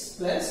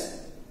plus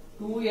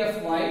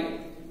 2fy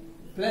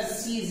plus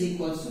c is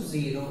equals to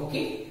 0.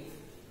 Okay.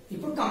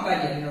 ఇప్పుడు compare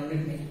చేయండి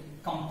రెండింటిని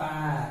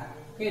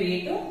okay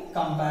read to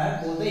compare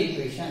both the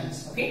equations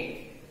okay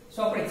so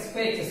అప్పుడు x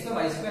square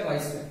y square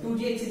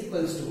 2gx is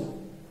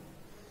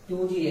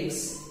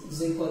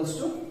equals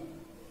to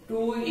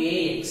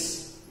 2ax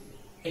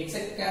x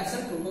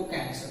cancel 2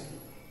 cancel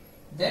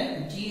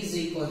then g is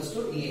equals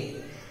to a.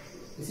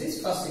 This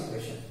is first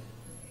equation.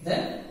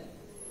 Then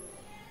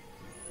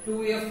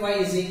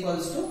 2fy is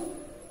equals to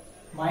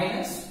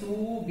minus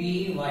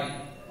 2by.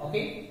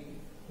 Okay,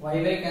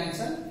 y by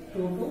cancel,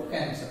 2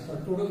 cancel. So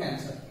 2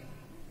 cancel.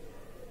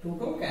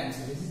 2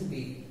 cancel. This is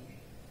b.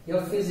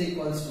 F is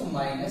equals to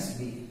minus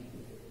b.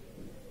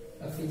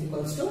 F is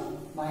equals to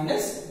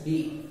minus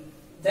b.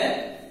 Then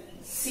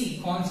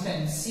c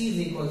constant. C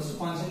is equals to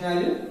constant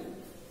value.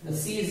 The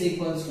c is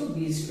equals to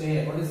b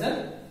square. What is that?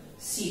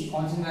 C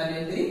constant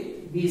value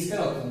is b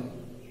square అవుతుంది.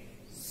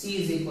 C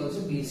is equals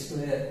to b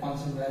square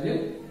constant value.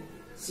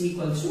 C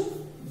equals to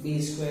b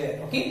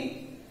square. Okay.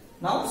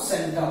 Now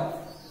center.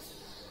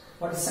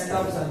 What is center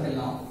of the circle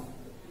now?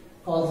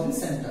 Calls in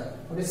center.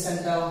 What is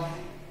center?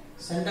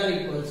 Center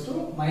equals to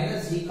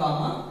minus g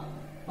comma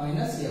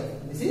minus f.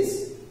 This is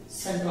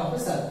center of a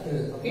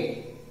circle. Okay.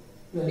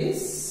 Here is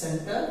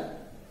center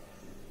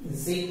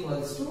is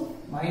equals to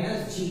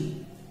minus g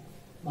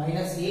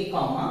minus a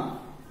comma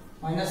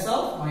minus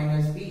of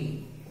minus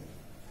b.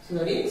 So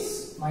that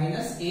is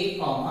minus a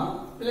comma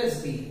plus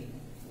b.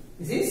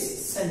 This is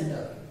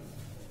center.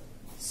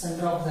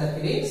 Center of the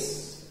circle is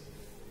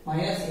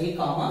minus a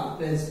comma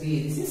plus b.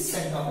 This is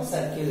center of a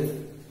circle.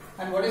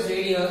 And what is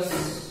radius?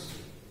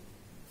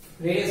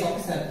 Radius of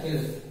a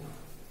circle.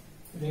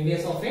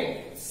 Radius of a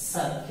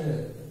circle.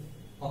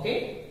 Okay.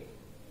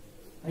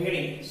 Are you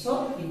getting? So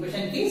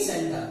equation is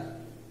center.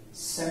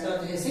 Center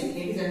is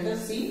center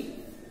c.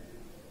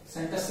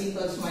 Center c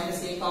equals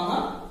minus a comma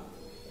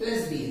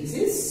plus b. This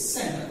is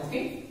center.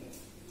 Okay.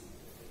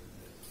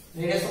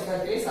 Radius of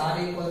circle is r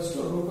equals to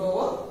root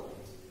over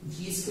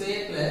g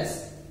square plus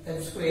f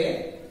square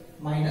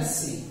minus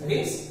c. That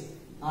is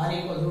r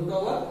equals root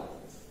over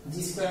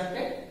g square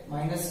ante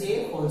minus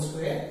a whole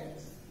square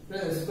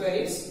plus f square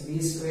is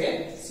b square.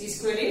 C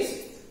square is,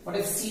 what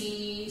is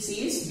c?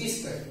 C is b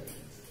square.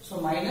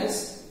 So minus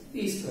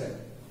b square.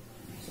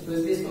 So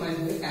plus b square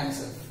minus b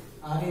cancel.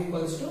 R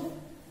equals to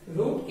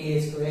root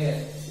a square.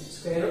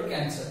 Square root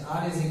cancel.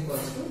 R is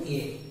equals to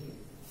a.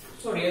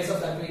 So radius of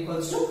circle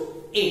equals to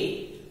a.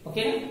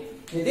 Okay na?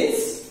 With this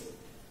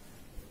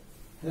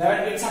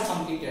 11 bits are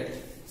completed.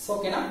 So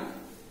okay na?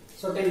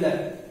 So till that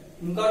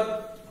ఇంకా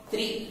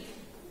 3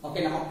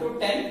 ఓకేనా up to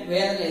 10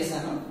 వేరే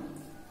చేశాను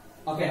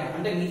ఓకేనా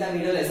అంటే మిగతా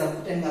వీడియోలో వేసాను up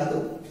to 10 కాదు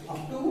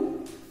అప్ టు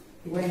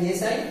ఇప్పుడు ఏం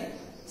చేశాయి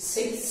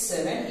 6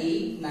 7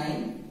 8 9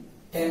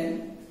 10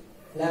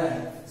 11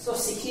 సో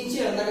 6 నుంచి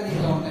రెండాక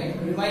దీంట్లో ఉంటాయి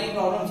రిమైనింగ్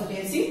ప్రాబ్లమ్స్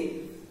వచ్చేసి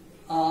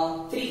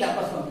 3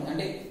 చాప్టర్స్ ఉంటాయి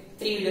అంటే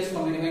 3 వీడియోస్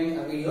ఉంటాయి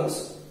రిమైనింగ్ వీడియోస్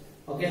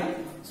ఓకేనా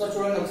సో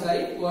చూడండి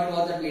ఒకసారి go and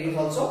watch that videos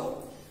also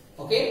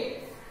okay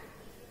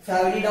if you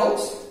have any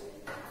doubts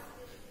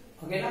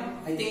okay na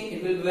I think it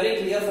will be very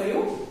clear for you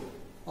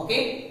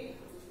okay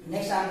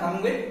next I am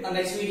coming with the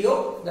next video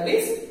that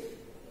is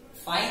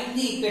find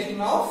the equation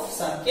of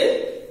circle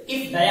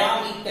if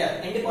diameter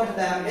end point of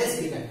diameter is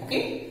given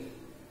okay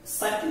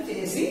circle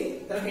చేసి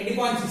తర్వాత end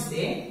points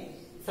ఇస్తే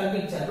circle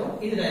ఇచ్చారు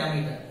ఇది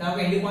diameter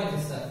కాబట్టి end points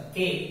ఇస్తారు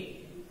a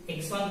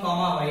x1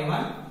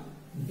 y1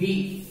 b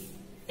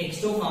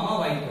x2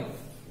 y2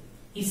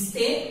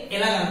 ఇస్తే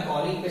ఎలా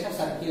కనుక్కోవాలి equation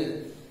circle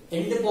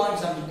end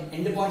points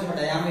of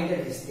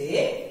diameter ఇస్తే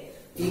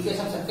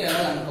ఈక్వేషన్ సర్కిల్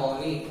ఎలా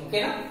కనుక్కోవాలి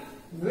ఓకేనా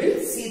will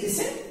see this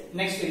in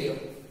next video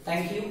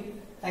thank you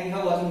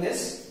for watching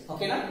this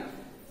ఓకేనా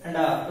and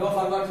don't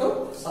forget to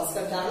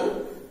subscribe channel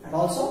and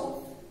also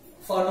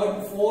for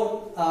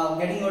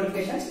getting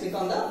notifications click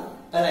on the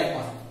bell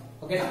icon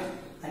okay na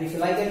and if you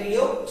like the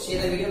video share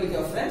the video with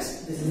your friends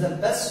this is the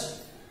best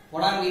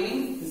what I'm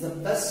giving is the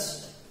best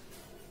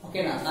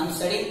okay na I'm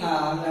studying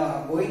I'm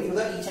going through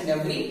the each and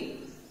every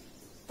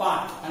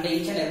part and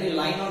each and every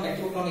line on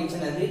textbook on each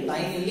and every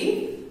line illi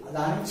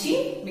adanchi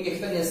meeku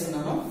explain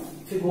chestunnanu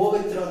if you go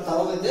with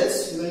thorough with this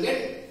you will get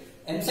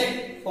MSET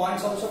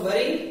points also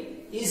very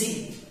easy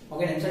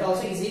okay MSET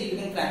also easy you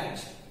can crack it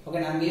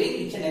okay I'm giving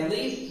each and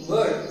every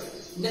word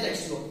in the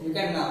textbook you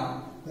can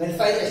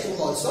verify the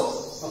textbook also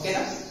okay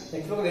na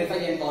textbook verify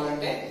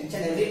cheyavalante each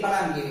and every part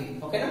I'm giving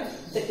okay na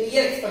it's a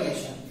clear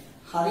explanation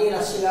hari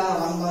rashiga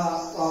vanga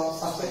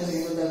first question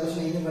is the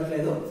question em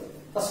ivatledu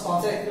first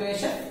concept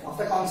explanation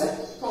after concept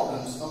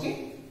problems okay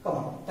come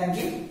on thank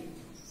you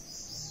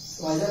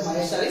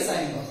Mahesh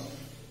signing off.